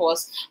installation of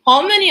OS.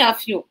 How many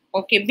of you,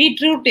 okay, be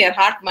true to your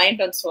heart,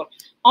 mind, and soul.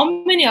 How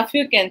many of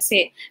you can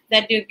say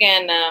that you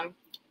can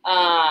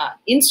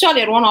install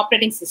your own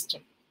operating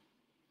system?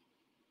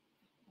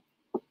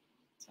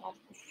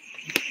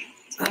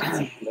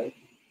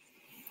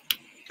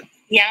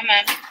 Yeah,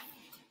 ma'am.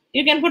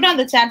 You can put on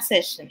the chat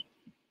session.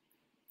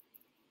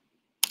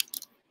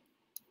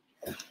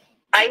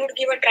 I would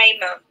give a try,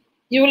 ma'am.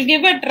 You will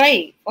give a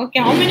try. Okay,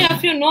 how many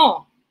of you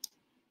know?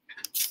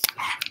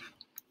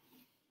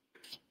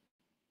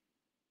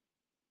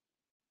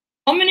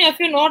 How many of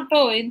you know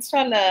to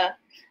install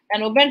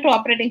an Ubuntu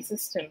operating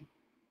system?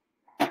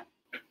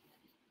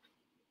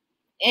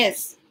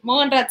 Yes.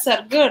 Mohan Raj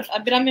sir, good.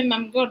 Abhirami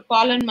ma'am, good.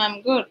 Paulan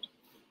ma'am, good.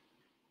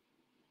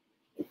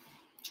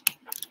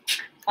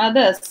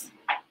 Others?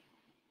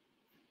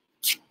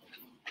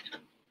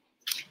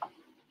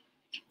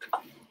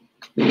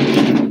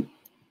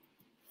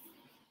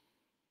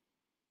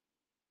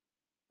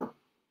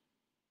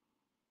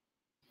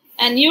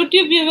 And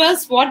YouTube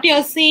viewers, what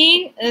you're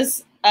seeing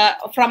is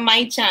from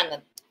my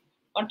channel.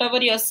 Whatever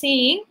you're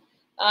seeing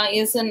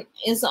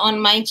is on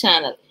my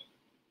channel.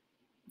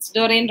 It's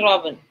Doreen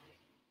Robin.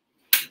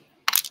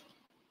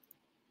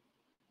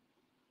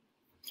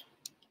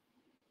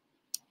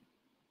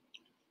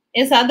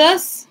 Yes,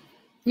 others?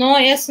 No,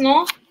 yes,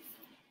 no?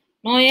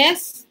 No,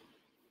 yes?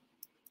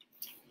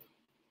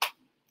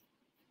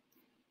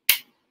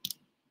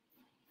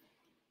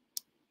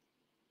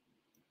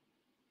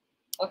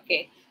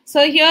 Okay.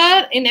 So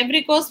here in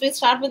every course, we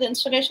start with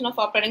installation of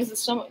operating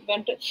system.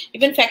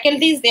 Even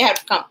faculties, they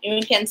have come.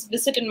 You can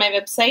visit in my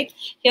website.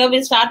 Here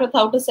we start with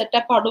how to set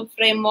up Hadoop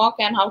framework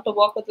and how to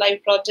work with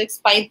live projects,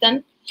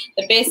 Python,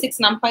 the basics,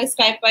 NumPy,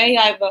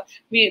 SkyPy.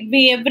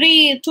 We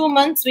every 2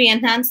 months we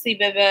enhance the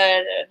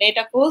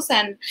data course,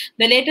 and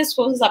the latest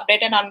course is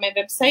updated on my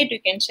website.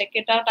 You can check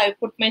it out.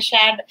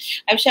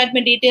 I've shared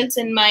my details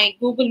in my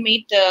Google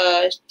Meet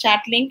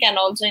chat link and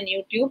also in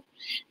YouTube.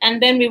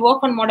 And then we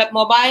work on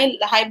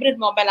hybrid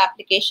mobile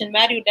application,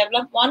 where you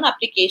develop one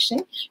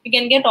application. You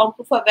can get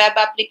output for web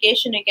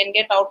application. You can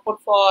get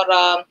output for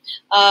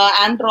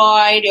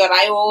Android, your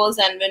iOS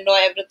and Windows,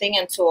 everything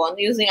and so on,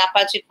 using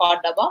Apache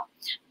Cordova.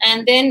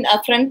 And then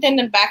front-end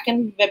and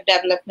back-end web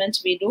development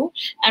we do.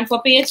 And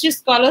for PhD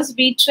scholars,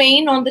 we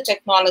train on the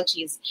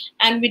technologies.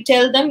 And we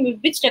tell them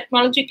which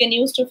technology you can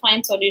use to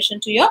find solution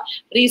to your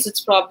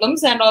research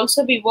problems. And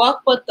also we work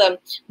with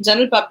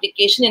journal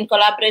publication in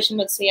collaboration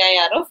with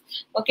CIRF,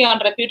 okay, on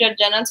reputed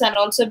journals. And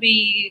also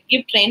we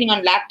give training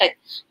on LaTeX.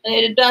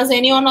 Does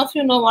any one of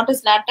you know what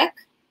is LaTeX?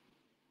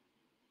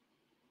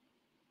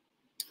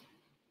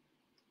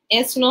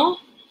 Yes, no?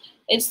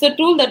 It's the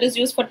tool that is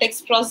used for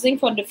text processing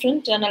for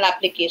different journal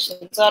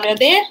applications. Are you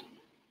there?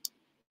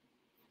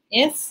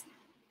 Yes?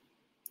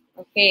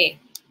 Okay.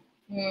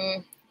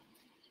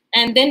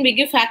 And then we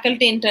give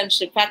faculty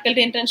internship.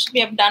 Faculty internship we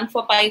have done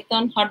for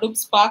Python, Hadoop,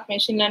 Spark,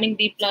 machine learning,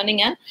 deep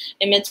learning, and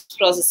image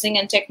processing.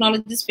 And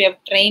technologies we have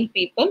trained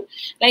people.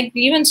 Like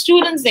even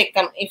students, they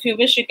come. If you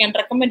wish, you can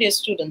recommend your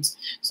students.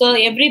 So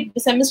every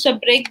semester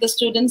break, the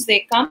students,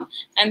 they come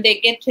and they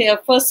get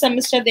first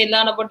semester, they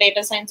learn about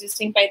data science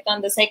using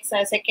Python. The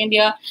second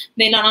year,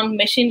 they learn on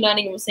machine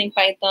learning using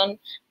Python.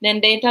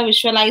 Then data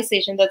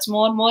visualization, that's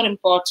more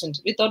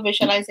important. Without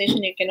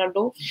visualization, you cannot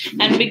do.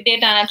 And big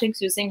data analytics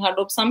using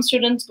Hadoop. Some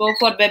students go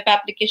for web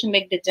application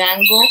like the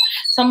Django.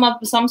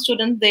 Some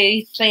students,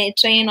 they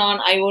train on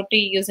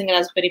IoT using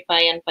Raspberry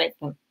Pi and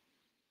Python.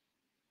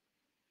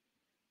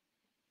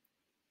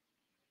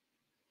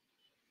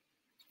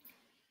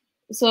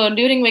 So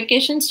during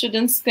vacation,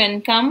 students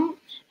can come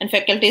and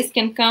faculties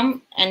can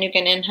come, and you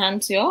can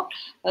enhance your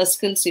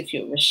skills if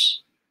you wish.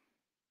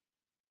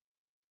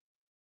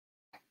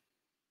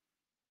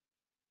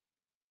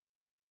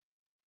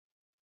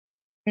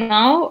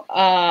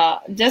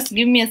 Now, just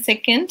give me a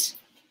second.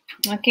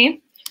 Okay.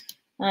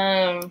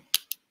 I'll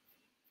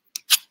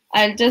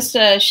just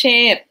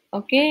share.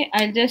 Okay.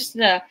 I'll just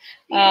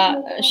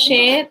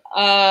share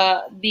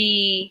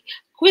the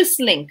quiz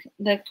link.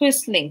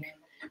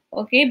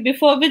 Okay.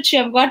 Before which you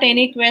have got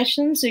any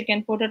questions, you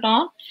can put it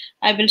on.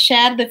 I will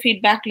share the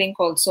feedback link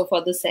also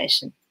for the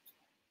session.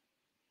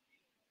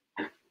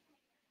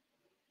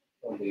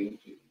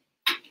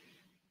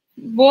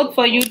 Both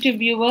for YouTube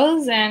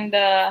viewers and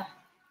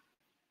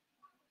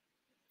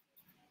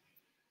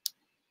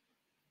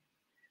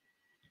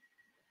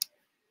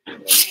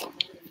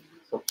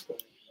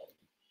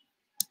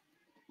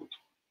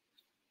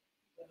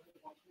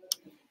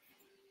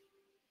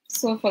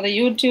so for the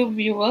YouTube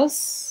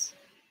viewers,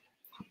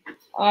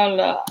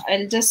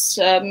 I'll just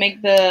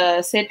make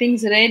the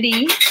settings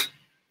ready.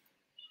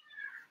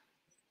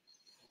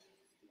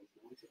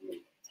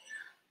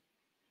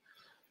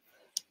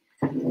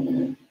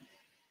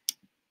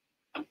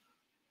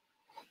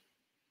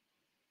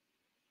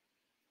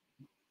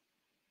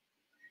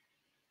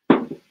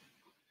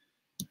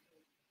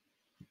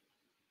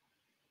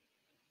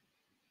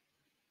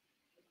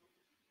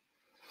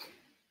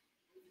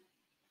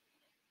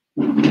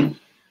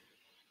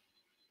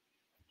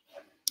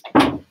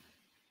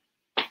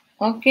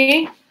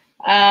 Okay,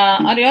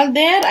 are you all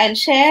there? I'll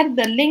share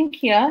the link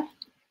here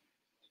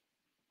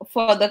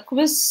for the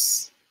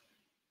quiz.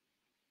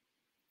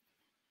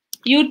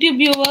 YouTube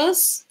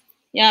viewers,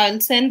 yeah, I'll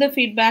send the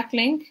feedback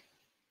link.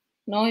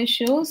 No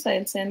issues,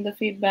 I'll send the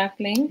feedback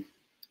link.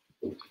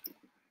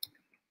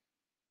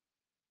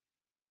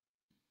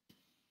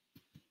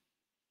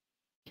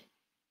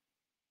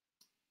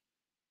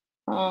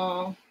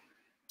 I'll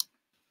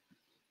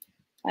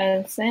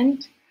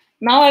send.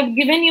 Now I've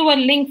given you a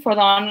link for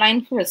the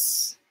online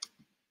quiz.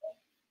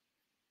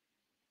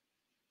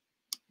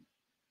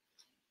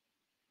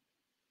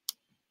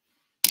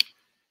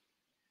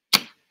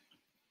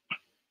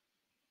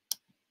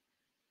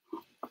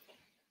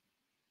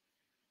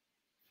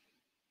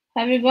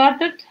 Have you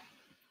got it?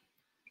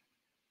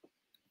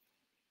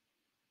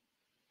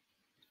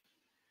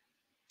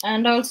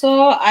 And also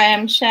I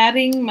am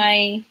sharing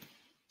my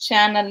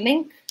channel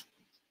link.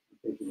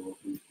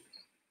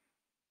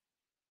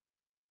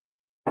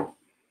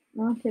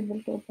 Not able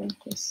to open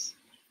quiz.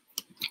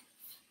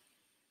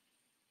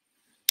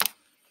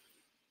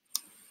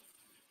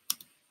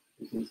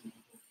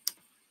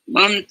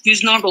 Ma'am,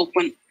 please not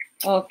open.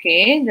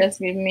 Okay,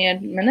 just give me a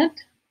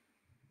minute.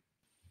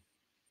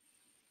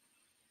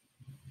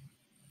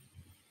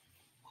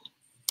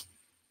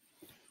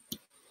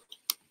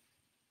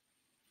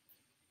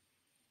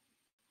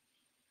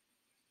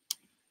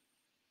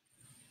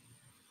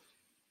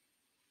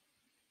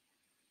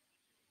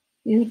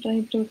 You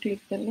try to click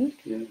the link.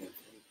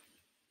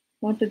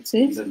 What it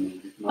says?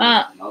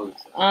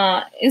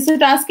 Is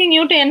it asking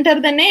you to enter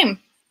the name?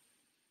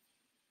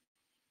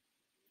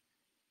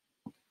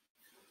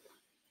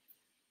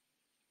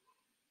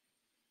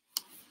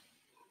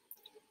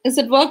 Is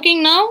it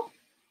working now?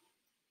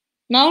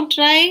 Now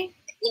try.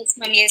 Yes,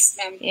 ma'am. Yes,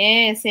 ma'am.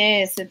 Yes,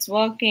 it's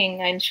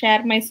working. I'll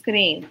share my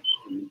screen.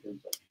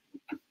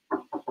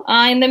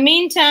 In the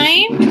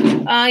meantime,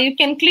 you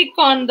can click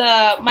on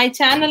my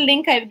channel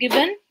link I've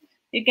given.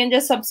 You can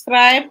just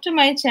subscribe to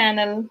my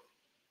channel.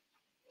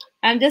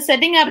 I'm just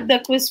setting up the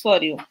quiz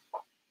for you.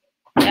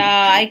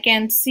 I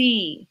can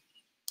see.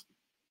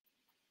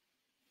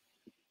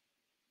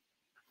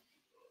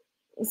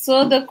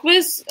 So the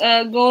quiz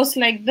goes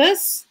like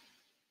this.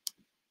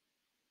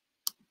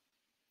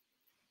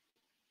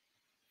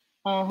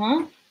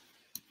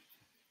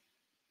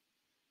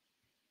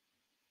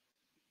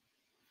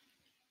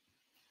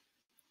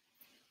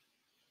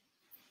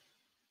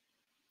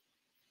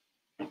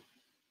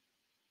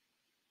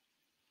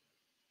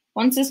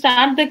 Once you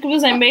start the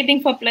quiz, I'm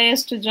waiting for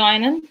players to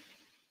join in.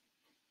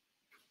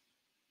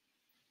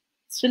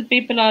 Still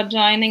people are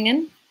joining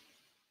in.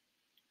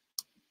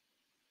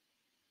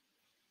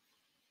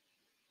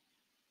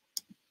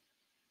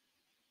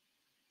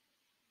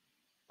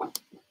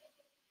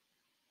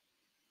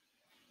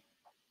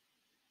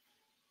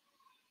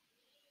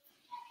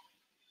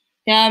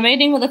 Yeah,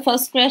 waiting for the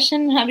first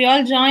question. Have you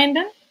all joined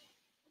in?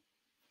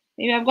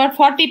 We have got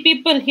 40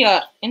 people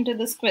here into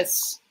this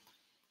quiz.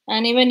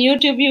 And even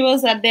YouTube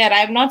viewers are there. I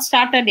have not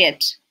started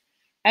yet.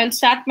 I will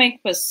start my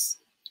quiz.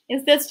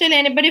 Is there still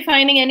anybody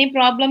finding any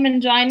problem in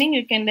joining?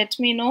 You can let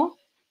me know.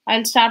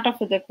 I'll start off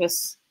with the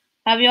quiz.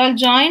 Have you all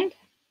joined?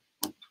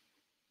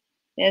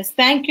 Yes,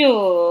 thank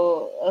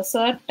you,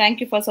 sir.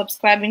 Thank you for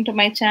subscribing to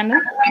my channel.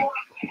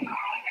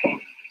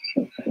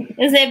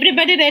 Is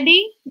everybody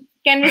ready?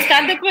 Can we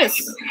start the quiz?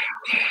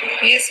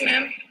 Yes,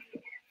 ma'am.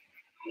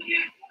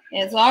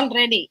 Yes, all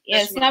ready.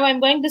 Yes, now I'm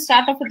going to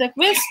start off with the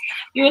quiz.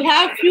 You will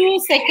have few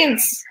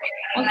seconds.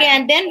 Okay,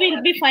 and then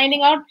we'll be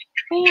finding out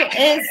who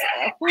is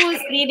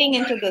leading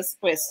into this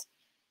quiz.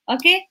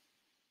 Okay?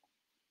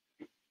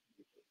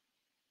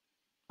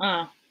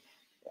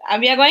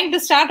 We are going to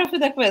start off with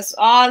the quiz.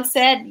 All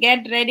set,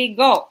 get ready,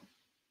 go.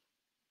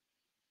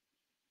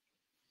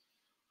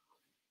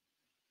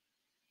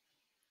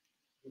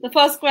 The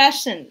first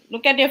question.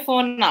 Look at your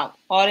phone now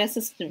or your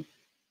system.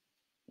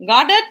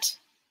 Got it?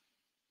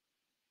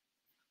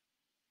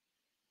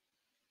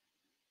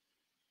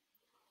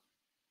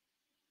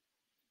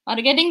 Are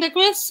you getting the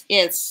quiz?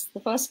 Yes, the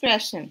first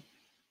question.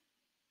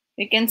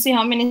 We can see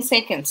how many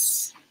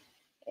seconds.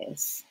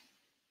 Yes.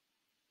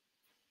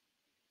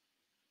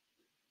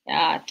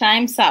 Yeah,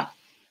 time's up.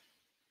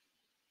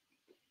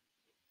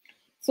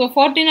 So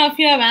 14 of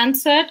you have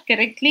answered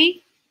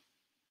correctly.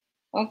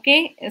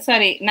 Okay,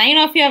 sorry, 9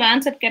 of you have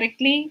answered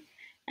correctly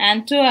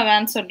and 2 have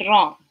answered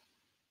wrong.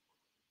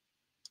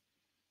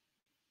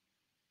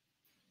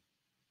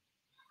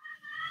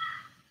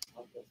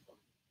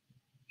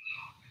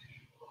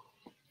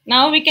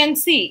 Now we can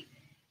see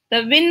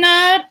the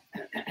winner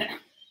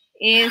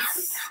is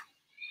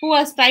who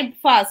has typed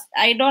fast.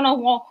 I don't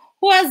know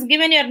who has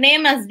given your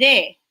name as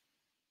Day.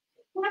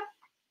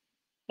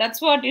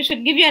 That's what you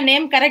should give your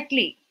name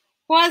correctly.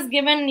 Who has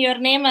given your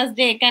name as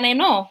Day? Can I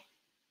know?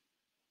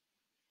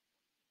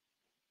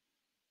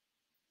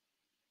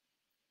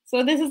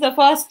 So this is the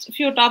first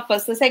few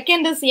toppers. The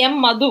second is M.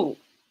 Madhu.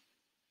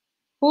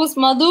 Who's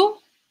Madhu?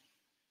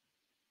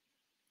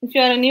 If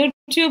you're on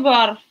YouTube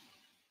or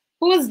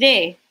who's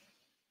Day?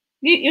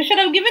 You should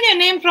have given your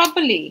name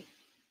properly.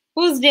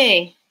 Who's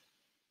Day?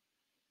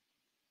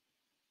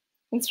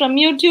 It's from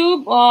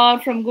YouTube or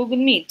from Google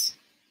Meet.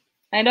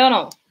 I don't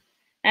know.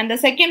 And the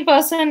second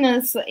person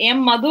is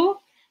M. Madhu.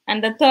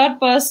 And the third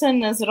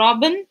person is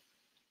Robin.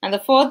 And the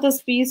fourth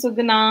is P.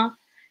 Sugana.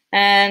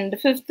 And the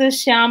fifth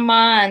is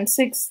Shyama. And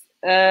sixth,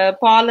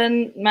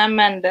 Pauline, Ma'am,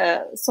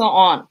 and so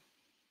on.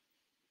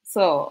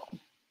 So,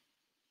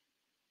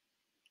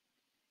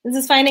 this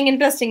is finding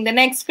interesting. The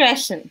next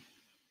question.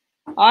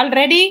 All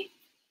ready?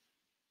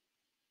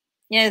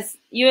 Yes,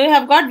 you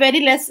have got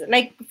very less,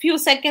 like few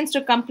seconds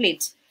to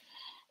complete.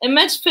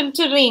 Image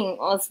filtering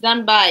was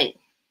done by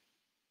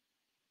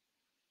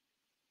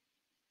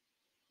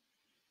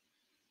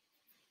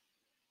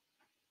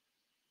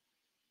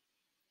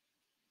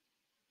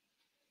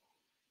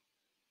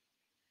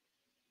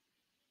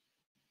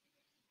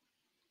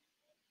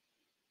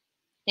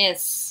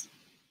yes.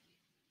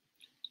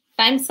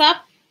 Time's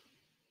up.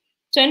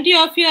 20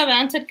 of you have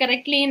answered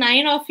correctly,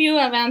 9 of you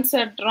have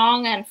answered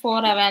wrong, and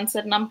 4 have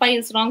answered NumPy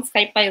is wrong,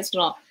 SkyPy is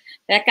wrong.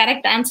 The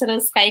correct answer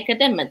is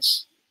SkyCut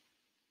image.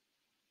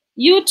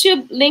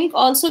 YouTube link,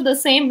 also the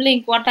same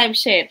link what I've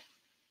shared.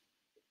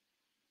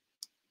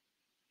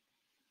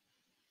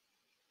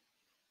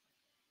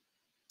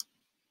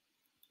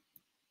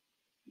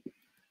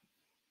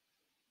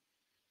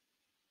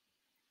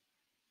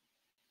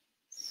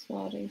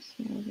 Sorry.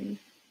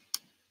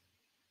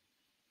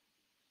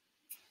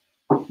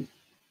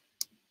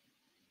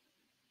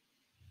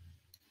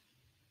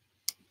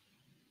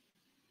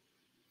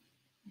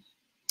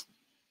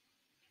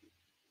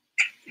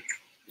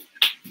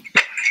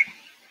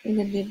 Is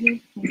it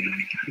busy?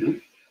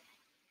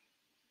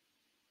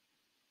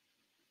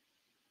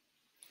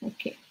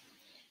 Okay.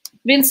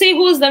 We'll see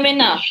who's the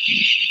winner.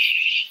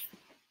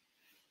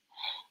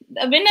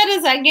 The winner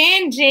is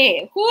again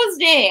Jay. Who's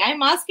Jay?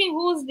 I'm asking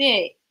who's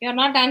Jay. You're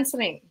not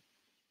answering.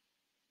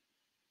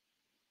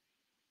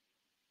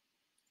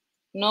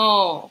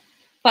 No.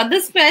 For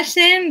this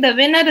question, the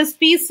winner is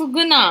P.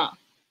 Suguna.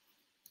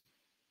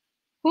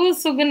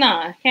 Who's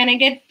Suguna? Can I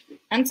get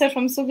answer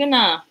from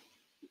Suguna?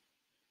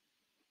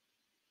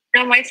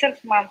 Yeah, myself,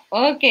 ma'am.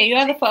 Okay, you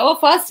are the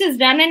first is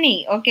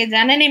Janani. Okay,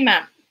 Janani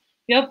ma'am.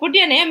 You have put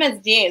your name as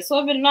J,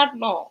 so we'll not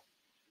know.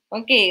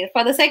 Okay,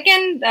 for the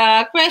second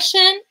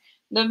question,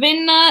 the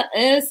winner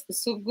is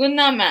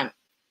Suguna ma'am.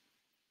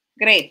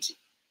 Great.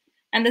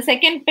 And the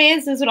second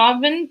place is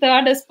Robin,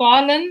 third is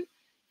Pauline,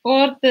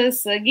 fourth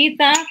is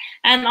Geeta,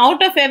 and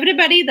out of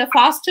everybody, the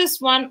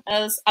fastest one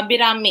is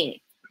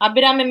Abhirami.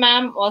 Abhirami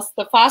ma'am was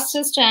the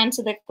fastest to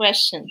answer the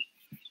question.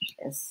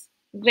 Yes,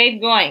 great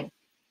going.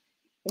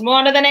 We'll move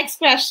on to the next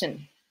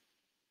question.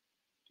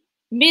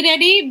 Be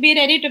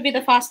ready to be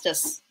the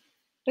fastest,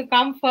 to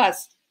come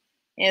first.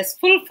 Yes,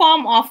 full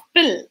form of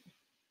pill.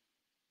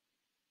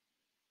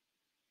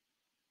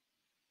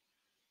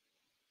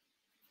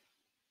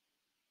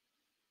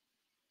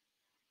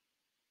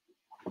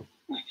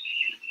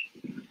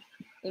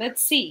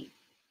 Let's see.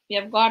 We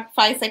have got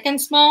 5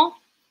 seconds more.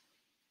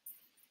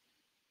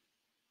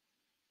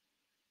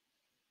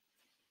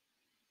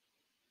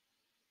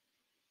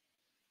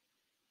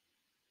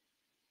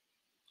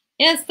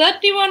 Yes,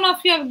 31 of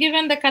you have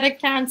given the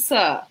correct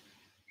answer.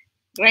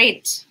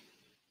 Great.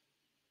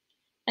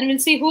 And we'll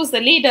see who's the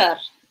leader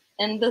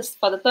in this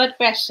for the third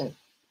question.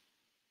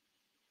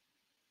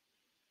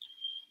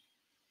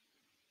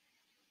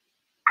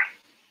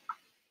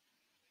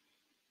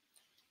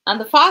 And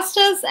the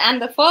fastest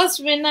and the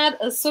first winner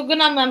is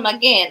Suguna ma'am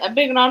again. A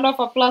big round of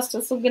applause to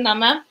Suguna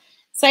ma'am.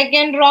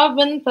 Second,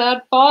 Robin.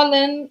 Third,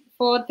 Paulin.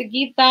 Fourth,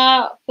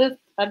 Geeta. Fifth,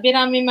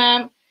 Abhirami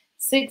ma'am.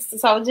 Sixth,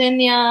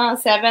 Saujanya.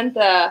 Seventh,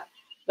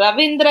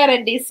 Ravindra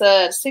Reddy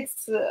sir.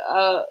 Sixth,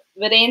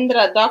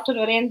 Virendra, Dr.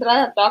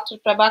 Virendra, Dr.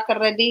 Prabhakar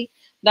Reddy,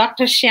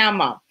 Dr.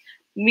 Shyama.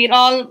 We'll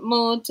all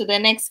move to the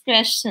next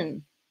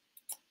question.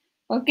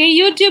 Okay,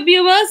 YouTube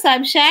viewers,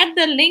 I've shared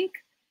the link,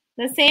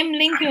 the same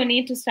link you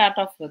need to start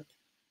off with.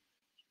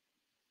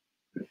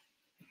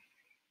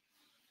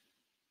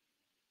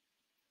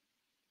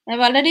 I've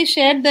already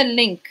shared the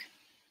link,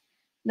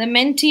 the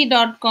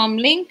menti.com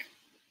link.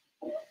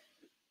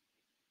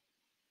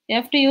 You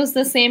have to use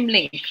the same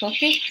link,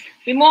 okay?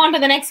 We move on to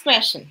the next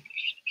question.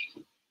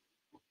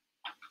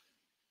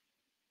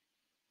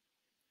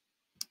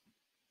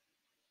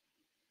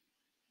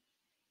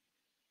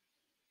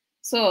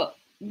 So,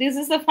 this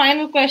is the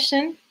final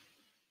question.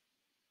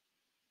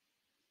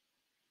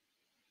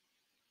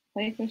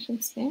 5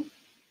 questions here.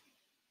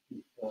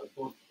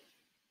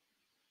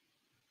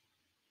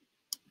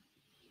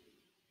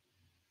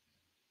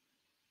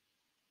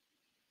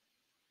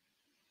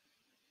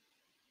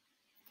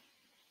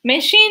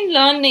 Machine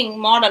learning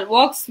model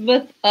works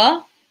with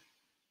a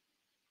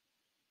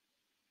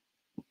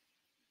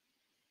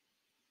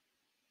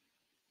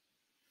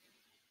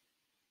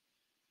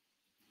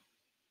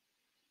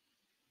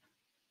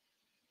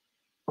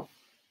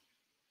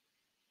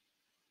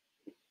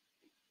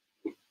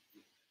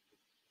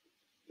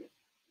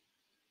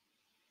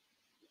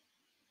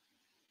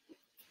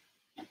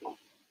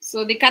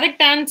So the correct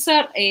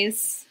answer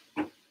is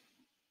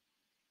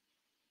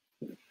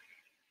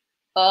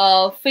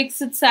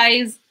fixed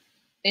size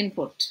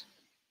input.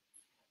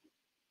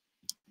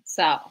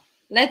 So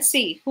let's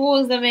see who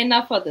is the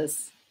winner for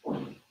this.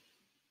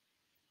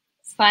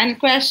 Final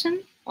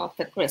question of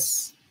the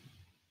quiz.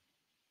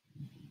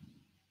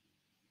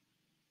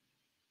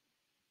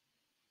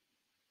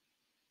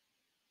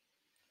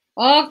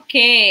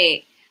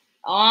 Okay,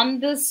 on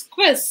this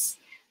quiz,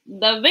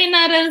 the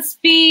winner is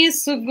P.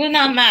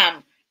 Suguna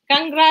ma'am.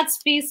 Congrats,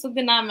 P.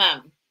 Suguna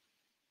ma'am.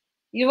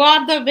 You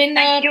are the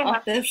winner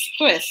of this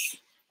quiz.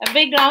 A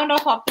big round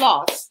of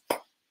applause.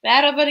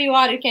 Wherever you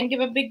are, you can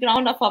give a big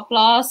round of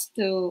applause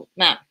to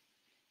ma'am.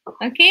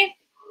 Okay?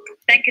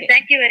 Thank you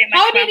very much.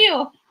 How did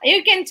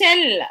you can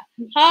tell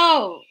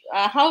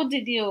how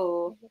did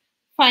you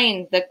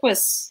find the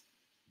quiz?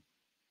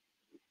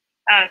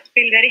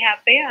 Feel very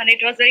happy, and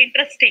it was very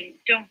interesting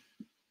too.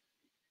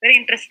 Very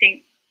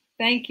interesting.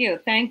 Thank you.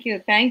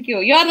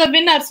 You're the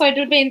winner, so it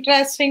will be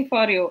interesting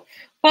for you.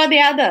 For the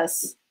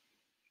others.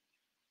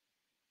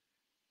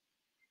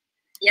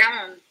 Yeah,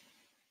 ma'am.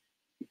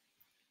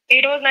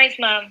 It was nice,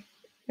 ma'am.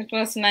 It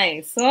was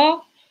nice.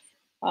 So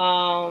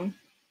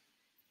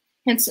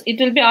it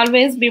will be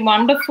always be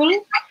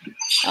wonderful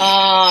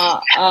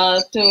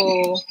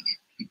to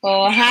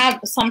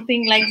have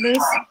something like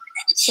this.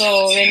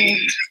 So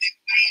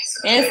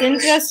yes,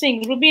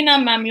 interesting. Rubina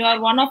ma'am, you are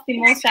one of the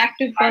most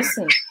active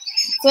person.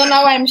 So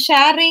now I'm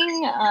sharing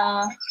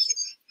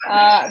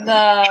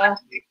the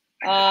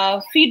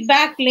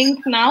feedback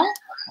link now.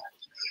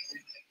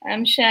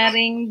 I'm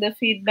sharing the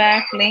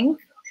feedback link.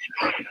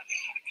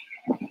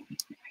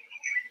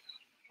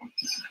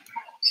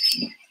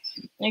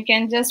 You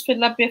can just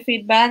fill up your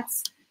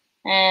feedbacks,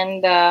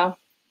 and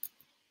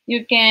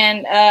you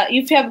can,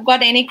 if you have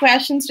got any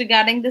questions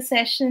regarding the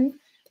session,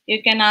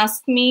 you can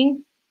ask me.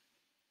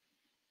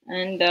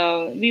 And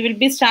we will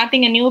be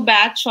starting a new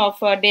batch of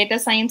data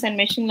science and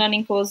machine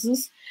learning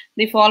courses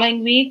the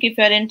following week. If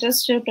you are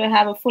interested to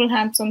have a full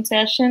hands-on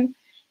session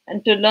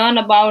and to learn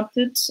about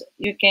it,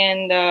 you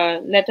can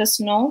let us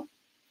know.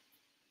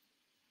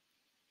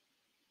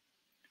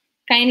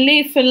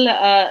 Kindly fill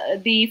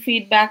the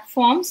feedback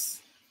forms.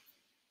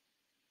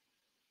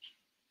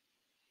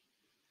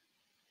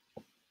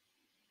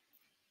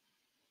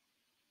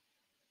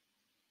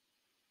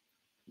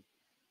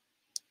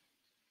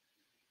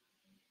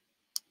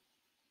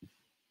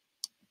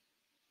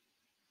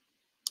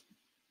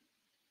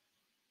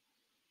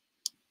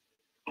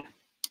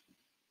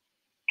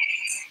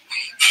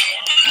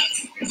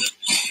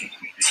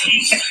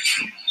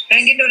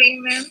 Thank you,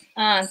 Doreen,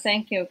 ma'am.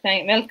 Thank you.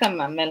 Welcome,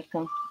 ma'am.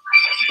 Welcome.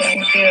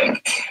 Thank you.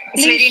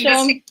 It's very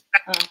interesting.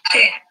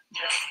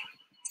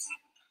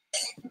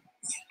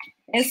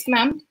 Yes,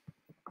 ma'am.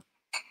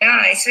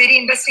 Yeah, it's very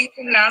interesting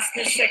to last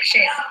this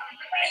section.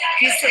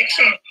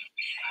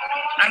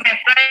 I'm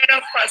afraid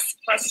of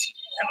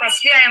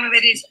firstly, I am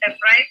very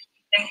afraid.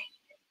 And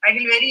I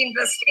feel very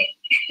interesting.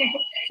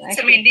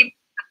 So many.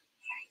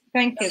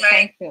 Thank you. Bye.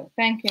 Thank you.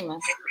 Thank you, ma'am.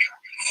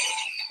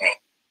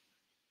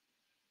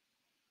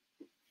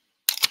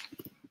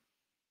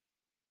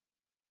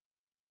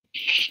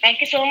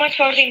 Thank you so much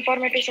for the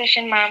informative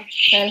session, ma'am.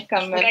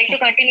 Welcome. I'd like to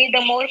continue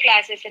the more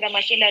classes in the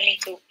machine learning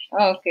too.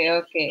 Okay,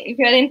 okay. If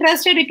you are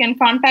interested, you can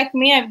contact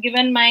me. I've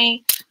given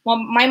my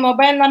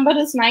mobile number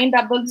is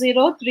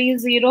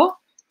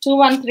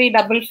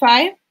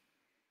 90030213555.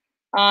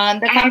 I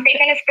have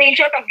taken a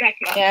screenshot of that,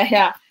 ma'am.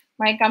 Yeah.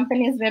 My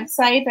company's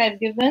website I've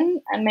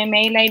given, and my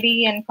mail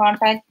ID and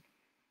contact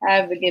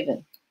I've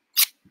given.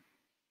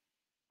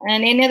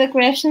 And any other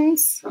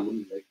questions?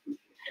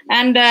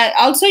 And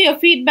also your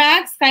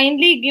feedbacks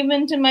kindly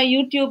given to my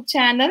YouTube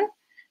channel,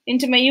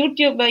 into my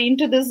YouTube,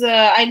 into this,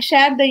 I'll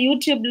share the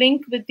YouTube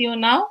link with you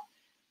now.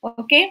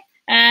 Okay.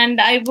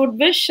 And I would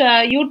wish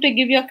you to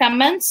give your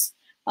comments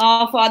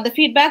of the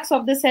feedbacks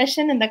of the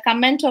session in the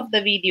comment of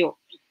the video.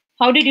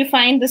 How did you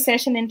find the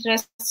session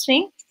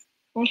interesting?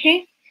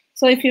 Okay.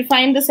 So if you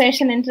find the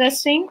session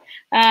interesting,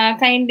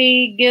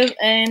 kindly give,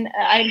 and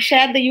I'll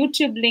share the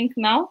YouTube link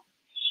now.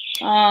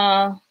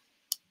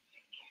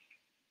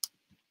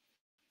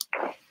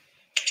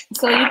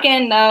 So you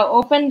can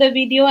open the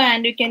video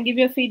and you can give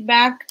your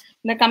feedback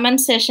in the comment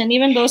section.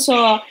 Even those who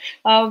are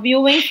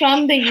viewing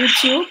from the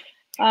YouTube,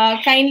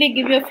 kindly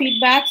give your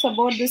feedbacks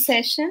about the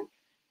session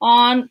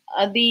on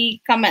the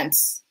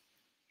comments.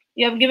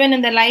 You have given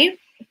in the live,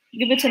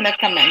 give it in the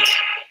comments.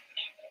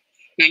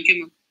 Thank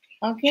you, ma'am.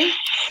 Okay.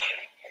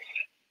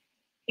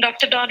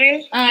 Dr.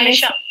 Doreen,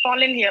 Yes.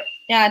 Pauline here.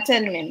 Yeah,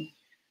 tell me.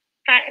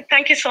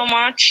 Thank you so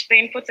much. The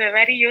inputs were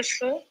very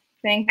useful.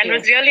 Thank and you. it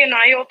was really an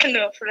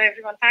eye-opener for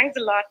everyone. Thanks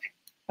a lot.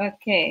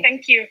 Okay.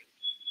 Thank you.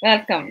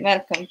 Welcome,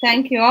 welcome.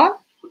 Thank you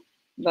all.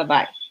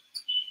 Bye-bye.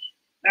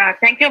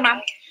 Thank you,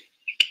 ma'am.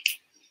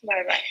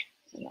 Bye-bye.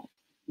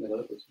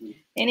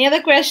 Any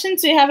other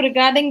questions you have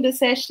regarding the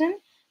session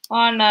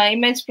on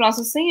image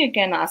processing, you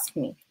can ask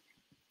me.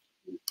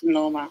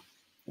 No, ma'am.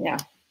 Yeah.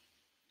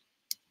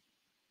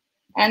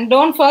 And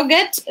don't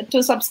forget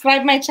to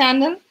subscribe my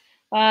channel.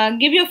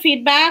 Give your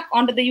feedback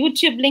onto the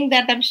YouTube link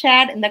that I've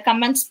shared in the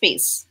comment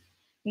space.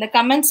 In the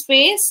comment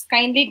space,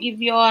 kindly give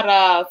your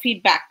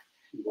feedback.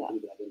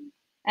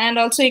 And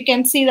also you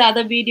can see the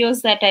other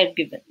videos that I've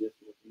given.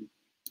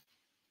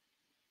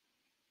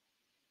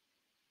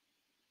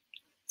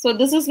 So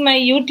this is my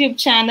YouTube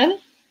channel.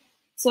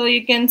 So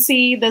you can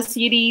see the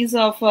series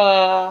of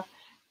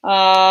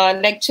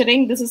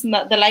lecturing. This is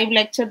the live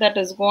lecture that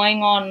is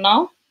going on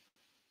now.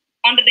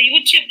 Onto the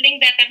YouTube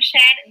link that I've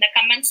shared in the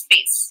comment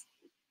space.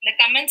 In the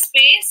comment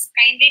space,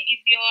 kindly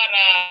give your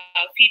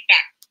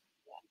feedback.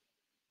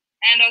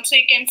 And also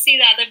you can see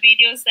the other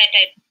videos that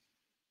I...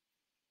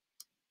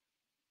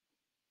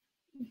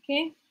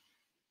 Okay.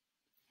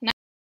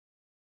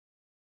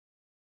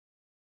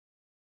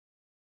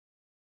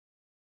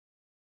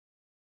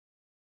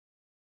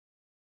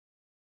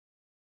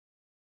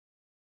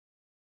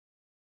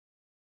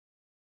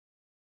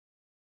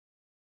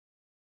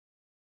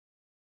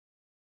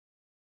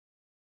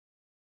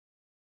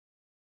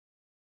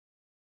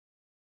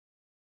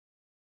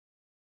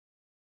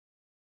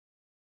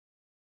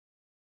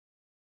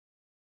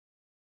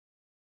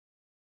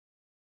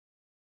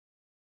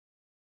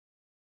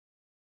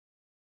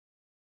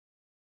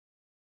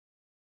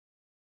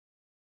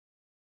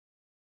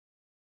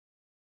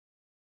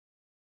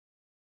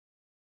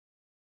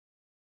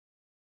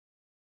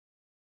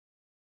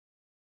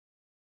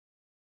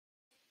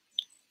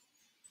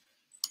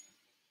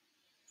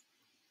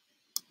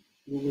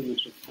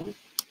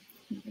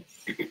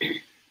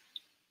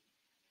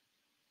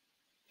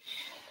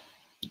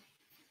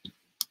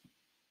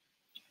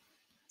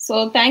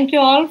 So thank you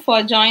all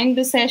for joining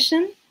the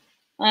session.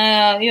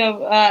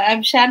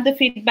 I've shared the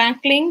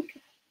feedback link.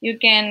 You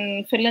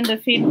can fill in the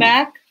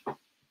feedback,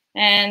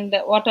 and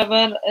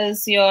whatever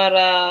is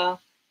your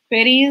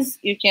queries,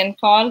 you can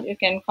call, you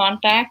can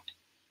contact.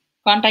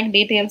 Contact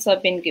details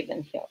have been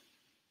given here.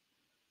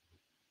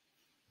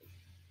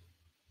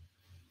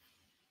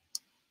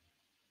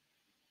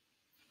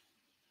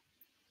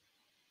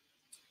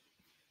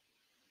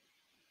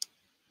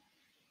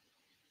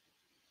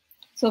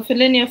 So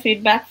fill in your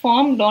feedback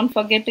form. Don't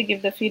forget to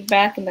give the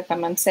feedback in the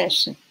comment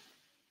section.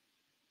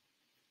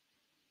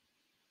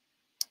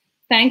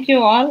 Thank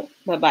you all.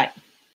 Bye-bye.